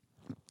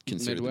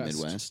Considered Midwest.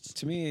 the Midwest?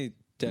 To me,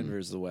 Denver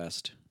is the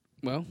West.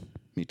 well,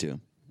 Me too.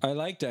 I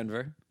like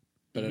Denver,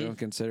 but I don't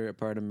consider it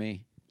part of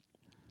me.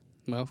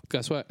 well.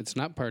 Guess what? It's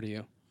not part of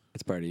you.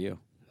 It's part of you.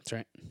 That's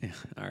right.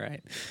 All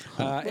right.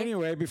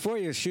 Anyway, before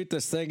you shoot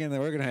this thing, and then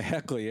we're going to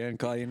heckle you and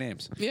call you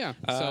names. Yeah.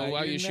 So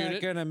while you shoot you're it,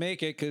 not going to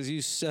make it because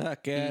you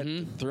suck at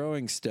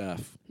throwing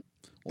stuff.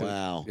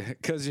 Wow.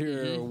 Because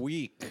you're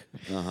weak.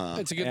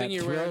 it's a good at thing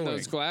you're wearing throwing.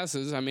 those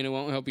glasses. I mean, it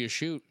won't help you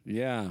shoot.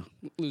 Yeah.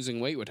 Losing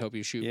weight would help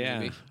you shoot. Yeah.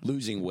 Maybe.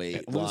 Losing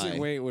weight. Losing Why?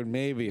 weight would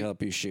maybe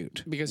help you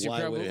shoot. Because you're Why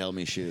probably would it help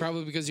me shoot?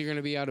 Probably because you're going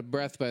to be out of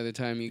breath by the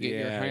time you get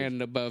your Yeah.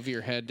 hand above your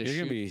head to You're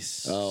shoot. going to be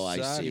Oh, I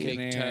see. sucking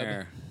Big tub.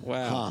 air.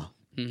 Wow.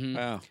 Huh.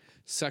 Wow.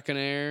 Sucking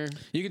air.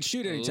 You can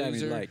shoot anytime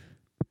you Loser. like.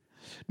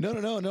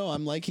 No.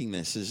 I'm liking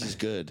this. This is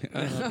good.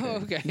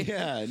 Oh, okay.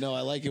 Yeah, no,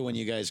 I like it when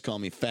you guys call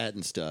me fat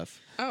and stuff.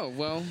 Oh,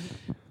 well.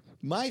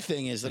 My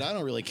thing is that I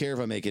don't really care if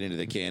I make it into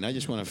the can. I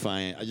just want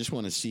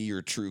to see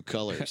your true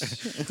colors.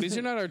 These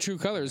are not our true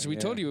colors. We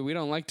told you we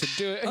don't like to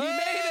do it. He made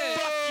it.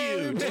 Fuck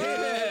you,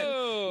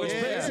 Whoa.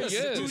 Yeah. Very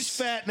good. Who's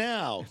fat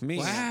now? Me.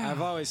 Wow.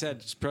 I've always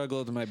had struggle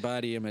with my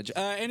body image.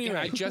 Anyway.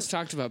 I just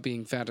talked about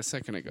being fat a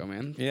second ago,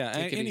 man. Yeah.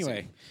 Take it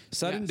Anyway, easy.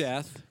 sudden Yes.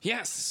 death.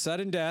 Yes.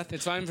 Sudden death.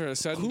 It's fine for a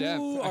sudden death.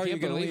 Who I are you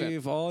can't going to believe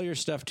leave all your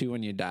stuff to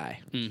when you die?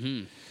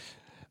 Do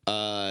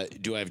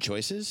I have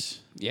choices?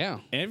 it. Yeah.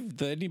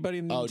 Anybody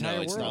in the Oh entire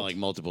no, it's world. not like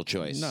multiple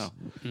choice. No.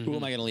 Who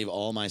am I going to leave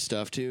all my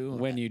stuff to?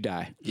 When you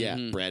die.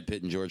 Yeah, Brad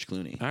Pitt and George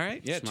Clooney. All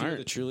right. Yeah, two Smart. of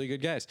the truly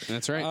good guys.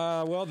 That's right.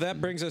 Well, that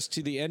brings us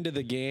to the end of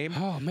the game.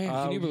 Oh, man,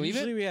 can you believe it?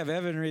 Usually we have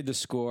Evan read the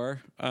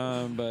score,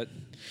 but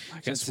I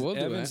guess since we'll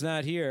do Evan's it.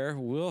 not here,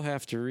 we'll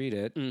have to read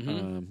it.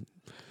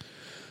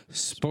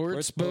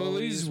 Sports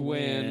bullies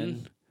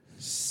win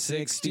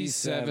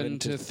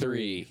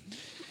 67-3.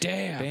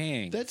 Damn.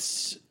 Bang.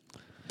 That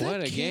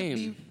What a can't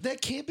game.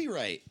 that can't be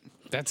right.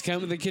 That's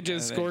kind of the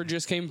kid's score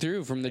just came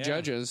through from the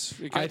judges.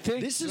 I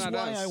think This is Not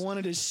why us. I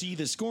wanted to see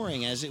the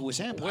scoring as it was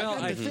happening. Well, I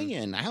got the thing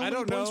in. How I many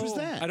don't points know. was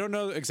that? I don't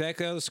know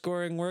exactly how the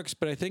scoring works,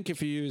 but I think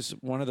if you use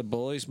one of the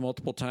bullies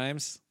multiple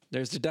times,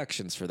 there's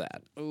deductions for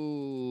that.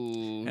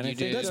 Ooh. And I you think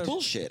did. That's Does-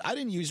 bullshit. I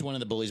didn't use one of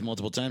the bullies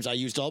multiple times. I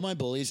used all my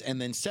bullies, and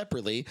then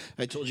separately,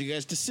 I told you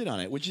guys to sit on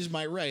it, which is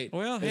my right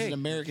Well, as hey, an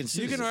American you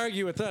citizen. can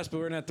argue with us, but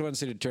we're not the ones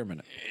who determine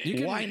it. You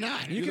can, Why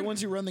not? You're the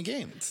ones who run the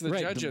game. It's the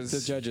right, judges.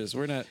 The judges.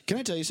 We're not. Can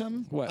I tell you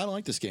something? What? I don't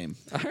like this game.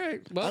 All right.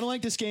 Well, I don't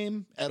like this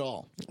game at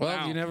all. Well,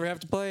 Wow. you never have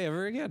to play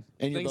ever again.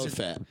 And you're Things both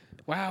fat.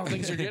 Wow,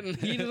 things are getting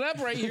heated up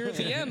right here at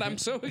the end. I'm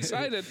so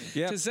excited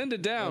Yep. to send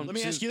it down. Let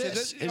me ask you To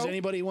this: the- Has oh,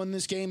 anybody won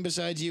this game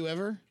besides you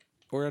ever?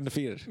 We're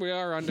undefeated. We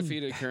are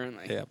undefeated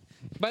currently. Yep.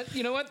 But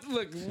you know what?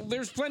 Look,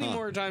 there's plenty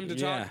more time to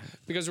talk Yeah.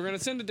 because we're going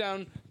to send it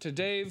down to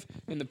Dave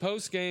in the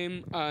post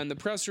game, in the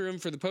press room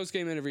for the post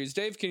game interviews.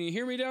 Dave, can you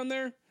hear me down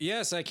there?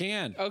 Yes, I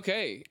can.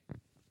 Okay.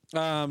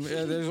 I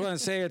just want to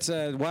say it's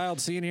a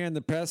wild scene here in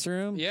the press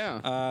room.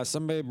 Yeah.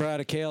 Somebody brought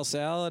a kale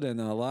salad and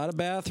a lot of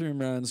bathroom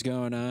runs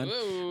going on.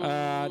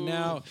 Whoa.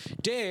 Now,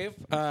 Dave,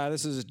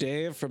 this is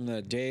Dave from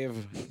the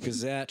Dave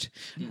Gazette.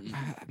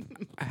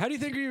 How do you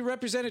think you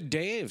represented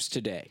Dave's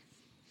today?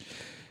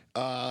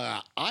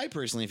 I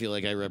personally feel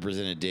like I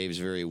represented Dave's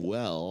very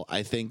well.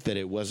 I think that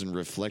it wasn't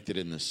reflected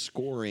in the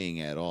scoring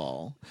at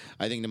all.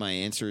 I think that my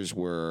answers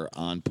were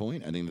on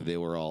point. I think that they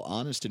were all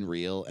honest and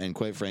real, and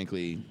quite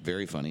frankly,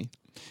 very funny.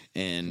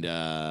 And,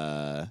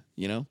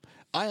 you know,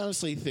 I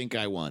honestly think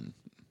I won.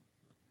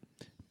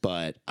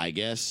 But I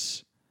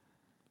guess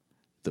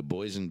the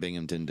boys in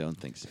Binghamton don't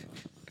think so.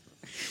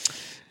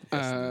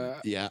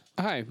 Yeah.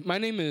 Hi, my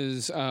name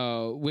is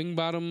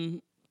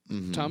Wingbottom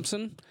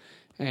Thompson,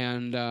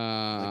 and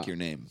Like your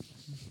name.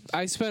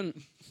 I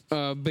spent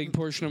a big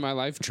portion of my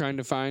life trying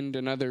to find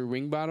another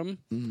Wingbottom,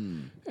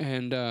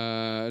 and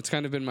it's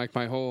kind of been like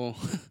my whole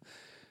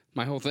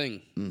my whole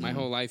thing. My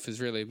whole life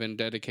has really been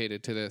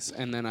dedicated to this,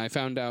 and then I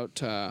found out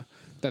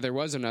that there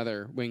was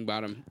another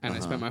Wingbottom, and I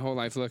spent my whole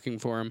life looking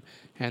for him,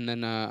 and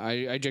then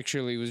I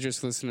actually was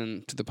just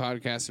listening to the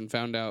podcast and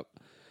found out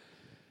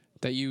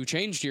that you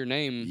changed your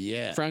name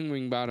Yeah. from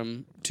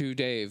Wingbottom to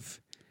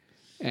Dave,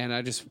 and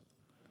I just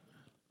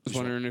was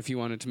wondering if you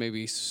wanted to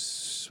maybe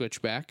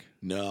switch back.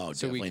 No,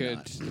 So we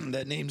definitely not.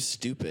 That name's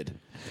stupid.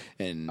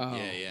 And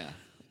yeah.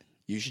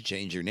 You should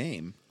change your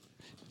name.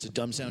 It's a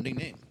dumb sounding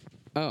name.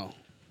 Oh,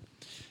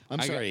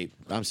 I'm sorry.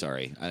 I'm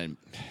sorry. I'm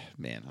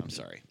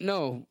sorry.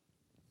 No,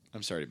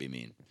 I'm sorry to be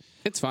mean.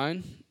 it's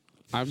fine.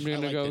 I'm gonna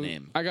like go. the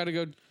name. I gotta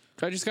go.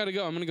 I just gotta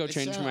go. I'm gonna go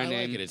change my I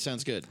name. like it. It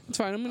sounds good. It's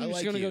fine. I'm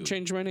just gonna go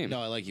change my name.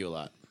 No, I like you a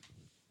lot.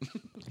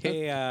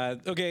 Hey,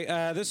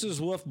 this is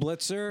Wolf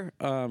Blitzer,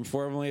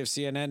 formerly of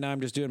CNN. Now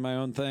I'm just doing my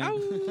own thing.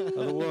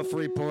 The Wolf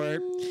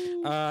Report.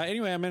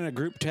 Anyway, I'm in a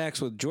group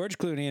text with George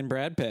Clooney and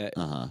Brad Pitt,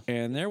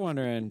 and they're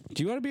wondering,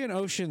 do you want to be in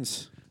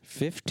Ocean's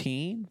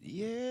 15?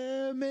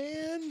 Yeah,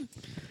 man.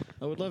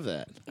 I would love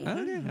that. Okay,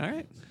 all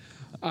right.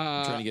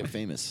 I'm trying to get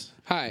famous.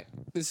 Hi,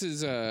 this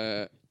is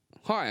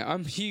Hi,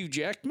 I'm Hugh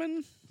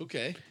Jackman.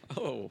 Okay.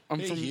 Oh,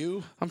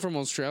 Hugh. I'm from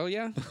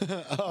Australia.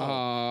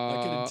 I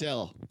couldn't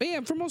tell. Yeah,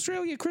 I'm from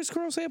Australia.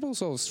 Crisscross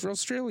applesauce for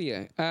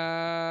Australia.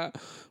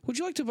 Would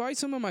you like to buy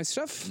some of my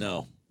stuff?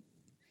 No.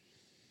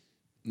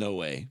 No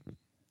way.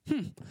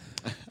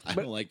 I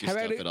don't like your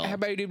stuff at all. How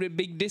about a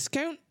big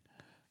discount?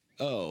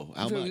 Oh,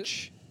 how So-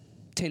 much?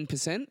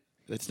 10%?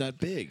 That's not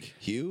big.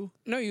 Hugh?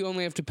 No, you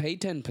only have to pay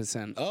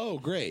 10%. Oh,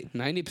 great.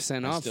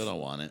 90% I off. still don't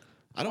want it.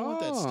 I don't want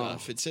that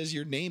stuff. It says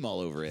your name all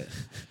over it.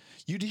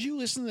 Did you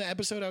listen to the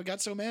episode? I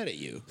got so mad at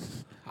you.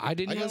 I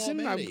didn't I got all listen.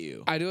 mad at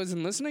you. I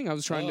wasn't listening. I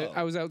was trying to. Oh.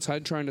 I was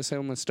outside trying to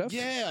sell my stuff.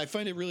 Yeah, I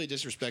find it really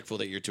disrespectful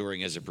that you're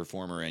touring as a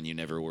performer and you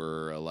never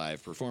were a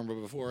live performer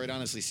before. It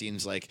honestly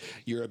seems like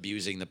you're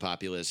abusing the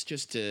populace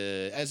just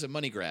as a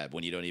money grab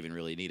when you don't even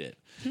really need it.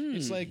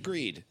 It's like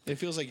greed. It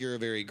feels like you're a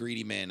very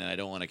greedy man, and I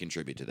don't want to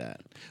contribute to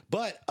that.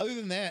 But other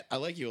than that, I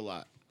like you a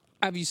lot.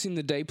 Have you seen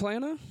the day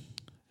planner?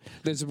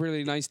 There's a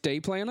really nice day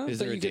planner. Is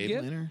that there a you could day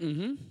get. planner?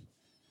 Mm-hmm.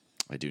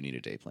 I do need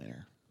a day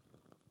planner.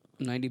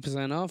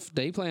 90% off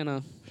day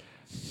planner.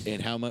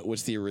 And how much?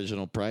 What's the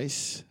original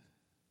price?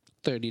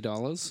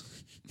 $30.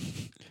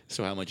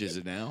 So how much is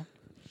it now?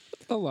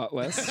 A lot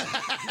less.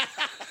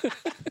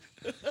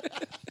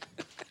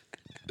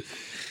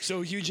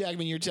 So Hugh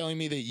Jackman, you're telling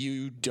me that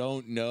you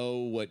don't know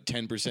what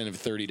 10% of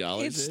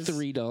 $30 It's is?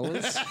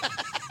 $3.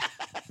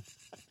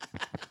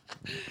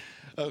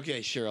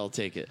 Okay, sure, I'll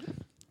take it.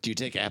 Do you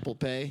take Apple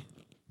Pay?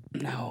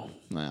 No.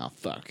 Oh,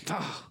 fuck.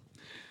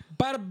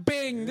 Bada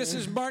bing, this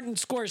is Martin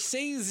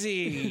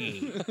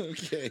Scorsese.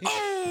 Okay.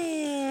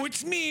 Oh,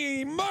 it's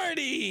me,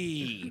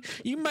 Marty.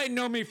 You might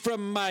know me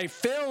from my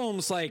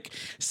films like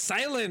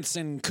Silence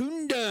and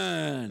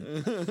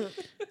Kundan.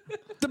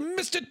 The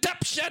Mr.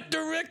 Top Shot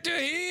director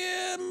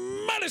here,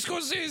 Marty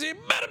Scorsese.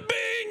 Bada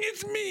bing,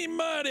 it's me,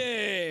 Marty.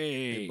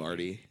 Hey,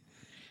 Marty.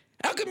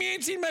 How come you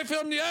ain't seen my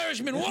film, The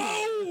Irishman?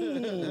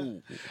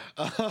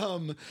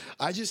 Whoa!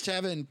 I just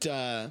haven't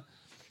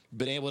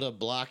been able to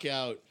block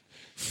out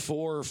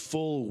 4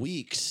 full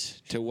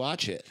weeks to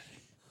watch it.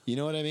 You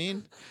know what I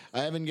mean?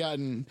 I haven't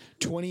gotten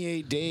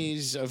 28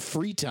 days of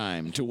free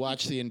time to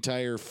watch the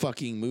entire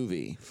fucking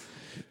movie.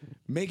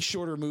 Make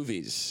shorter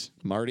movies,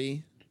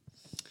 Marty.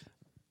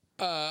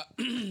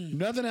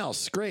 Nothing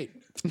else. Great.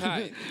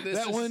 Hi.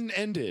 That one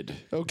ended.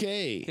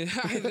 Okay.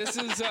 Hi, this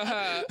is.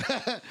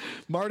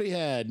 Marty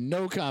had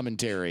no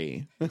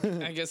commentary.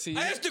 I guess he.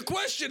 I asked a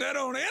question, I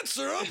don't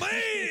answer. Oh,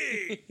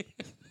 hey!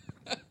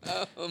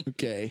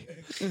 Okay.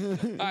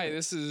 Hi,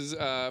 this is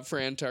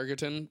Fran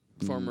Tarkenton,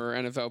 former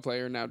NFL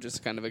player, now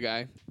just kind of a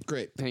guy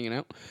Great. hanging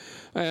out.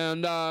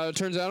 And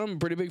turns out I'm a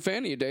pretty big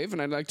fan of you, Dave,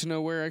 and I'd like to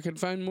know where I could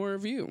find more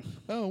of you.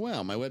 Oh,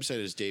 wow. My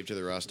website is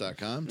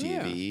davetotheross.com,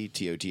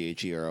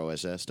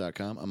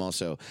 TAVETOTHEROSS.com. I'm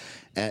also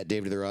at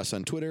Dave to the Ross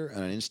on Twitter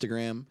and on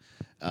Instagram.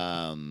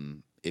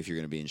 If you're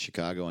going to be in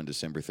Chicago on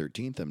December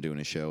 13th, I'm doing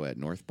a show at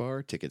North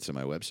Bar. Tickets on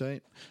my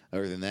website.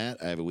 Other than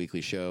that, I have a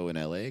weekly show in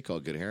L.A.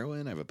 called Good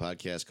Heroin. I have a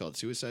podcast called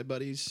Suicide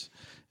Buddies.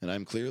 And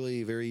I'm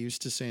clearly very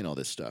used to saying all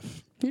this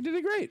stuff. You did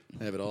it great.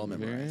 I have it all Very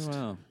memorized.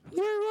 well.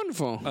 Very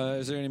wonderful.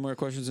 Is there any more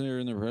questions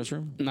in the press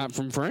room? Not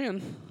from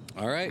Fran.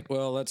 All right.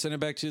 Well, let's send it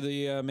back to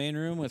the main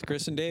room with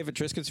Chris and Dave at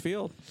Triscuit's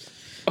Field.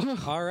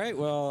 All right.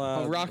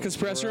 Well, raucous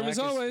press room as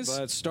always.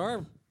 But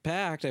star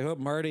packed. I hope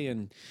Marty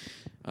and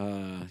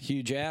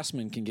Hugh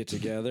Jackman can get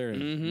together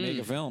and make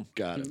a film.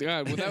 Got it.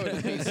 God, well, that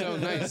would be so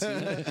nice.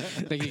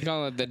 They could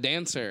call it The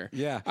Dancer.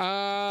 Yeah.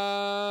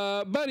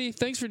 Buddy,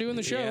 thanks for doing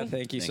the show. Yeah,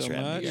 thank you Thanks so for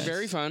having me, much. You're guys.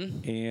 very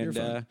fun.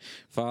 And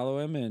follow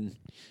him and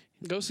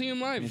Go see him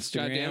live. Instagram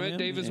God damn it. him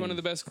Dave is one and- of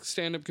the best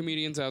stand-up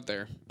comedians out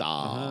there.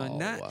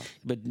 not.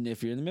 But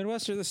if you're in the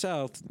Midwest or the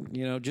South,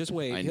 just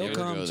wait. I He'll never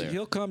come. go there.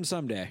 He'll come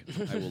someday.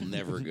 I will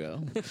never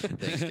go.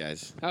 Thanks,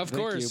 guys. Of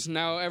course.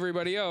 Now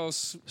everybody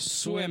else,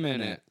 swim in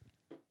it.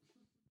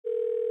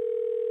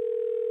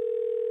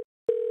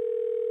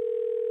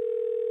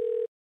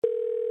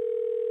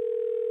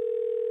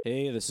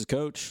 Hey, this is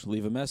Coach.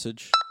 Leave a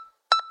message.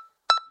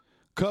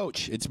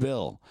 Coach, it's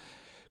Bill.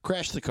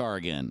 Crashed the car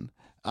again.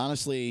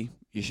 Honestly,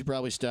 you should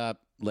probably stop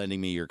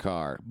lending me your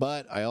car,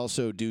 but I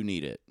also do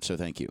need it, so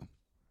thank you.